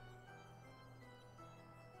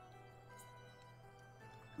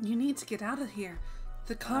 You need to get out of here.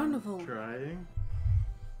 The carnival... I'm trying.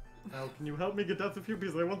 Now, can you help me get out of here?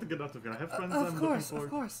 Because I want to get out of here. I have friends I'm looking for. Of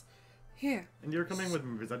course. Here. And you're coming with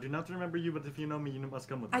me, because I do not remember you, but if you know me, you must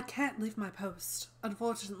come with me. I can't leave my post.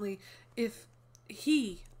 Unfortunately, if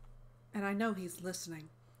he, and I know he's listening...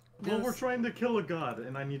 Well, we're trying to kill a god,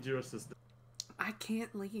 and I need your assistance. I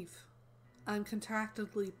can't leave. I'm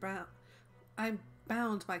contractually bound. I'm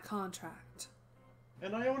bound by contract.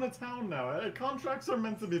 And I own a town now. Contracts are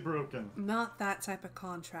meant to be broken. Not that type of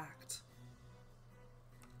contract.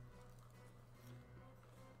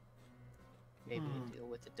 Maybe a deal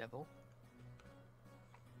with the devil.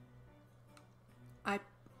 I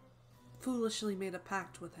foolishly made a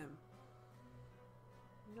pact with him.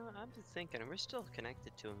 No, I'm just thinking, we're still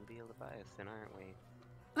connected to him via Leviathan, aren't we?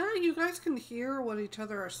 You guys can hear what each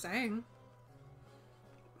other are saying.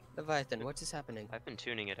 Leviathan, what is happening? I've been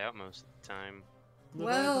tuning it out most of the time.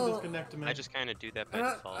 Well, I just kind of do that by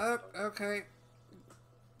default. Okay.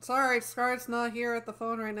 Sorry, Scar's not here at the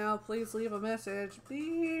phone right now. Please leave a message.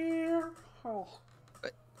 Oh.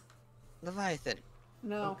 But, Leviathan.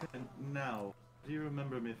 No. Okay, now, where do you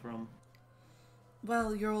remember me from?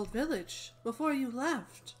 Well, your old village. Before you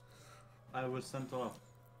left. I was sent off.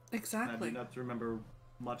 Exactly. I do not remember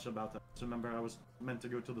much about that. Just remember I was meant to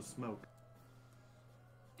go to the smoke.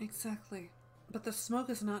 Exactly. But the smoke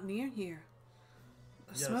is not near here.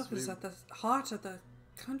 The Yes, smoke is at the heart of the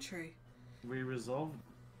country. We resolved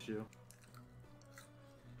the issue.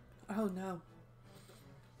 Oh no.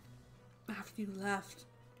 After you left.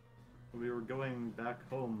 We were going back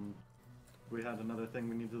home. We had another thing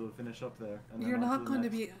we needed to finish up there. And You're not going to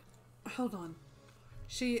be... Hold on.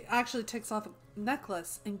 She actually takes off a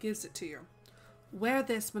necklace and gives it to you. Wear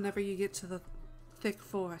this whenever you get to the thick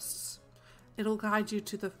forests. It'll guide you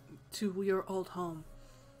to your old home.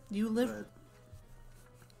 You live... Right.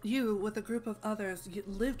 You, with a group of others, you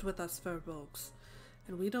lived with us Furbolgs.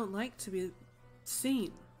 And we don't like to be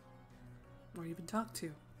seen. Or even talked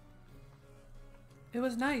to. It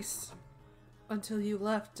was nice. Until you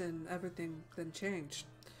left and everything then changed.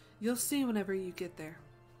 You'll see whenever you get there.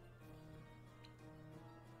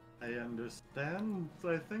 I understand,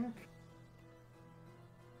 I think.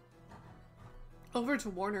 Over to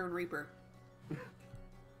Warner and Reaper.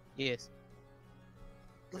 Yes.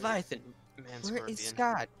 Leviathan, Man, where is Scorpion.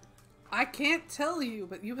 Scott? I can't tell you,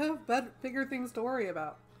 but you have bigger things to worry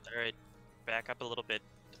about. Alright, back up a little bit.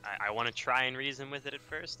 I want to try and reason with it at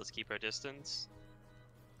first. Let's keep our distance.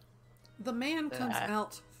 The man comes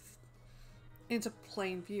out into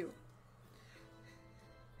plain view.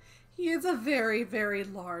 He is a very, very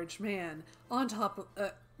large man, on top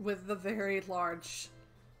of, with the very large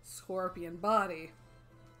scorpion body.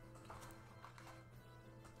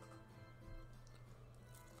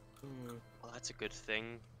 Well, that's a good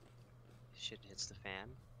thing. Shit hits the fan.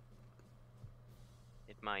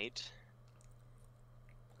 It might.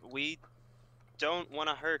 We don't want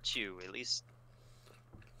to hurt you, at least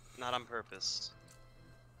not on purpose.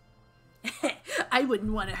 I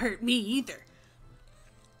wouldn't want to hurt me either.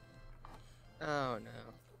 Oh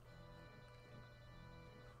no.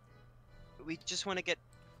 We just want to get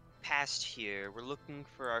past here. We're looking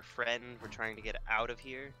for our friend. We're trying to get out of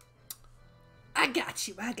here. I got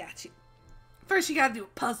you. First, you gotta do a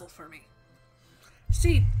puzzle for me.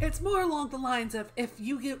 See, it's more along the lines of, if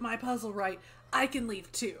you get my puzzle right, I can leave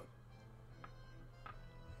too.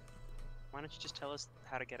 Why don't you just tell us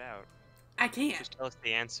how to get out? I can't. Just tell us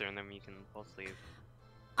the answer and then we can both leave.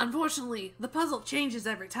 Unfortunately, the puzzle changes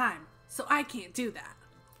every time, so I can't do that.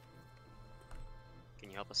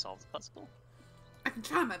 Can you help us solve the puzzle? I can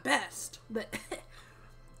try my best, but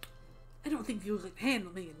I don't think you can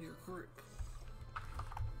handle me in your group.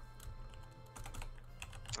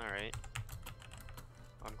 Alright.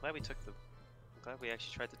 Well, I'm glad we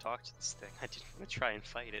actually tried to talk to this thing. I didn't want to try and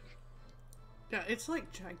fight it. Yeah, it's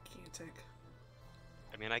like gigantic.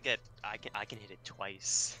 I mean, I can hit it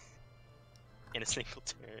twice in a single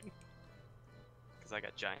turn. Because I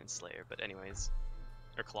got Giant Slayer, but anyways.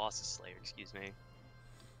 Or Colossus Slayer, excuse me.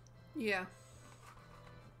 Yeah.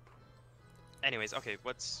 Anyways, okay,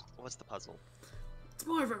 what's the puzzle? It's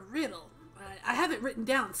more of a riddle. I have it written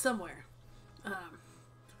down somewhere.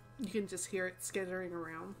 You can just hear it skittering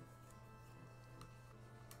around.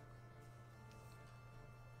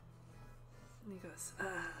 And he goes,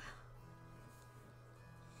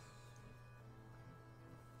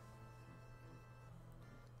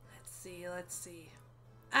 let's see.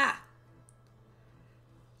 Ah!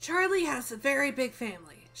 Charlie has a very big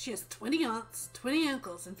family. She has 20 aunts, 20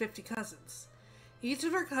 uncles, and 50 cousins. Each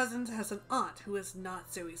of her cousins has an aunt who is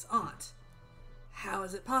not Zoe's aunt. How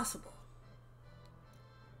is it possible?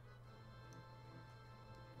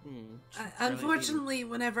 Unfortunately,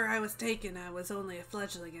 whenever I was taken, I was only a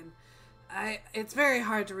fledgling, and it's very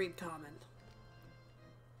hard to read common.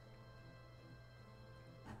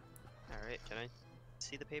 Alright, can I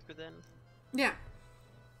see the paper then? Yeah.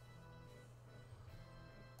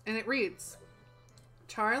 And it reads,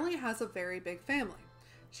 Charlie has a very big family.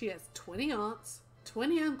 She has 20 aunts,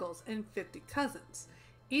 20 uncles, and 50 cousins.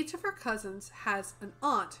 Each of her cousins has an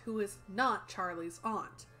aunt who is not Charlie's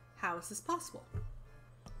aunt. How is this possible?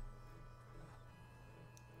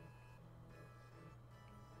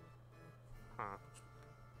 Huh.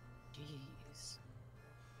 Jeez.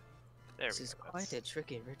 There This we is go. quite a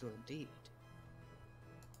tricky riddle indeed.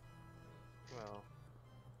 Well,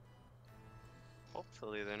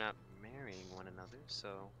 hopefully they're not marrying one another,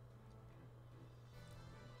 so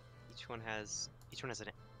each one has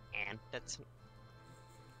an aunt that's.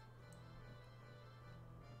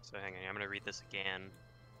 So hang on, I'm gonna read this again.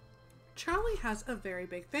 Charlie has a very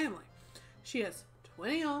big family. She has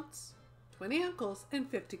 20 aunts, 20 uncles, and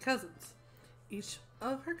 50 cousins. Each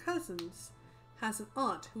of her cousins has an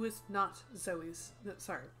aunt who is not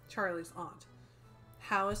Charlie's aunt.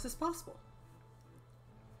 How is this possible?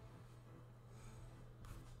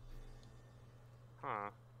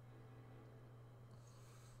 Huh.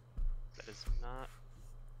 That is not.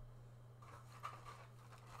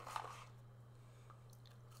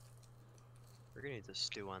 We're gonna need to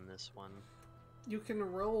stew on this one. You can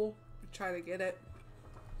roll, try to get it.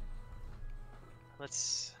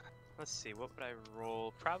 Let's see. What would I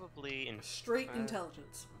roll? Probably in Straight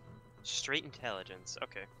intelligence. Straight intelligence.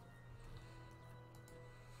 Okay.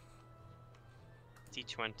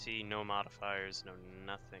 D20, no modifiers, no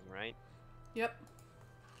nothing, right? Yep.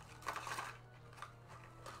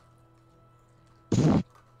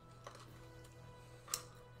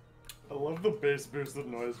 I love the bass boosted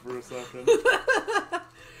noise for a second.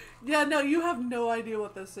 Yeah, no, you have no idea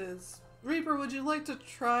what this is. Reaper, would you like to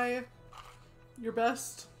try your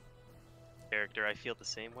best? Character, I feel the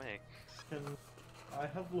same way. Can I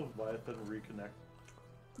have Leviathan reconnect?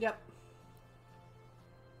 Yep.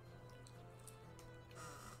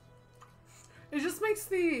 It just makes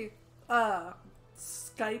the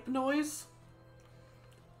Skype noise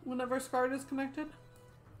whenever Scarred is connected.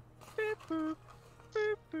 Beep, boop,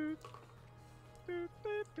 beep, boop, beep,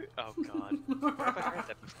 beep, beep. Oh god. Where have I heard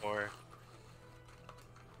that before?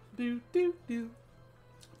 Do do do.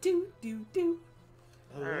 Do do do.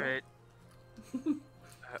 Alright. Hello?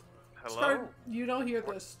 Scarred, you don't hear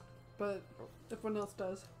this, but everyone else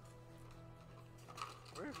does.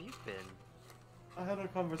 Where have you been? I had a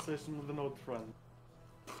conversation with an old friend.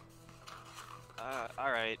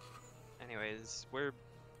 Alright. Anyways, we're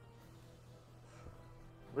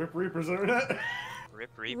Rip Reaper's internet.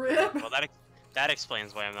 Rip Reaper. Rip. Well, that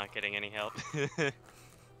explains why I'm not getting any help.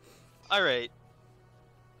 Alright.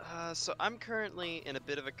 So I'm currently in a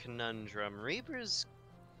bit of a conundrum. Reaper's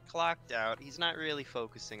clocked out. He's not really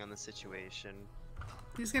focusing on the situation.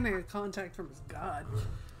 He's getting a contact from his god.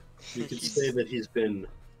 You could say that he's been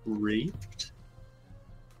raped.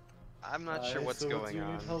 I'm not sure what's so going what do you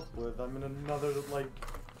on. need help with? I'm in another,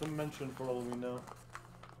 dimension for all we know.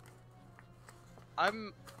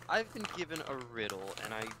 I've been given a riddle,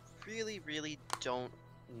 and I really don't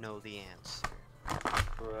know the answer.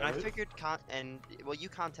 Right. And I figured, well, you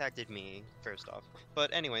contacted me first off.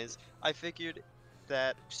 But anyways, I figured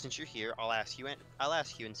that since you're here, I'll ask you and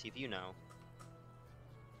see if you know.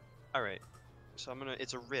 All right. So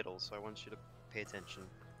it's a riddle, so I want you to pay attention.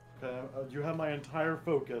 Okay, you have my entire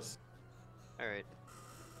focus. All right.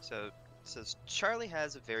 So it says Charlie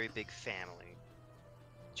has a very big family.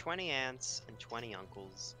 20 aunts and 20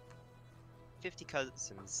 uncles. 50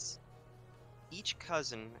 cousins. Each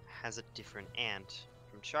cousin has a different aunt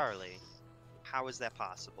from Charlie. How is that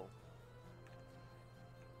possible?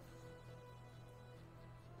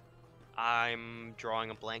 I'm drawing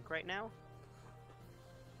a blank right now.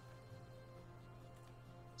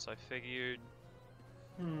 So I figured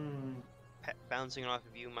bouncing off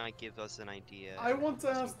of you might give us an idea. I want to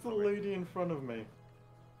ask the lady in front of me.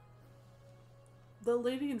 The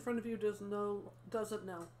lady in front of you doesn't know.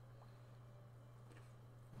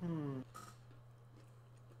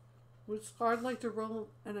 Would Scar like to roll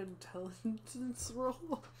an intelligence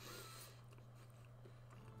roll?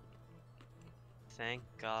 Thank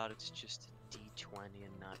God it's just a D20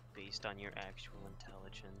 and not based on your actual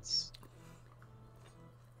intelligence.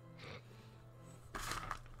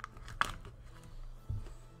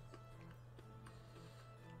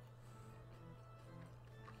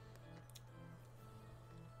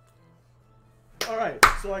 Alright,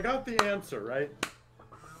 so I got the answer, right?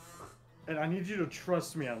 And I need you to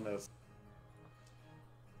trust me on this.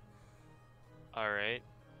 Alright.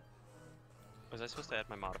 Was I supposed to add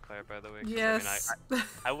my modifier, by the way? Yes. I mean,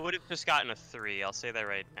 I would have just gotten a 3, I'll say that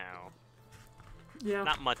right now. Yeah.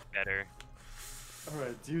 Not much better.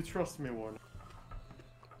 Alright, do you trust me, Warren?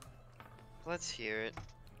 Let's hear it.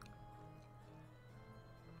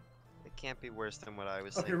 It can't be worse than what I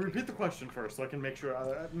was Okay, thinking. repeat the question first so I can make sure.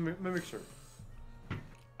 Make sure.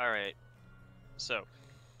 Alright. So,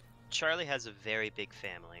 Charlie has a very big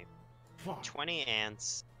family. Fuck. 20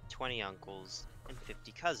 aunts, 20 uncles, and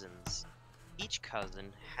 50 cousins. Each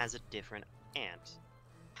cousin has a different aunt.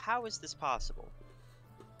 How is this possible?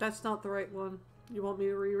 That's not the right one. You want me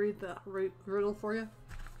to reread the riddle for you?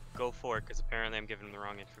 Go for it, because apparently I'm giving them the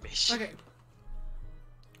wrong information. Okay.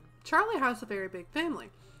 Charlie has a very big family.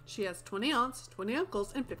 She has 20 aunts, 20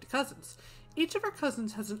 uncles, and 50 cousins. Each of her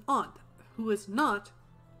cousins has an aunt who is not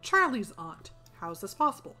Charlie's aunt. How is this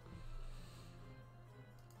possible?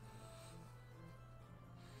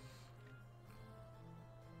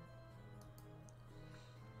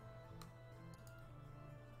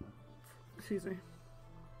 Excuse me.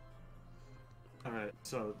 Alright,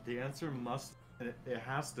 so the answer it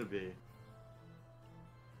has to be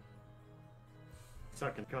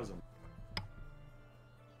second cousin.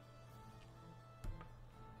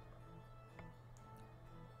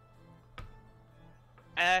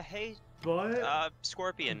 Hey, But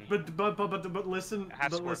Scorpion. but listen,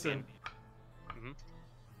 Half but Scorpion. listen. Mm-hmm.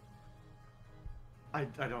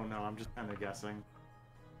 I don't know. I'm just kind of guessing.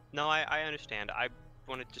 No, I understand. I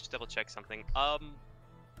want to just double check something.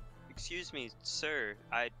 Excuse me, sir.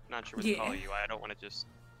 I'm not sure what to call you. I don't want to just...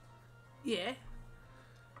 Yeah.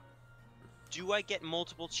 Do I get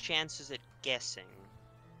multiple chances at guessing?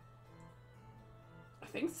 I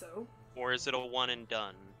think so. Or is it a one and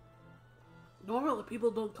done? Normally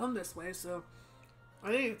people don't come this way, so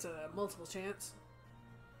I think it's a multiple chance.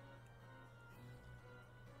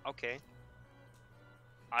 Okay.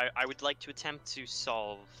 I would like to attempt to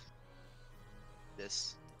solve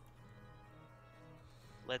this.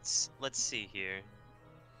 Let's see here.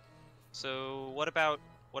 So what about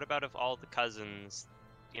if all the cousins,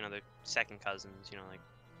 you know, the second cousins, you know, like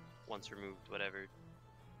once removed, whatever.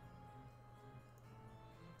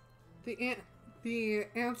 The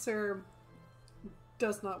answer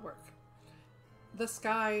does not work. The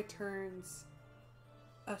sky turns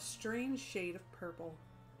a strange shade of purple.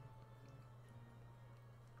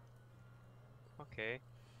 Okay.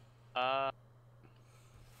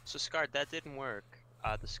 So Scarred, that didn't work.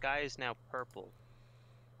 The sky is now purple.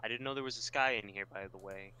 I didn't know there was a sky in here, by the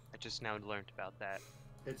way. I just now learned about that.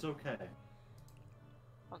 It's okay.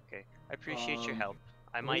 Okay. I appreciate your help.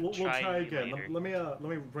 I might we'll try you again. later. Let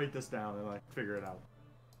me write this down and like figure it out.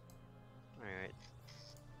 Alright.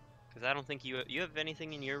 Because I don't think you have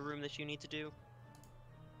anything in your room that you need to do?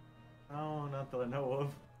 Oh, not that I know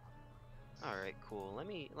of. Alright, cool. Let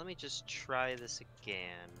me just try this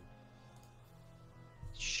again.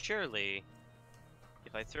 Surely,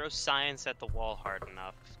 if I throw science at the wall hard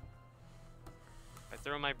enough, if I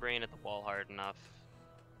throw my brain at the wall hard enough,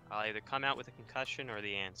 I'll either come out with a concussion or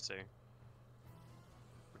the answer.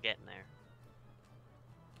 We're getting there.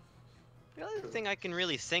 The other thing I can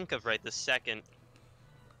really think of right this second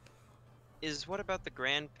is what about the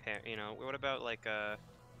grandparent, you know, what about like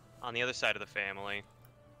on the other side of the family?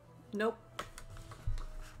 Nope.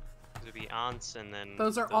 It would be aunts and then.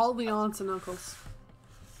 Those are all the aunts and uncles.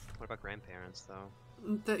 What about grandparents,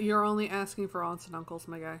 though? That you're only asking for aunts and uncles,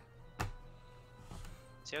 my guy.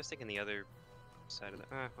 See, I was thinking the other side of the.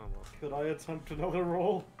 Oh well. Could I attempt another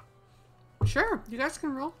roll? Sure, you guys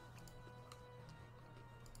can roll.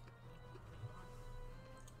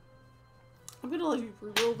 I'm gonna let you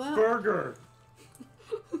re-roll that. Burger.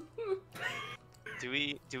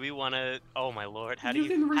 Do we want to? Oh my lord! How You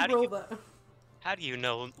can how do re-roll you that. how do you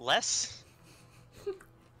know less?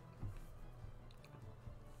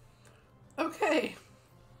 Okay.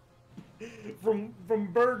 From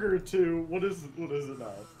burger to what is it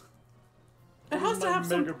now? It has to have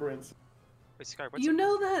some. Mega brains. Wait, Scar, what's You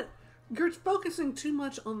know that you're focusing too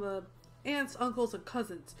much on the aunts, uncles, and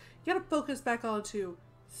cousins. You gotta focus back onto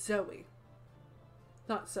Zoe.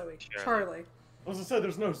 Not Zoe. Charlie. I was gonna say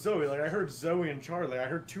there's no Zoe. Like I heard Zoe and Charlie. I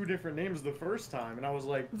heard two different names the first time, and I was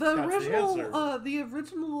like, The that's original, the answer. the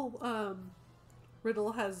original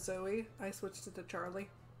riddle has Zoe. I switched it to Charlie.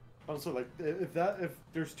 Also, like if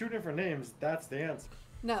there's two different names, that's the answer.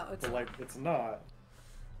 No, it's But like it's not.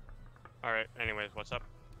 All right. Anyways, what's up?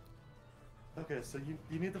 Okay, so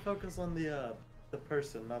you need to focus on the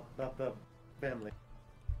person, not the family.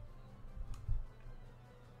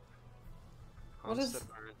 What Aunts is- that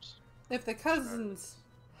aren't- if the cousins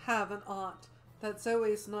have an aunt that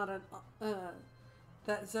Zoe's not an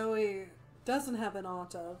that Zoe doesn't have an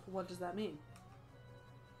aunt of, what does that mean?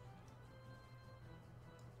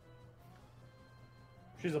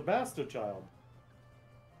 She's a bastard child.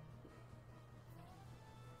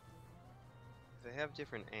 They have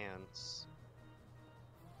different aunts.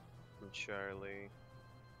 From Charlie.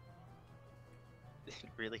 It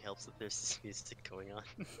really helps that there's this music going on.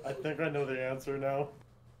 I think I know the answer now.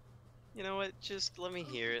 You know what? Just let me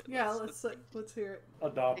hear it. Yeah, let's hear it. It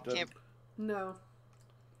Adopted. can't. No.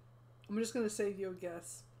 I'm just gonna save you a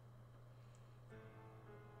guess.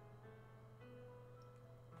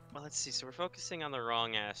 Well, let's see. So we're focusing on the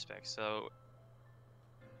wrong aspect. So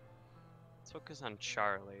let's focus on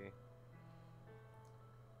Charlie.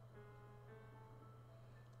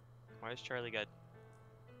 Why has Charlie got?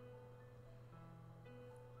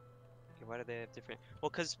 Okay, why do they have different? Well,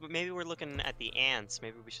 because maybe we're looking at the aunts.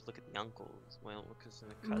 Maybe we should look at the uncles. Well, because of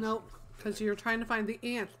the cousins. Nope, because you're trying to find the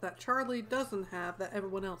aunt that Charlie doesn't have that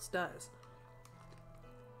everyone else does.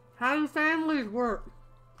 How do families work?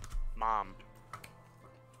 Mom.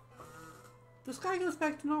 This guy goes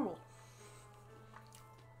back to normal.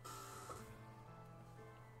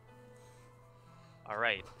 All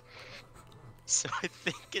right. So I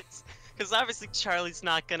think it's because obviously Charlie's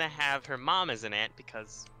not gonna have her mom as an aunt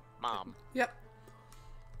because mom. Yep.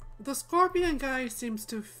 The scorpion guy seems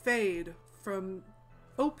to fade from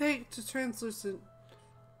opaque to translucent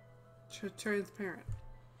to transparent.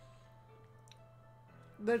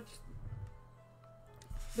 The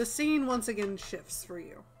scene once again shifts for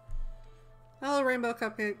you. Hello, Rainbow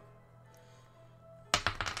Cupcake.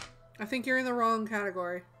 I think you're in the wrong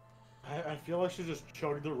category. I feel I should just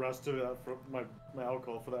chug the rest of that for my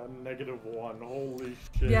alcohol for that -1. Holy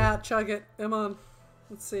shit. Yeah, chug it. Come on.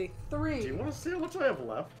 Let's see. 3. Do you want to see how much I have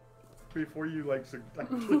left before you like actually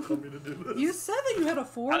tell me to do this? You said that you had a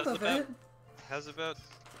fourth of it. How's about?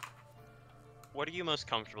 What are you most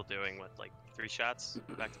comfortable doing with, like 3 shots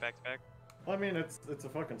back to back to back? I mean, it's a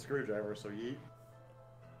fucking screwdriver, so yeet.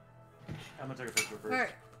 I'm gonna take a picture first.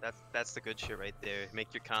 Alright. That's the good shit right there.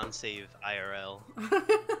 Make your con save IRL.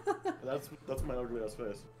 That's my ugly ass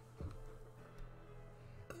face.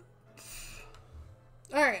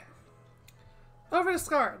 Alright. Over to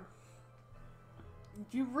Scarred.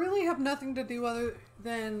 You really have nothing to do other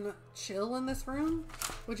than chill in this room?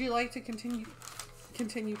 Would you like to continue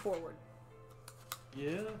forward?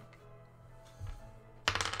 Yeah.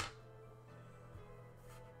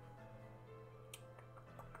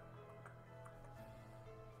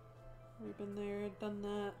 We've been there, done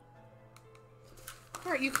that.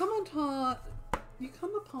 Alright, you come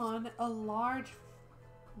upon a large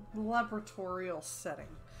laboratorial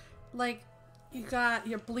setting. Like, you got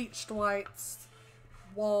your bleached whites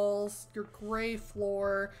walls, your gray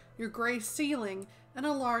floor, your gray ceiling, and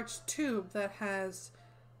a large tube that has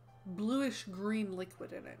bluish green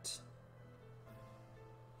liquid in it.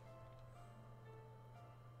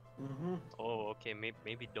 Mm-hmm. Oh, okay.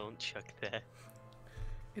 Maybe don't chuck that.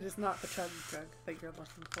 It is not the chug jug that you're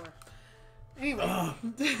looking for. Anyway.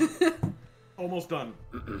 Almost done.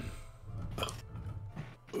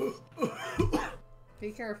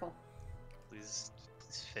 Be careful. Please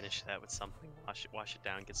finish that with something. Wash it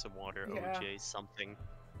down. Get some water. Yeah. OJ something.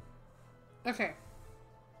 Okay.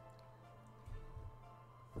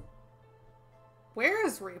 Where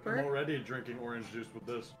is Reaper? I'm already drinking orange juice with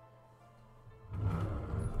this.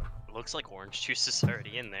 It looks like orange juice is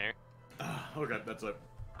already in there. Okay, that's it.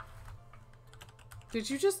 Did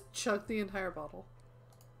you just chug the entire bottle?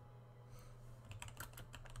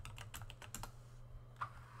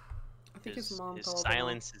 I think his mom his called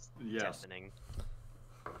silence is Yes. deafening.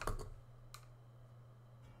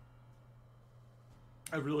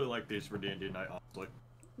 I really like these for D&D night, honestly.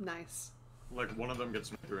 Nice. Like, one of them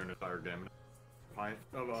gets me through an entire game. Pint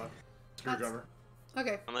of screwdriver.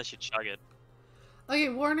 Okay. Unless you chug it. Okay,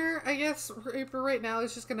 Warner, I guess Reaper right now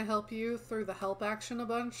is just gonna help you through the help action a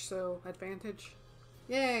bunch, so advantage.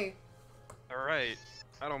 Yay! Alright.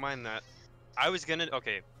 I don't mind that. I was gonna...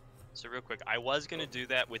 Okay. So real quick, I was gonna do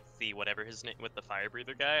that with the whatever his name... With the fire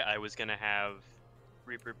breather guy. I was gonna have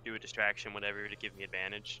Reaper do a distraction, whatever, to give me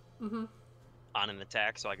advantage. Mm-hmm. On an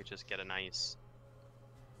attack, so I could just get a nice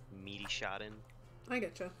meaty shot in. I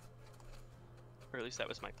getcha. Or at least that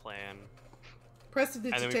was my plan.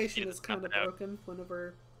 Prestidigitation is kind of broken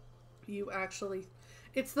whenever you actually...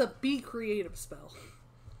 It's the be creative spell.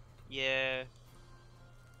 Yeah.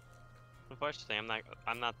 Unfortunately,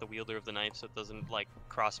 I'm not the wielder of the knife, so it doesn't like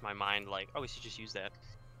cross my mind like, oh, we should just use that.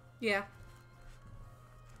 Yeah.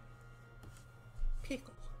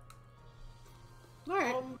 Pickle.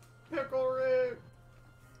 Alright. Pickle Rick!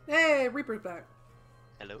 Hey, Reaper's back.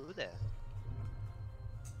 Hello there.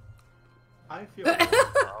 I feel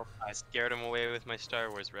Well, I scared him away with my Star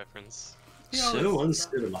Wars reference. So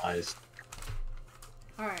uncivilized.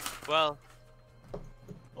 Alright. Well,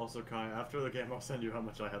 Also, Kai, after the game, I'll send you how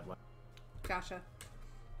much I had left. Gotcha.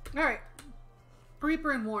 Alright.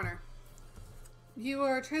 Reaper and Warner. You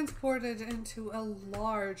are transported into a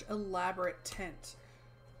large, elaborate tent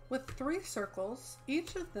with 3 circles.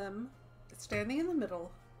 Each of them, standing in the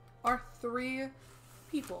middle, are 3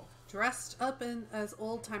 people dressed up in as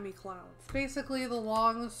old-timey clowns. Basically, the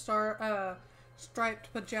long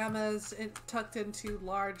striped pajamas tucked into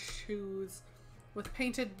large shoes with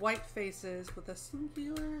painted white faces with a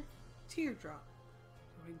singular teardrop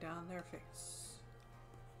going down their face.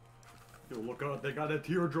 Yo, look out, they got a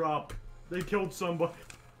teardrop. They killed somebody.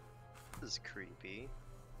 this is creepy.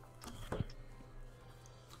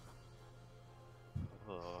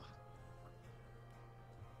 Oh.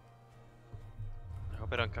 I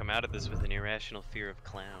hope I don't come out of this with an irrational fear of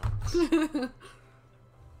clowns.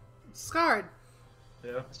 Scarred.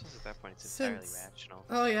 Yeah. I suppose at that point it's entirely rational.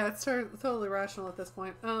 Oh yeah, it's totally rational at this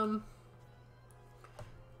point. Do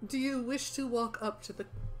you wish to walk up to the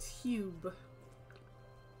cube?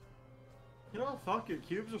 You know, fuck it.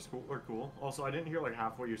 Cubes are cool. Also, I didn't hear like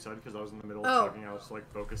half what you said because I was in the middle Oh. of talking. I was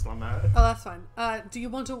like focused on that. Oh, that's fine. Do you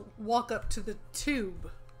want to walk up to the tube?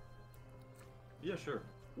 Yeah, sure.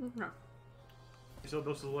 No. You said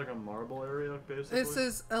this is like a marble area, basically? This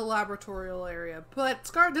is a laboratorial area, but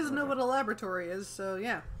Scar doesn't know what a laboratory is, so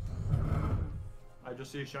yeah. I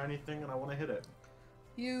just see a shiny thing and I want to hit it.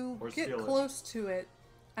 You Or get steal it. close to it,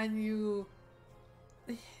 and you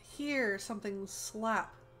hear something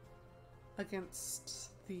slap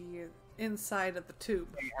against the inside of the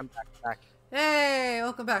tube. Hey, I'm back. Hey,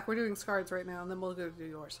 welcome back. We're doing Scards right now, and then we'll go do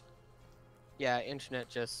yours. Yeah, internet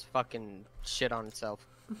just fucking shit on itself.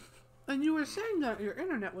 And you were saying that your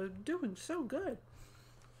internet was doing so good.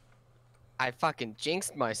 I fucking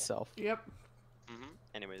jinxed myself. Yep.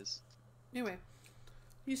 Anyways. Anyway,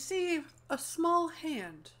 you see a small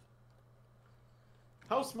hand.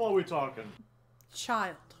 How small are we talking?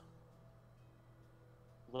 Child.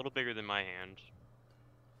 A little bigger than my hand.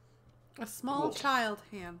 A small Cool. child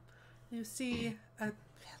hand. You see a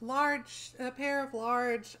pair of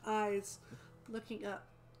large eyes looking up,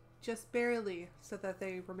 just barely, so that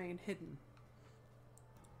they remain hidden.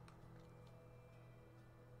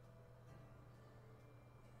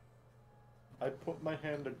 I put my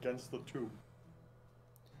hand against the tube.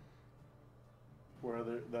 Where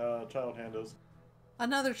the child hand is.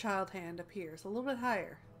 Another child hand appears, a little bit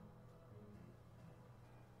higher.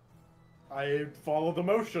 I follow the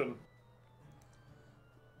motion.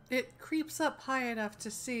 It creeps up high enough to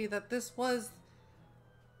see that this was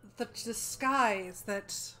the disguise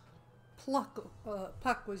that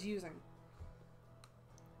Puck was using.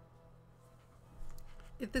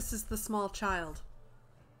 This is the small child.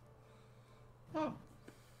 Oh.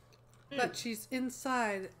 But she's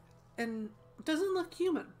inside and doesn't look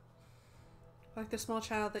human. Like the small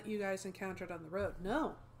child that you guys encountered on the road.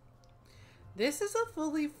 No. This is a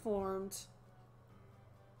fully formed...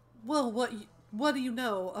 Well, what do you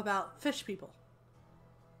know about fish people?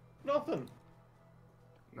 Nothing.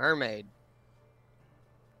 Mermaid.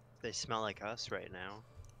 They smell like us right now.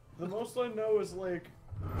 The most I know is like...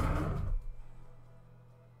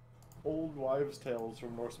 old wives' tales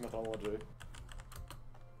from Norse mythology?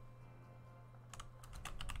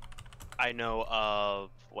 I know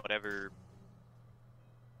of whatever.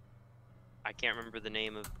 I can't remember the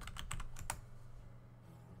name of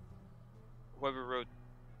whoever wrote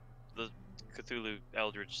the Cthulhu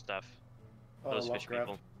Eldritch stuff. Those fish Lovecraft.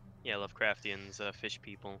 people. Yeah, Lovecraftians, fish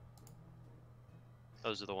people.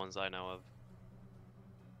 Those are the ones I know of.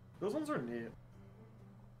 Those ones are neat.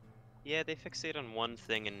 Yeah, they fixate on one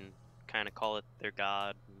thing and kind of call it their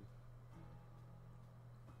god.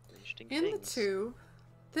 Interesting In the things. tube,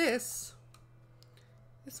 this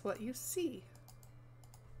is what you see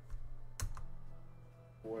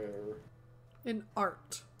Where? in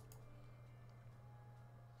art.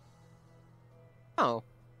 Oh.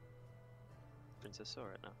 Princess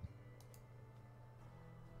Sora, no.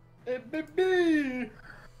 Hey, baby!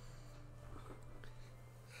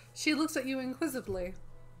 She looks at you inquisitively.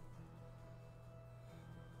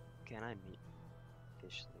 Can I meet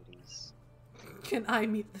fish ladies? Can I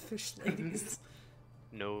meet the fish ladies?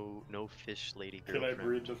 No fish lady Can I girlfriend.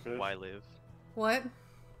 breed the fish? Why live? What?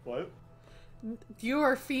 What? You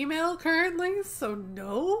are female currently, so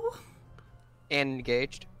no? And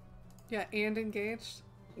engaged. Yeah, and engaged.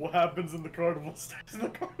 What happens in the carnival stays in the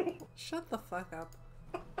carnival. Shut the fuck up.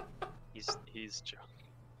 He's drunk.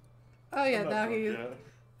 Oh yeah, I'm not now drunk he. yet. I'm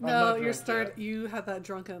No, not you're drunk yet. You had that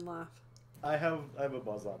drunken laugh. I have a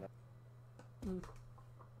buzz on it. Mm.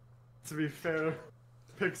 To be fair,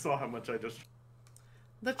 Pig saw how much I just.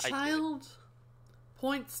 The I did. child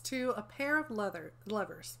points to a pair of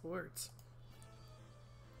levers. Words.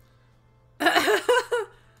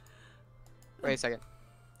 Wait a second.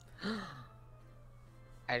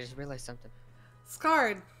 I just realized something.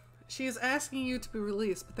 Scarred, she is asking you to be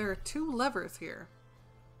released, but there are 2 levers here.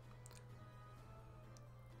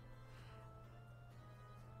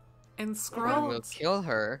 And One will scrawled, kill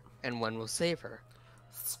her, and one will save her.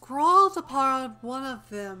 scrawled upon one of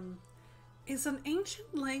them is an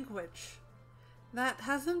ancient language that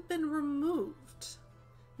hasn't been removed.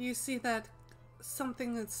 You see that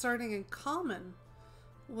something that's starting in common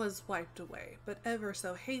was wiped away, but ever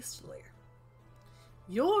so hastily.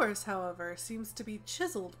 Yours, however, seems to be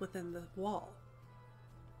chiseled within the wall.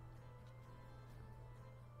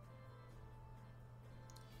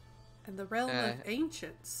 And the realm of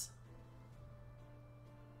ancients,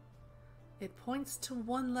 it points to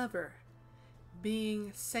one lever,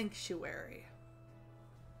 being sanctuary.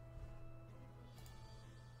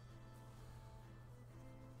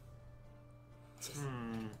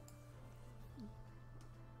 Hmm.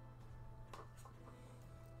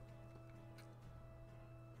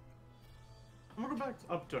 I'm gonna go back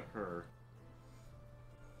up to her,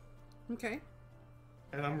 Okay.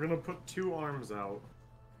 and I'm gonna put 2 arms out.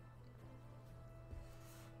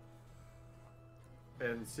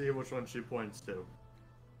 And see which one she points to.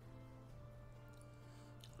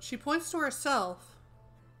 She points to herself,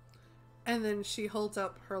 and then she holds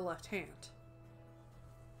up her left hand.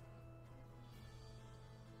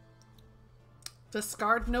 Does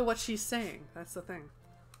Scarred know what she's saying? That's the thing.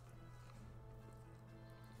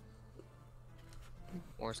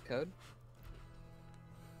 Morse code.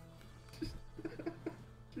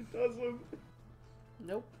 She doesn't.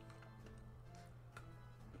 Nope.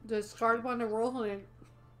 Does Scarred want to roll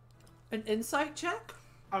an insight check?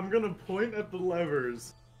 I'm gonna point at the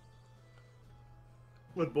levers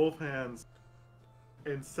with both hands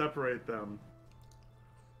and separate them.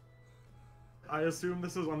 I assume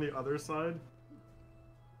this is on the other side.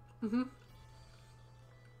 Mm-hmm.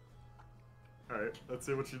 Alright, let's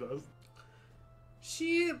see what she does.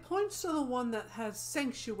 She points to the one that has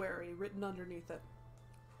sanctuary written underneath it.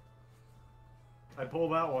 I pull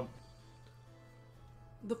that one.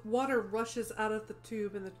 The water rushes out of the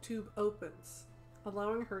tube and the tube opens,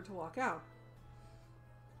 allowing her to walk out.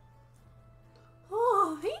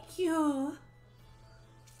 Oh, thank you.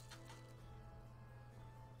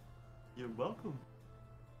 You're welcome.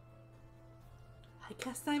 I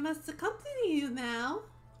guess I must accompany you now.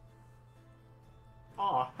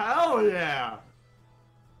 Oh, hell yeah!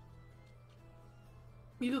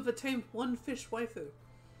 You have attained 1 fish waifu.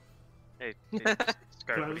 Hey, Can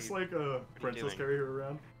Scar, I what are just you- like princess doing? carry her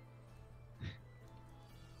around?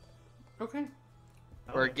 Okay.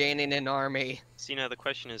 We're gaining an army. So, the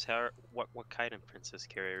question is, what kind of princess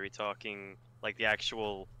carry? Are we talking like the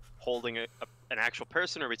actual holding an actual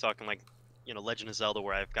person, or are we talking like, Legend of Zelda,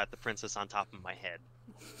 where I've got the princess on top of my head?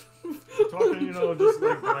 Talking, just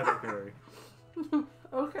like bridal carry.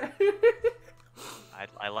 Okay.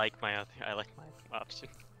 I like my option.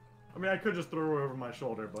 I mean, I could just throw her over my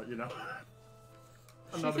shoulder, but I'm not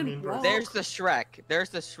a can mean walk. person. There's the Shrek. There's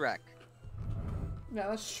the Shrek. Yeah,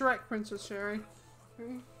 that's Shrek, Princess Sherry.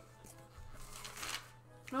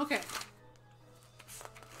 Okay.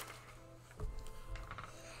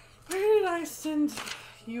 Where did I send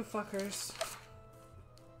you fuckers?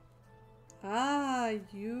 Ah,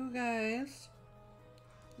 you guys.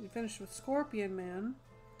 We finished with Scorpion Man.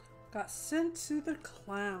 Got sent to the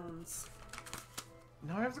clowns.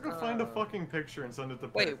 Now I have to go find a fucking picture and send it to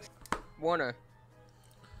Wait, Pip. Warner.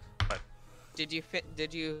 What? Did you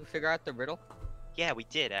figure out the riddle? Yeah, we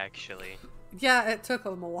did actually. Yeah, it took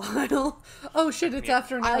them a while. Oh shit, it's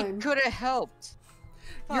after 9. I could have helped.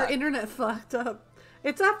 Your Fuck. internet fucked up.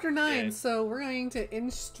 It's after 9, Yeah. so we're going to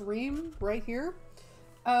end stream right here.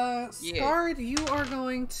 Scarred, you are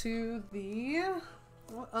going to the...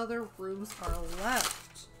 What other rooms are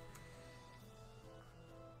left?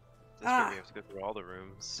 This is where we have to go through all the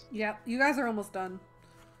rooms. Yeah, you guys are almost done.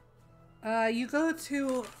 You go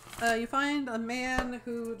to... you find a man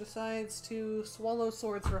who decides to swallow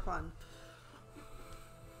swords for fun.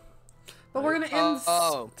 But we're gonna end...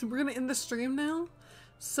 We're gonna end the stream now.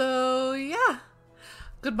 So, yeah.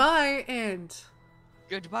 Goodbye, and...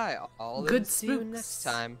 Goodbye. All Good see you spooks. next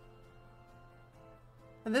time.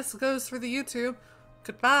 And this goes for the YouTube.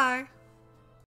 Goodbye.